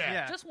ding.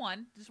 Yeah. Just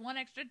one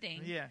extra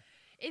ding. Yeah.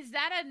 Is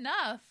that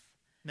enough?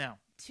 No.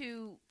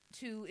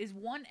 Is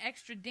one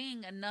extra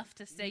ding enough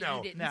to say No.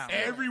 you didn't? No. steal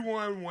it?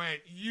 Everyone went,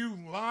 you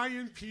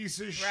lying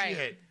piece of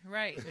shit.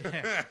 Right.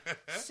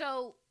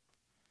 So,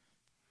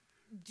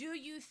 do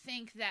you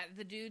think that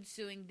the dude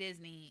suing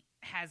Disney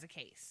has a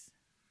case?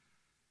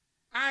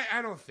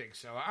 I don't think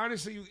so.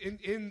 Honestly,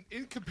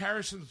 in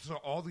comparison to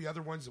all the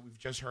other ones that we've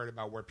just heard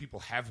about where people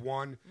have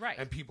won Right.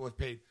 and people have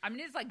paid. I mean,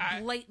 it's like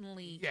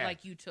blatantly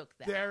like you took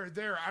that.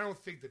 There. I don't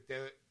think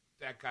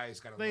that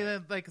guy's got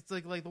to. It's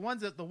like the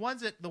ones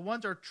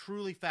that are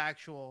truly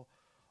factual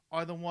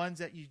are the ones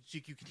that you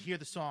can hear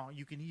the song.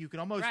 You can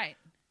almost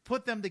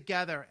put them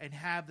together and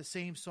have the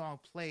same song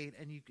played,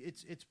 and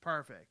it's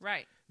perfect.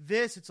 Right.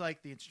 This, it's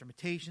like the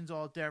instrumentation's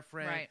all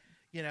different. Right.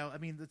 I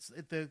mean,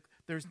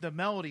 the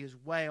melody is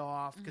way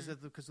off because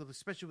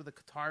especially with the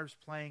guitars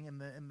playing in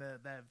the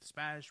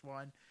Spanish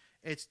one,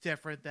 it's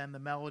different than the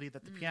melody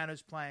that the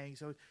piano's playing.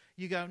 So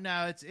you go,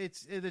 no,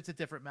 it's a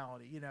different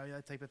melody,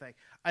 that type of thing.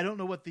 I don't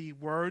know what the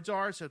words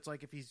are, so it's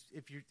like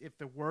if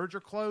the words are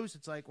close,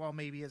 it's like, well,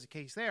 maybe he has a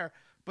case there.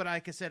 But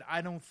like I said,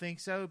 I don't think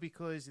so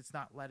because it's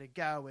not Let It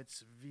Go,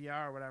 it's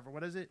VR or whatever.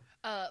 What is it?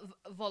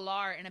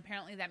 Volar, and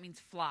apparently that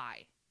means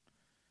fly.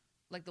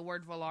 Like the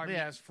word volar means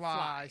it's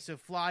fly. So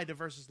fly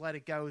versus Let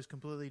It Go is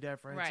completely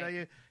different. Right.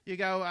 So you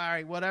go, all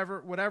right,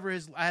 whatever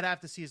his, I'd have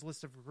to see his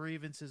list of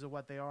grievances of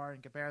what they are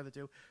and compare the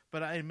two.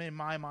 But in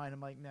my mind, I'm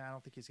like, I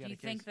don't think he's got a case.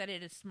 Do you think that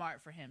it is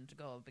smart for him to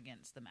go up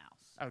against the mouse?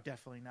 Oh,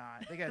 definitely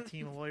not. They got a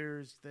team of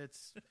lawyers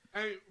that's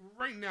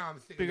right now I'm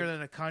thinking bigger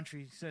than a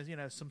country. So,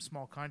 some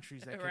small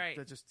countries that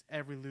that just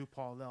every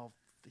loophole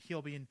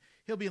he'll be in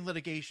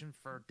litigation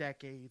for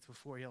decades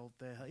before he'll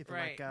either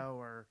let go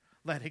or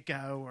let it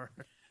go or.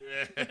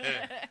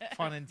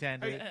 Pun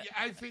intended.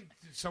 I think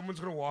someone's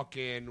going to walk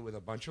in with a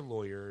bunch of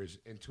lawyers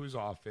into his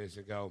office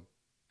and go,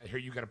 I hear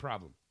you got a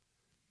problem.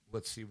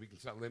 Let's see if we can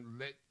settle it.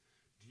 Do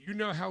you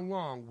know how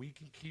long we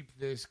can keep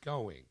this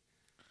going?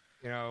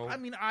 I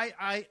mean,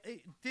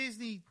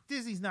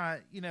 Disney's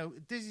not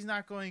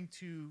going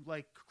to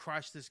like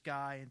crush this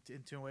guy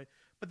into it,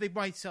 but they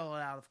might sell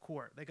it out of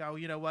court. They go,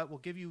 you know what? We'll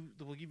give you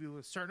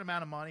a certain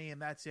amount of money,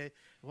 and that's it.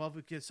 Well,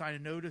 we can sign a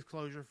no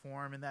disclosure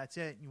form, and that's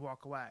it, and you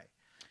walk away.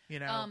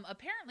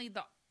 Apparently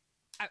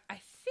I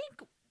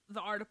think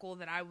the article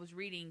that I was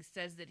reading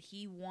says that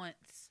he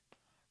wants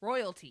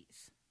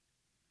royalties.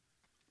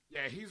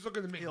 Yeah, he's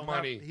looking to make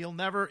money. He'll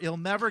never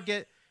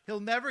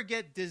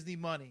get Disney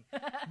money.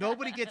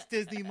 Nobody gets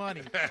Disney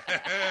money.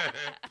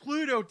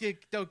 Pluto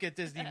don't get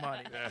Disney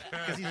money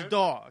because he's a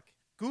dog.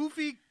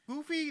 Goofy,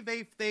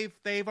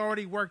 they've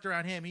already worked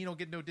around him. He don't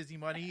get no Disney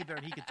money either,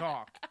 and he can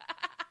talk.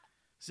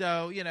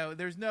 So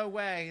there's no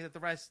way that the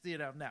rest,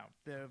 no.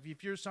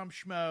 If you're some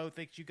schmo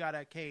thinks you got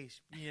a case,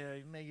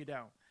 no, you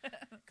don't.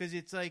 Because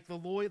it's like the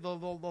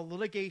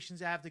litigations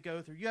have to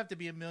go through. You have to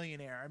be a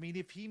millionaire. I mean,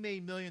 if he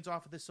made millions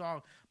off of this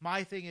song,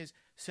 my thing is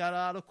settle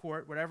out of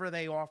court. Whatever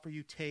they offer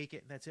you, take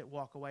it, and that's it.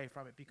 Walk away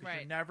from it because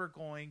you're never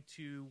going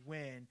to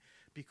win.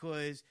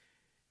 Because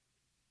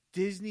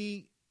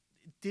Disney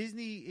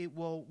it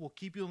will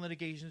keep you in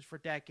litigations for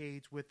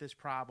decades with this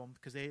problem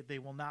because they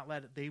will not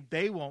let it.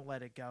 They won't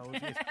let it go.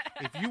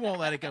 If you won't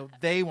let it go,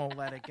 they won't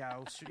let it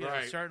go. So,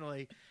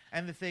 certainly.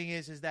 And the thing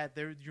is that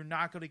you're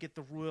not going to get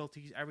the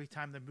royalties every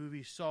time the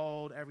movie's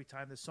sold, every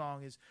time the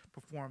song is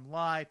performed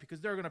live, because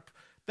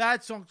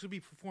that song's going to be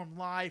performed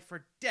live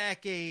for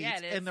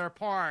decades in their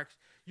parks.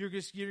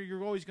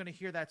 You're always going to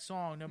hear that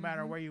song no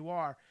matter where you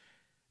are.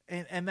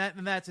 And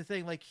that's the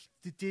thing. Like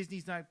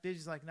Disney's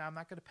like, no, I'm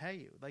not going to pay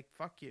you. Like,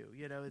 fuck you.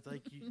 It's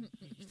like you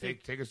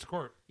take us to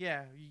court.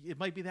 Yeah, it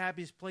might be the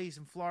happiest place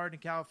in Florida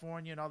and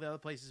California and all the other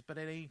places, but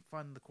it ain't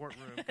fun in the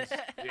courtroom.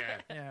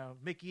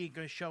 Mickey ain't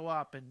going to show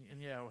up and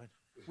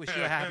wish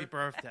you a happy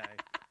birthday.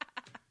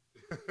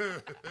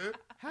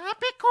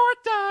 Happy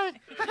court day.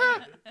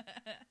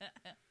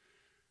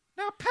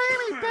 Now pay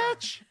me,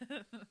 bitch.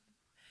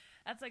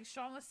 That's like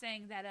Sean was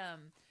saying that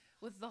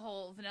with the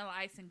whole Vanilla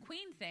Ice and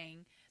Queen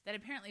thing, that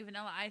apparently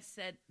Vanilla Ice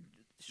said,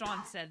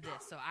 Sean said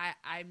this, so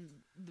I'm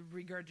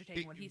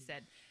regurgitating what he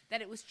said,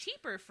 that it was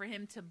cheaper for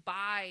him to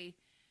buy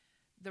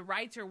the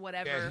rights or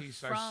whatever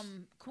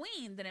from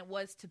Queen than it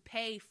was to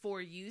pay for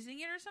using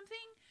it or something.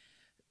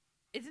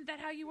 Isn't that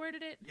how you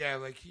worded it? Yeah,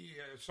 like he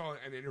saw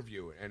an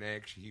interview, and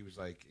actually he was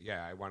like,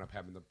 "Yeah, I wound up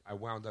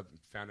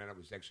found out it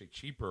was actually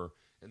cheaper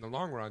in the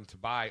long run to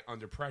buy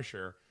Under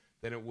Pressure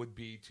than it would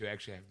be to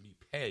actually have me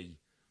pay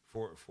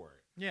for it."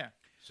 Yeah,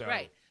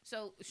 right.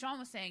 So Sean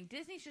was saying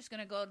Disney's just going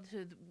to go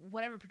to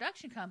whatever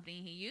production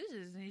company he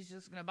uses, and he's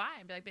just going to buy it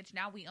and be like, "Bitch,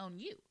 now we own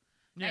you.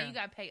 Now you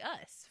got to pay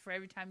us for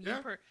every time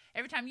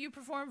you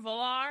perform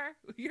Volar,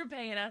 you're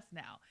paying us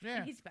now." Yeah.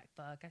 And he's like,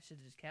 "Fuck, I should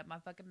have just kept my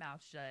fucking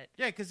mouth shut."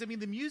 Yeah, because I mean,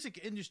 the music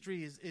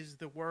industry is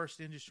the worst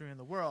industry in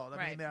the world.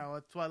 I mean,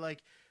 that's why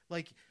like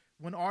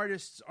when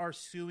artists are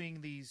suing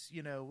these,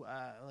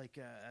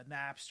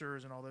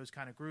 Napsters and all those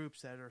kind of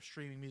groups that are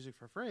streaming music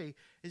for free,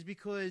 is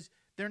because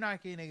they're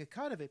not getting a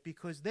cut of it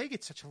because they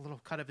get such a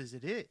little cut of it as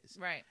it is.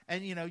 Right.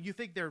 And, you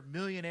think they're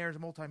millionaires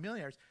and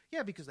multimillionaires.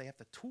 Yeah, because they have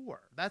to tour.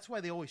 That's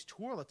why they always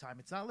tour all the time.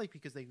 It's not like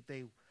because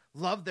they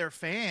love their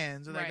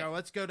fans and they go,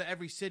 let's go to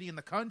every city in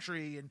the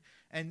country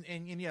and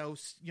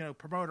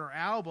promote our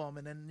album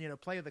and then,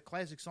 play the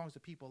classic songs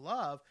that people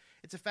love.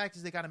 It's the fact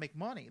is they got to make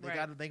money.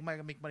 They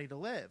might make money to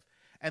live.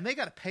 And they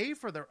got to pay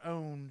for their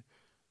own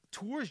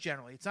tours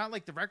generally. It's not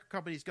like the record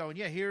company's going,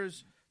 yeah,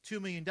 here's $2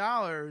 million,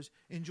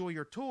 enjoy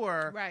your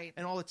tour, right?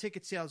 And all the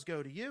ticket sales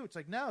go to you. It's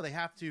like, no, they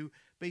have to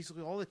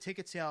basically all the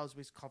ticket sales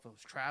basically cover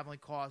those traveling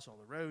costs, all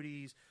the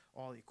roadies,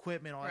 all the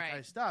equipment, all that kind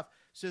of stuff.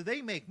 So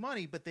they make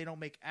money, but they don't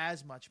make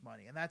as much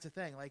money, and that's the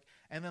thing. Like,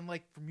 and then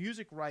like for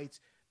music rights,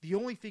 the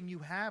only thing you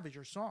have is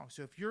your song.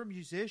 So if you're a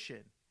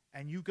musician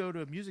and you go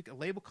to a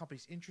label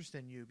company's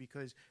interested in you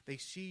because they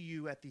see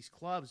you at these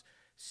clubs,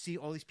 see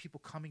all these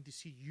people coming to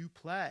see you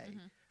play.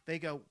 Mm-hmm. They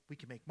go, we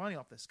can make money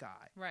off this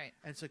guy. Right.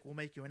 And it's like, we'll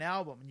make you an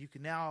album, and you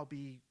can now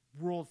be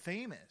world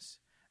famous.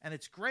 And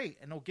it's great,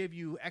 and they'll give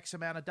you X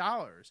amount of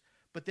dollars.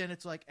 But then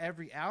it's like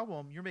every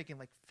album, you're making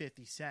like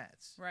 50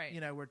 cents. Right.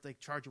 Where they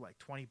charge you like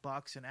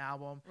 $20 an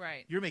album.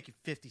 Right. You're making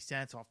 50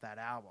 cents off that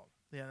album.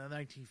 The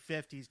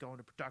 1950s going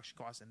to production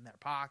costs in their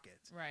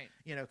pockets. Right.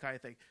 Kind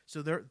of thing.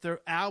 So their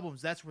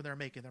albums, that's where they're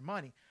making their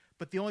money.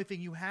 But the only thing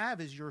you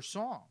have is your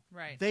song.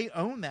 Right. They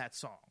own that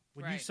song.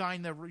 When you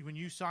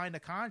sign the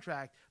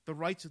contract, the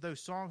rights of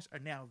those songs are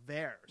now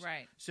theirs.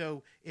 Right.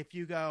 So if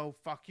you go,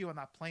 fuck you, I'm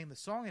not playing the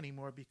song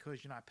anymore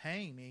because you're not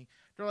paying me,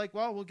 they're like,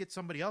 well, we'll get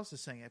somebody else to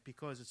sing it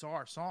because it's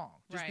our song.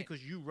 Just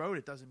because you wrote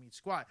it doesn't mean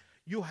squat.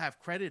 You'll have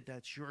credit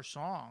that's your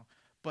song,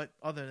 but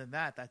other than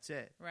that, that's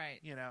it. Right.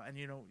 And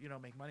you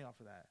don't make money off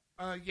of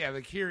that. Yeah,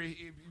 like here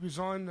he was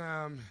on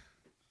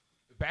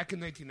back in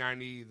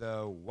 1990.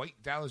 The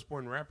white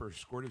Dallas-born rapper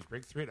scored his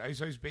breakthrough hit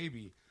 "Ice Ice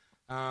Baby."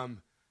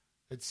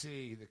 Let's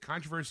see. The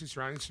controversy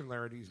surrounding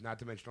similarities, not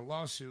to mention a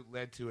lawsuit,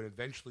 led to an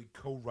eventually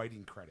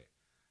co-writing credit.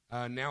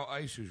 Now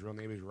Ice, whose real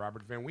name is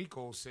Robert Van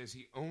Winkle, says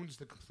he owns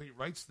the complete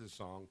rights to the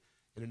song.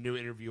 In a new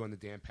interview on the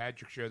Dan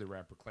Patrick Show, the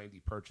rapper claimed he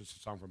purchased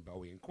the song from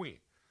Bowie and Queen.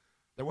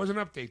 There was an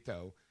update,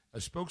 though. A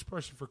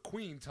spokesperson for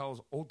Queen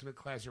tells Ultimate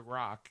Classic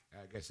Rock,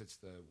 I guess it's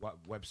the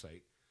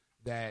website,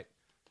 that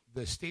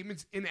the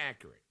statement's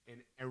inaccurate.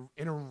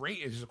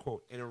 This is a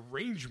quote, an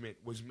arrangement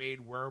was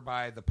made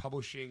whereby the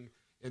publishing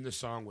in the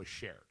song was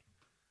shared.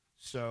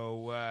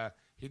 So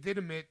He did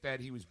admit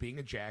that he was being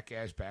a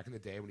jackass back in the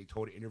day when he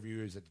told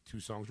interviewers that the two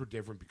songs were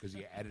different because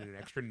he added an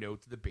extra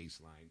note to the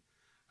bass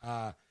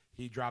line.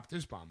 He dropped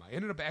this bomb. I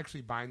ended up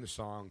actually buying the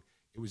song.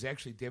 It was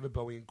actually David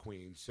Bowie and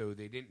Queen, so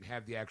they didn't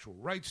have the actual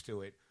rights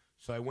to it.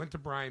 So I went to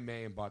Brian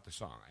May and bought the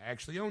song. I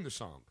actually own the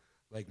song,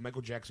 like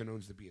Michael Jackson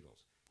owns the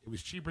Beatles. It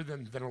was cheaper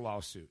than a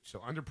lawsuit.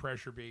 So Under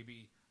Pressure,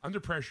 baby.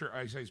 Under Pressure,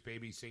 Ice Ice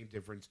Baby, same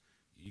difference.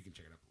 You can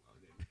check it out below.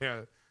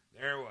 Yeah,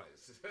 there it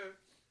was.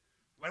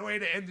 One way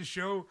to end the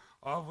show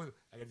off with,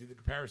 I got to do the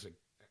comparison.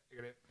 I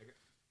got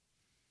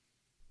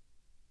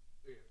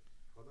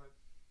Hold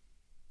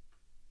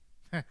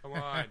on. Come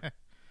on.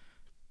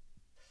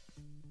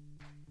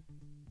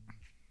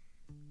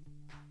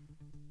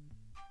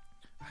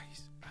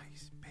 Ice,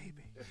 ice,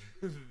 baby.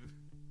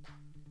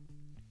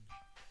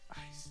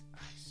 Ice,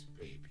 ice,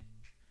 baby.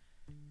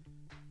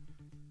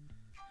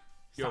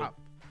 Stop.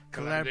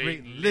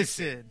 Collaborate.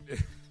 Listen.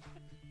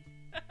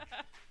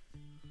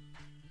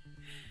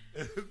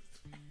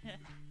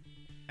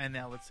 And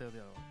now let's say the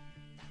other one.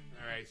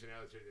 All right, so now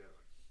let's do the other one.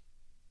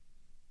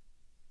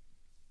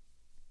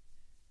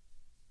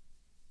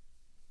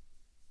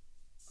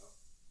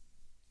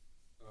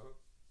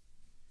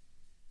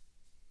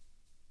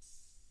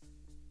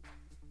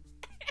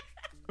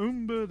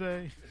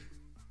 Day.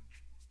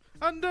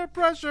 Under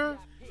Pressure.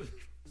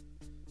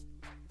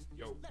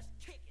 Yo.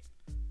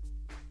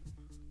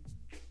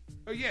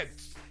 Oh, yeah.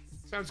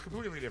 Sounds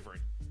completely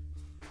different.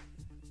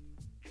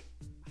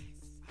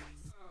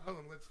 Hold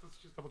on. Let's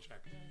just double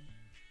check.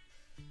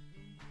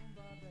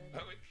 Oh,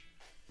 wait.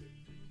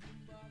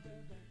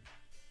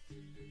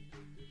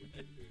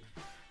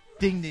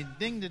 Ding, ding,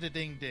 ding, ding,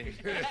 ding, ding.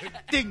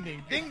 Ding,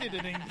 ding, ding, ding,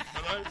 ding.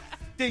 Hello?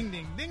 Ding,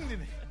 ding, ding,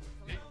 ding.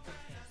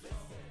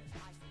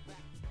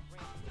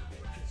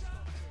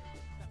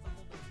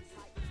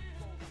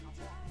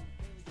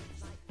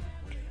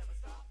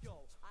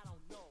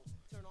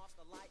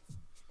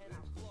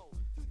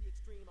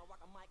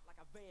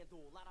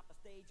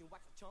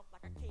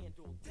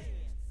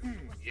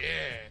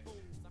 Yeah.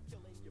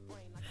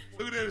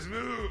 Look at those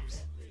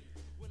moves.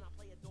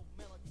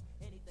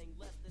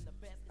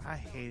 I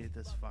hated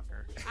this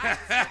fucker.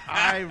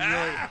 I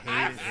really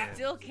hated it.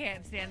 Still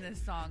can't stand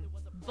this song,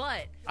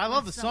 but I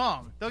love the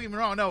song. Don't get me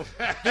wrong. No,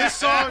 this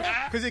song,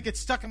 because it gets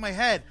stuck in my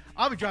head.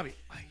 I'll be driving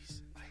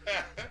ice.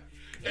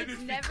 And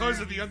it's because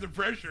of the under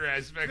pressure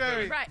aspect of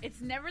it. Right.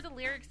 It's never the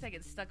lyrics that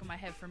get stuck in my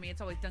head for me.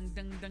 It's always dung,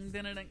 dung, dung,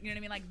 dung, dung, dung. You know what I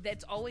mean? Like,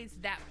 that's always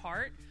that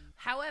part.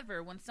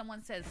 However, when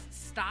someone says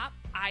stop,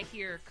 I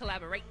hear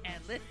collaborate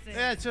and listen.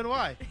 Yeah, so do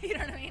I. You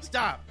know what I mean?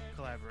 Stop.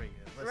 Collaborate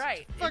and listen.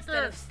 Right. Fucker.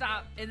 Instead of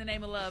stop in the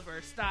name of love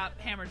or stop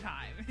hammer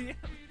time.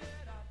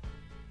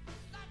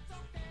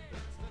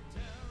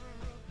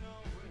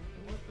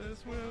 What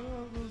this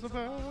world was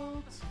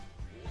about.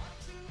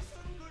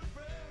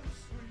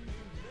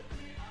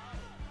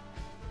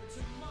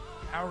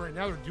 How right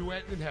now they're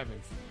duetting in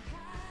heaven.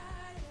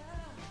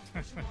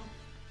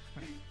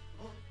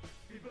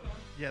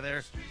 Yeah,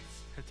 they're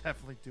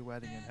definitely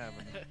duetting in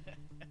heaven.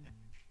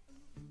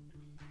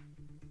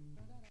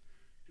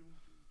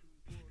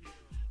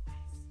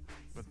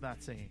 But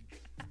not singing.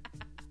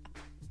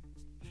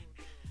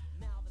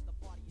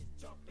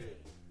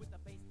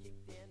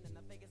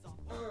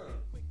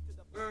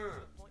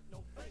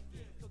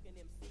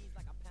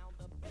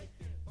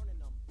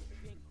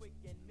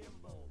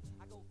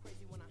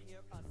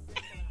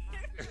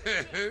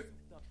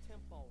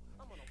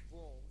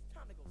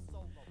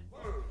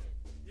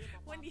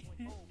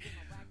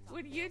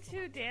 When you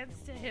two dance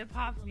to hip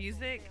hop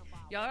music,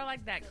 y'all are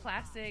like that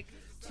classic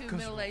two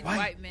middle-aged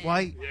white men.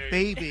 White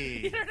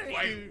baby. You know what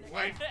I mean?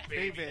 White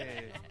baby.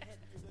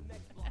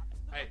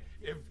 Hey,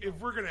 if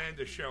we're gonna end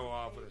the show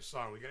off with a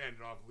song, we gotta end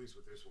it off at least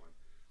with this one.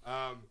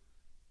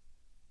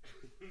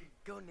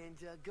 Go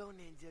ninja, go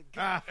ninja,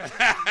 go. Ah. Go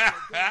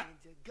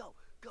ninja, go.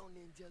 Go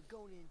ninja,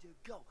 go ninja,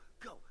 go.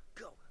 Go,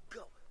 go,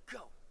 go,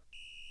 go.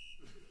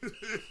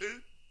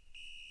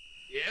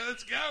 Yeah,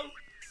 let's go.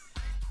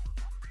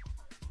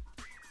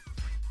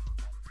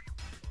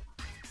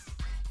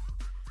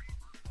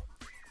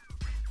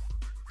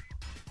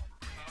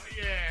 Oh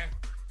yeah.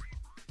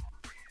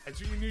 That's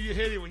when you knew you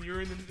hit it when you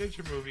were in the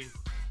ninja movie.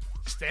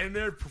 Standing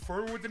there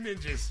performing with the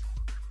ninjas.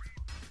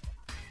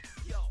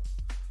 Yo,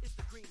 it's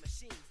the Green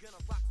Machine, gonna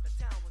rock the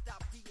town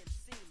without being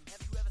seen.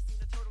 Have you ever seen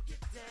a turtle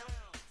get down?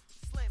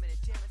 Slamming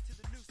and jamming to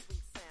the new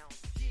swing sound.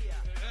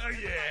 Yeah. Oh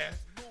yeah.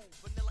 Move,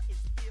 vanilla is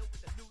filled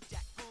with the new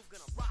jack groove,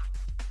 gonna rock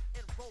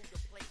and roll the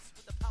place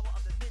with the power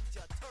of the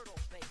Ninja Turtle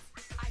bass.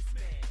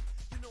 Iceman,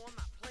 you know I'm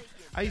not playing.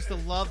 I used to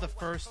love the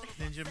first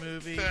Ninja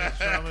movie, Ninja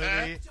Turtle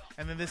movie,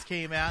 and then this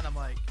came out, and I'm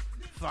like,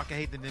 fuck, I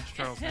hate the Ninja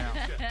Turtles now.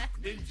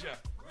 Ninja,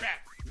 rap,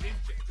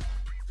 ninja.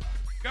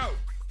 Go.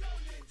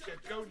 Ninja,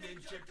 go,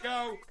 ninja,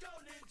 go.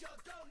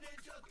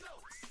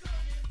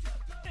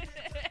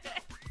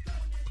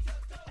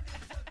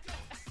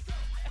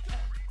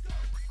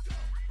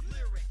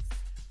 Lyrics,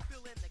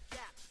 fill in the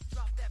gap,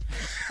 drop that.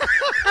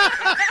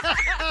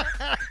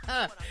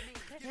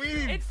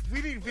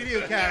 We need video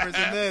cameras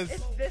in this.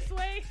 It's this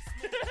way,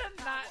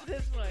 not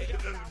this way. It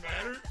doesn't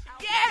matter.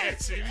 Yes!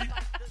 see me?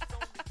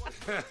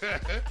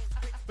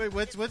 Wait,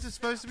 what's it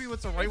supposed to be?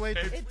 What's the right way?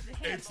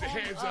 It's the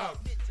hands up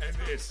and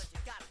this.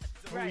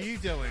 What are you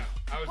doing?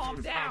 I was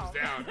Palms doing palms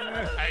down.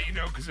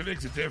 Because it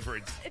makes a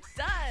difference. It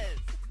does.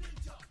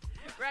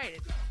 Right.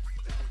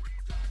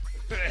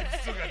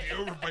 He's still got the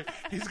overbite.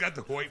 He's got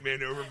the white man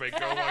overbite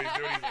going while he's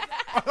doing it.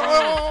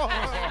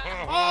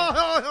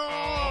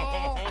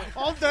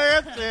 I'm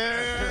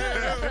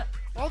dancing.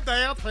 I'm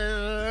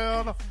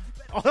dancing.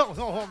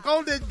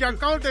 Go, Ninja,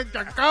 go,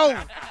 Ninja, go.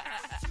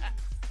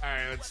 All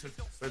right,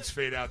 let's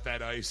fade out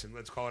that ice and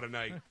let's call it a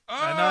night. Oh!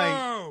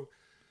 night.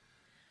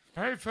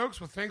 All right, folks.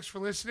 Well, thanks for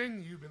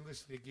listening. You've been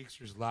listening to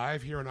Geeksters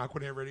Live here on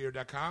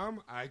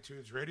AquanetRadio.com,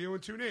 iTunes Radio,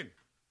 and tune in.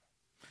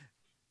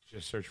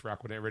 Just search for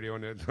Aquanet Radio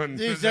on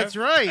Yes, that's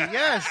right.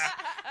 Yes.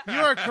 You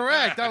are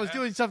correct. I was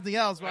doing something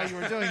else while you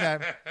were doing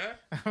that.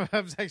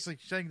 I was actually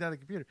shutting down the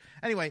computer.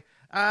 Anyway,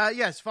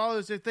 yes, follow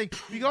us. You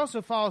can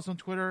also follow us on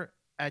Twitter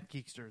at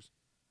Geeksters.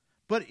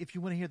 But if you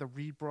want to hear the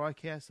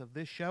rebroadcast of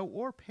this show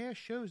or past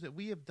shows that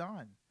we have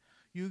done,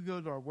 you can go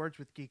to our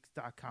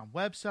wordswithgeeks.com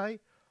website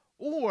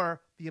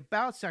or the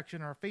About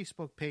section on our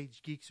Facebook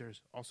page, Geeksters.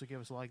 Also give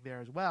us a like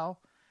there as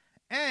well.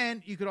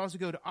 And you could also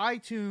go to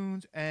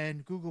iTunes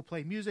and Google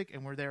Play Music,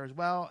 and we're there as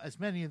well, as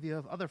many of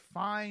the other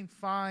fine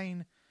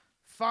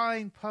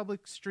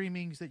public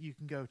streamings that you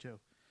can go to.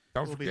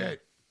 Don't forget,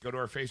 go to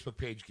our Facebook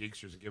page,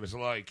 Geeksters, and give us a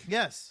like.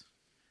 Yes.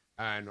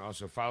 And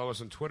also follow us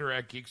on Twitter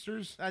at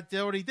Geeksters. I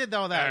already did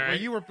all that. All right.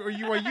 You were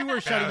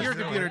shutting your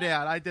computer it.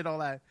 down. I did all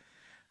that.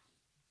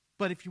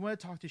 But if you want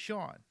to talk to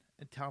Sean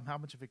and tell him how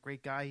much of a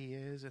great guy he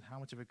is and how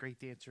much of a great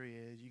dancer he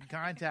is, you can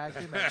contact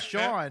him at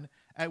Sean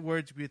at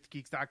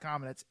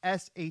wordswithgeeks.com, and that's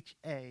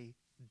SHAWN.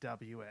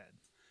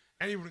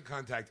 And you want to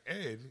contact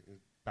Ed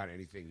about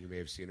anything you may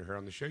have seen or heard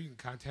on the show, you can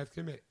contact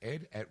him at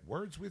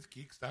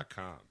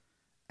ed@wordswithgeeks.com.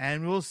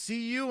 And we'll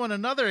see you on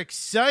another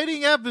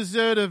exciting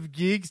episode of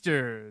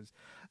Geeksters.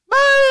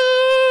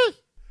 Bye!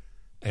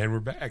 And we're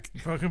back.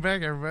 Welcome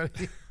back,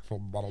 everybody.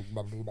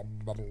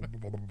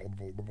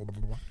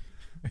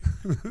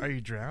 Are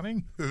you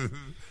drowning?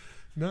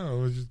 No,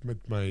 it was just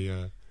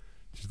my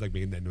just like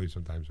making that noise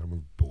sometimes. So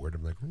I'm bored.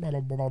 I'm like, people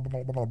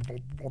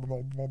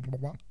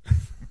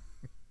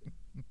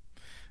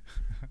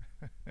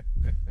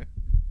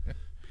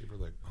are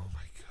like, oh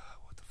my God,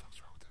 what the fuck's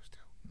wrong with those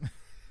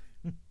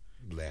two?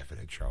 Laughing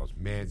at Charles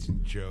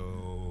Manson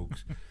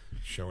jokes,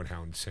 showing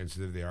how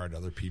insensitive they are to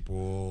other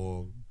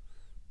people.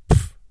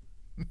 Pfft.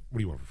 What do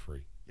you want for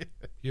free?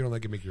 You don't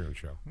like it, make your own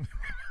show.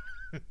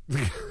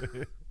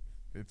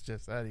 It's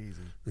just that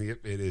easy.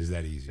 Yep, it is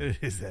that easy. It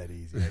is that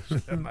easy,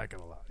 actually. I'm not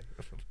going to lie.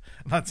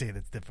 I'm not saying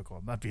it's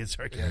difficult. I'm not being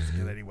sarcastic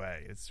in any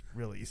way. It's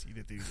really easy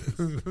to do this.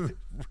 It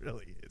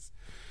really is.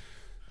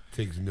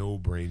 Takes no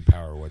brain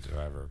power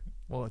whatsoever.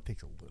 Well, it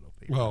takes a little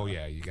bit. Well,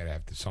 yeah, you got to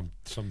have some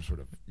sort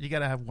of... You got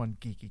to have one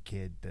geeky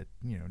kid that,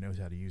 knows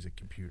how to use a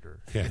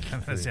computer. Yeah.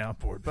 And a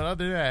soundboard. But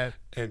other than that...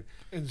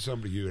 And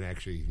somebody who can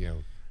actually,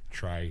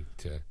 try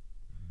to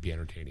be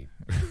entertaining.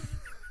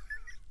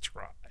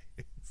 Try.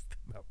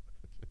 No.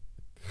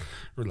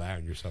 Rely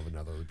on yourself and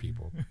not other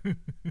people.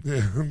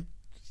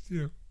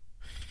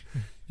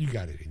 You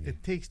got it in you.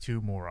 It takes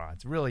two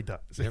morons. It really does.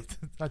 Yep.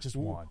 It's not just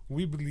one.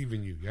 We believe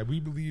in you. Yeah,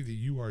 we believe that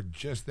you are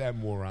just that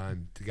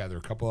moron to gather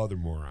a couple other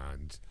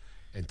morons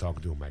and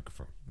talk to a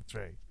microphone. That's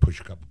right.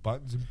 Push a couple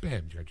buttons and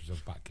bam, you got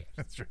yourself a podcast.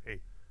 That's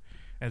right.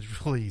 And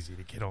it's really easy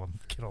to get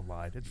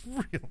online. It's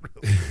really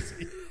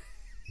easy.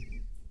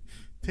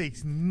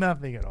 Takes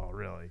nothing at all,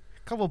 really.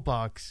 A couple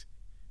bucks,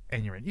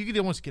 and you're in. You could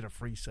almost get a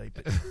free site,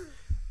 but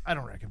I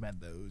don't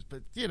recommend those.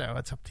 But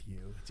it's up to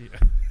you.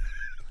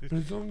 But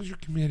as long as you're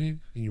committed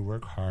and you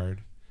work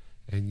hard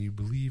and you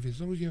believe, as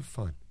long as you have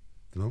fun,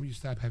 the moment you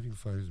stop having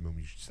fun is the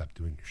moment you should stop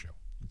doing your show.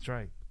 That's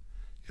right.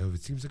 If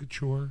it seems like a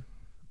chore,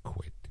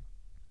 quit.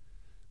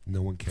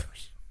 No one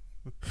cares.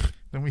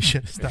 Then we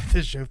should have stopped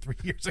this show 3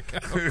 years ago.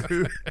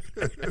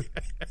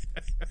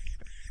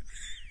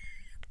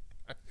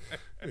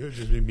 It would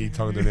just be me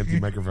talking to an empty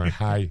microphone.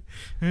 Hi.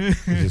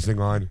 Is this thing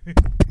on?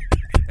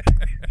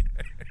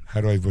 How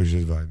do I push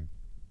this button?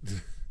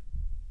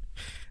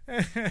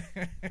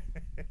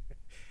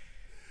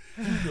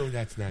 You know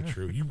that's not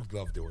true. You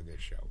love doing this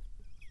show.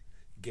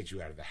 Get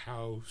you out of the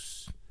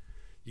house.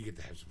 You get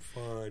to have some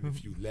fun, a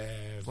few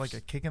laughs. It's like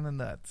a kick in the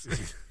nuts.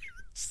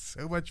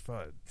 So much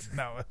fun.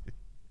 No.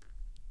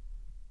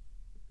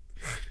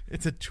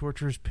 It's a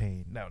torturous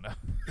pain. No.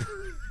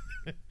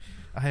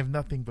 I have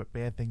nothing but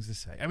bad things to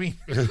say. I mean,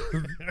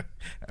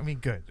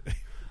 good.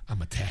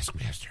 I'm a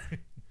taskmaster.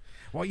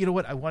 Well, you know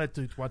what? I want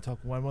to talk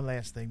one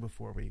last thing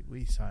before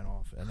we sign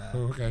off. And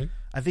okay.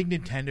 I think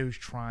Nintendo's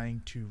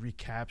trying to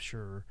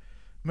recapture.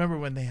 Remember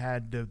when they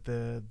had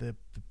the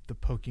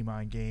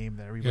Pokemon game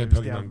that everybody was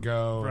Pokemon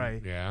Go,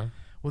 right? Yeah.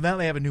 Well, now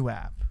they have a new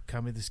app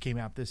coming. This came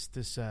out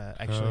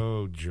actually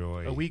oh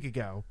joy a week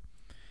ago,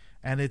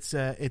 and it's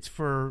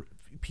for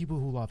people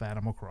who love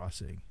Animal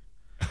Crossing.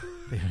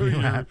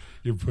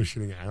 You're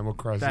pushing the Animal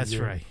Crossing. That's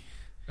game? right.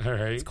 All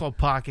right. It's called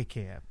Pocket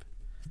Camp.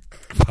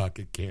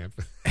 Pocket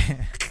Camp.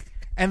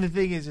 And the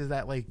thing is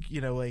that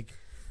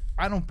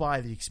I don't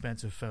buy the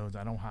expensive phones.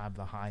 I don't have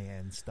the high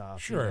end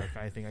stuff. Sure. Like,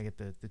 I think I get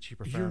the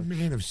cheaper You're a phones.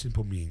 man of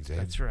simple means, Ed.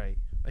 That's right.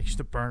 I used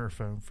to burner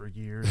phone for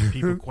years. And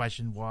people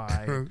question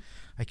why.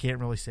 I can't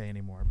really say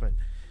anymore. But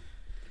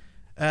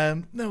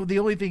no, the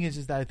only thing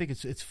is that I think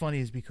it's funny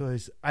is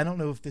because I don't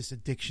know if this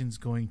addiction's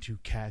going to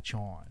catch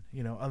on.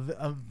 You know,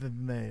 other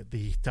than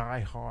the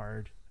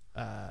diehard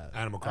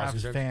Animal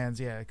Crossing fans,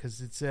 yeah,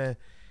 because it's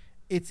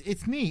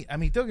neat. I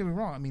mean, don't get me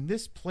wrong. I mean,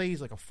 this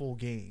plays like a full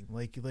game.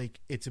 Like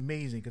it's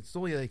amazing. It's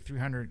only like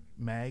 300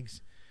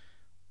 megs.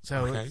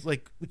 So it's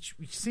like, which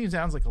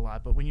sounds like a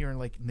lot, but when you're in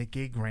like in the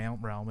gig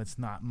realm, it's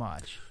not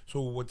much.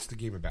 So what's the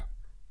game about?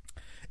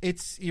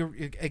 It's you're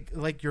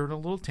in a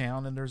little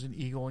town and there's an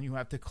eagle and you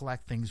have to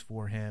collect things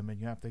for him and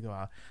you have to go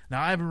out.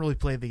 Now I haven't really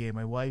played the game.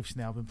 My wife's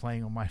now been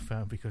playing on my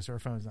phone because her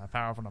phone's not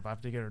powerful enough. I have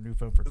to get her a new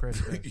phone for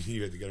Christmas.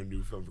 You had to get a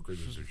new phone for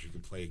Christmas so she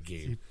can play a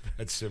game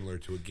that's similar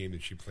to a game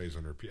that she plays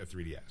on her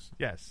 3DS.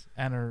 Yes,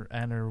 and her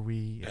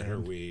Wii. And her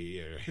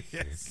Wii.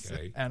 Yes,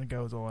 okay. and it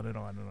goes on and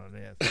on and on.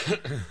 Yes.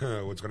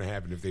 What's going to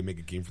happen if they make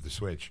a game for the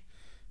Switch?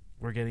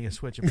 We're getting a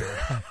Switch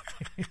apparently.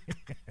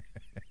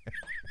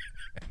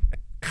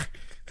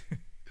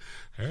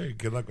 All right,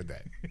 good luck with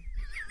that.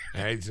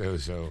 All right,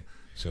 so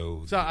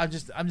I'm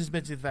just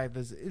mentioning the fact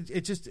that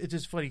it's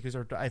just funny because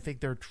I think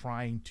they're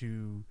trying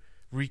to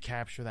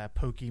recapture that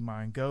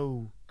Pokemon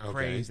Go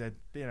craze that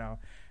and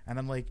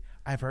I'm like,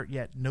 I've heard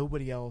yet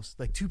nobody else,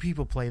 like 2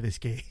 people play this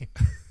game,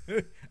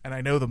 and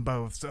I know them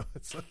both, so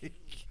it's like.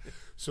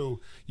 So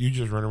you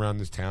just run around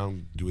this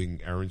town doing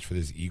errands for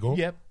this eagle?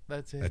 Yep,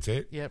 that's it. That's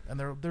it? Yep, and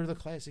they're the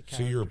classic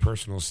characters. So you're a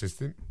personal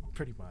assistant?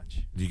 Pretty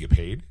much. Do you get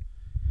paid?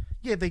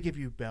 Yeah, they give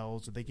you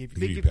bells. Or they give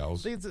you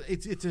bells.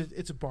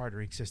 It's a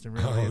bartering system,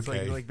 really. Oh, It's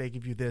okay. like they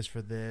give you this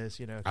for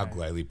this, I'll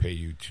gladly pay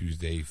you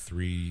Tuesday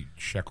 3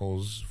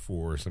 shekels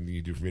for something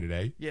you do for me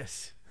today.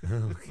 Yes.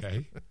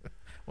 Okay.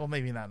 Well,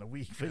 maybe not in a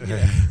week, but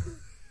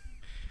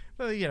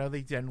but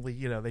they generally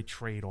they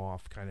trade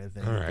off kind of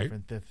thing. All right.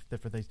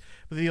 Different things.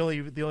 But the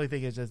only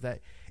thing is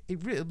that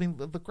it really, I mean,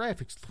 the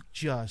graphics look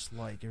just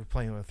like you're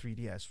playing with a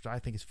 3DS, which I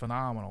think is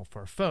phenomenal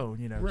for a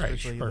phone. Right,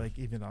 especially sure. like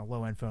even a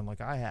low end phone like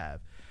I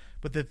have.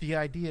 But the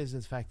idea is,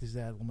 the fact is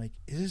that I'm like,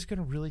 is this going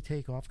to really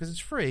take off? Because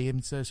it's free,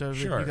 and so Sure.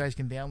 if you guys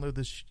can download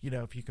this,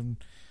 if you can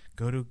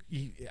go to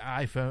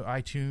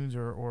iTunes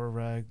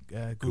or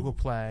Google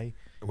Play.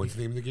 What's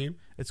the name of the game?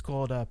 It's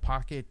called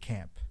Pocket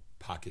Camp.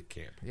 Pocket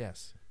Camp.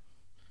 Yes.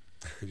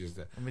 Just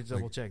Let me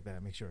double check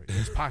that, make sure.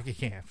 It's Pocket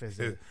Camp. Is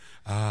it?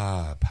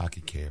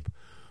 Pocket Camp,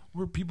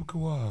 where people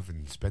go off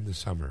and spend the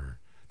summer.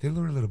 They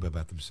learn a little bit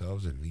about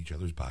themselves and each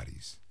other's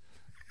bodies.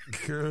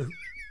 Are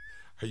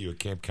you a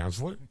camp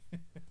counselor?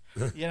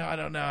 I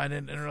don't know. I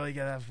didn't really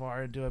get that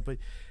far into it, but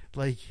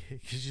cause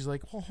she's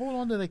like, well, hold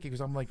on to that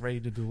because I'm like ready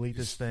to delete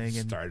this thing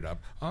and start it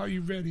up. Are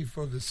you ready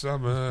for the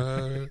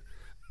summer?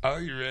 Are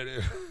you ready?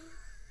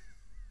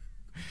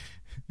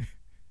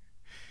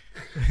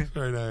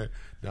 Sorry, now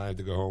I have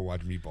to go home and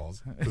watch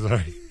Meatballs.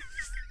 Sorry.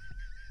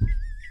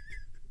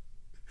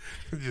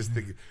 Just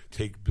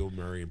take Bill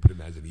Murray and put him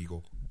as an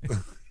eagle.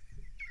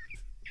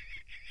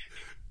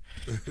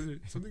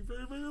 Something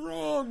very, very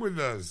wrong with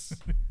us.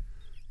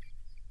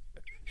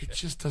 It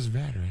just doesn't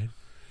matter, Ed.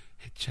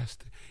 It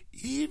just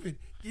even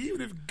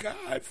if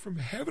God from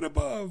heaven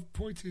above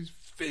points his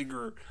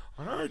finger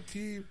on our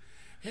team,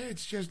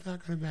 it's just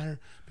not going to matter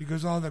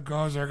because all the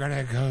girls are going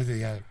to go to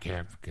the other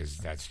camp because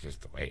that's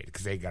just the way it is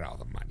because they got all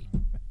the money.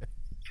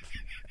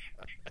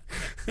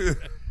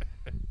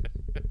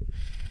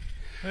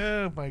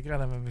 Oh my God,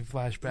 I'm having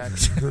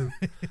flashbacks.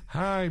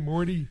 Hi,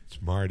 Morty.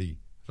 It's Marty.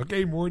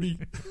 Okay, Morty.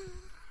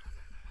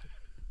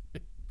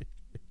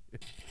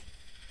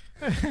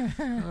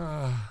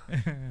 God,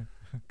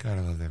 I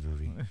love that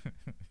movie.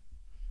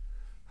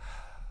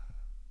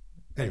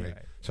 Anyway,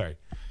 sorry.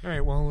 All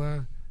right,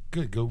 well,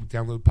 good. Go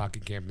download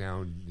Pocket Camp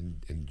now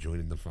and join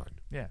in the fun.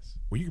 Yes.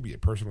 Well, you could be a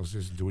personal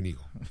assistant to an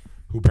eagle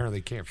who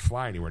apparently can't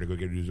fly anywhere to go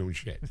get his own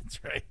shit.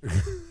 That's right.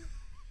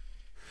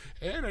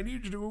 And I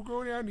need you to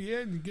go down the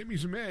end and get me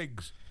some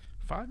eggs.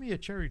 Find me a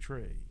cherry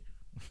tree.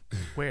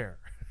 Where?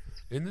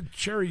 In the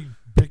cherry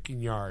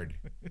picking yard.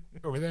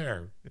 Over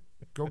there.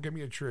 Go get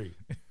me a tree.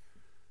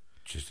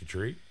 Just a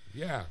tree?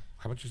 Yeah.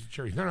 How about just a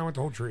cherry? No, I want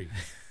the whole tree.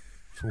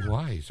 So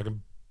why? So I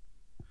can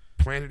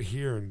plant it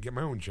here and get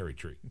my own cherry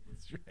tree.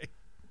 That's right.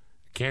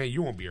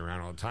 You won't be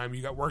around all the time.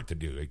 You got work to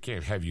do. I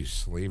can't have you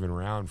slaving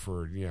around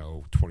for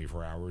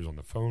 24 hours on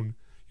the phone.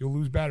 You'll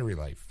lose battery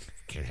life.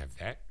 Can't have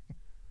that.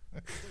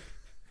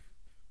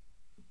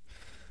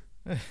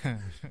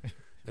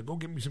 Now go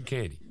get me some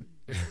candy.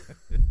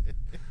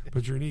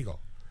 But you're an eagle.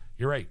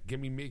 You're right.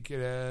 Make it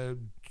a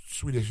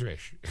Swedish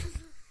fish.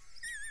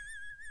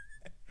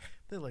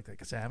 They look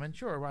like a salmon.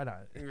 Sure, why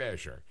not? Yeah,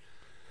 sure.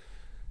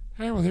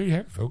 All right, well, there you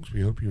have it, folks.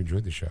 We hope you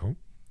enjoyed the show.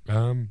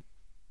 I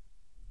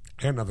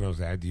have nothing else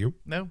to add to you.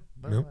 No.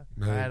 I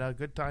had a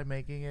good time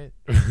making it.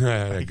 I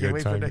had a good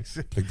wait time. for next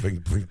week. Blink,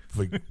 blink, blink,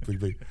 blink, blink,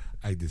 blink.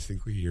 I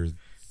distinctly hear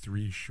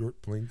 3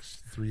 short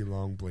blinks, 3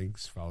 long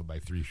blinks, followed by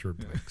 3 short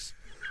blinks.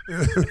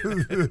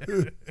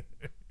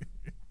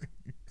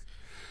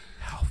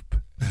 Help.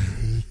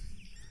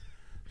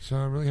 So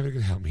I'm really having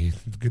a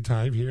good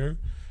time here,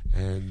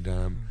 and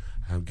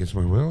against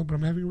my will, but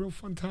I'm having a real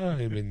fun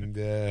time. And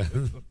He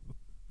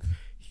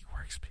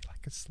works me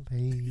like a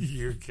slave.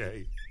 you're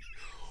okay.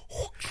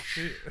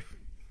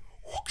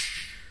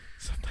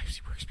 Sometimes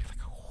he works me like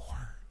a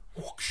whore.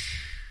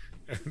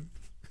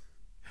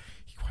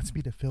 He wants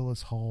me to fill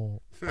his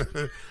hole.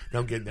 Now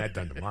I'm getting that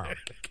done tomorrow.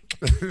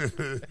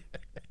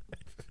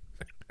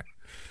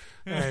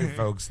 All right,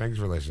 folks, thanks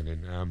for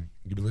listening.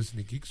 You've been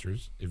listening to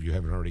Geeksters, if you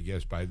haven't already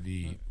guessed by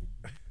the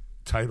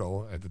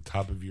title at the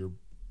top of your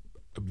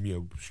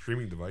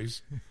streaming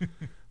device,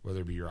 whether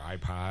it be your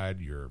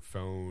iPod, your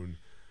phone,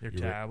 Your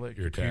tablet,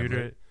 your computer.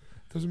 tablet.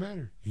 Doesn't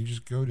matter. You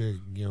just go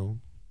to,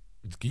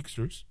 it's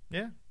Geeksters.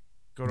 Yeah.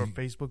 Go to our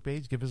Facebook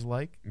page, give us a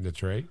like.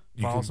 That's right.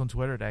 Follow us on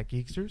Twitter at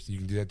Geeksters. You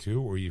can do that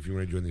too, or if you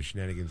want to join the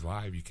shenanigans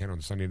live, you can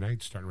on Sunday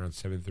nights starting around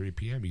 7:30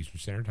 p.m. Eastern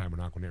Standard Time on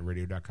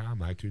AquanetRadio.com,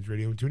 iTunes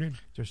Radio, and TuneIn.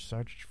 Just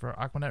search for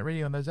Aquanet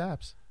Radio in those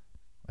apps.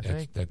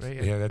 That's That's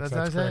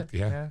correct. it?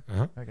 Yeah.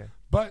 Uh-huh. Okay.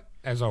 But,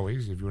 as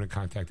always, if you want to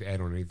contact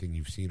Ed on anything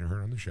you've seen or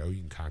heard on the show,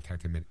 you can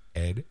contact him at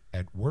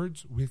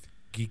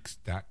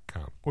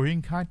ed@wordswithgeeks.com. Or you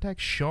can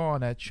contact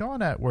Sean at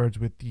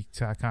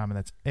wordswithgeeks.com, and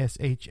that's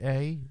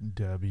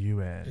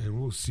SHAWN. And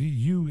we'll see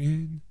you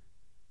in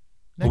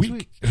Next a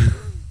week.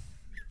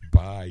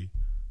 Bye.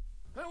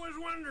 That was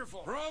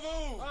wonderful.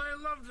 Bravo! I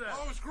loved that.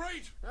 Oh, it was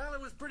great. Well,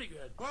 it was pretty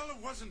good. Well, it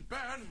wasn't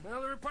bad.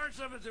 Well, there were parts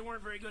of it that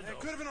weren't very good, It though.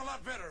 could have been a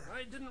lot better.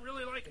 I didn't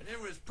really like it. It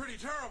was pretty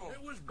terrible.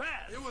 It was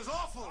bad. It was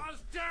awful. It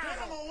was terrible. Get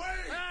him away!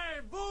 Hey,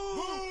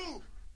 boo! Boo!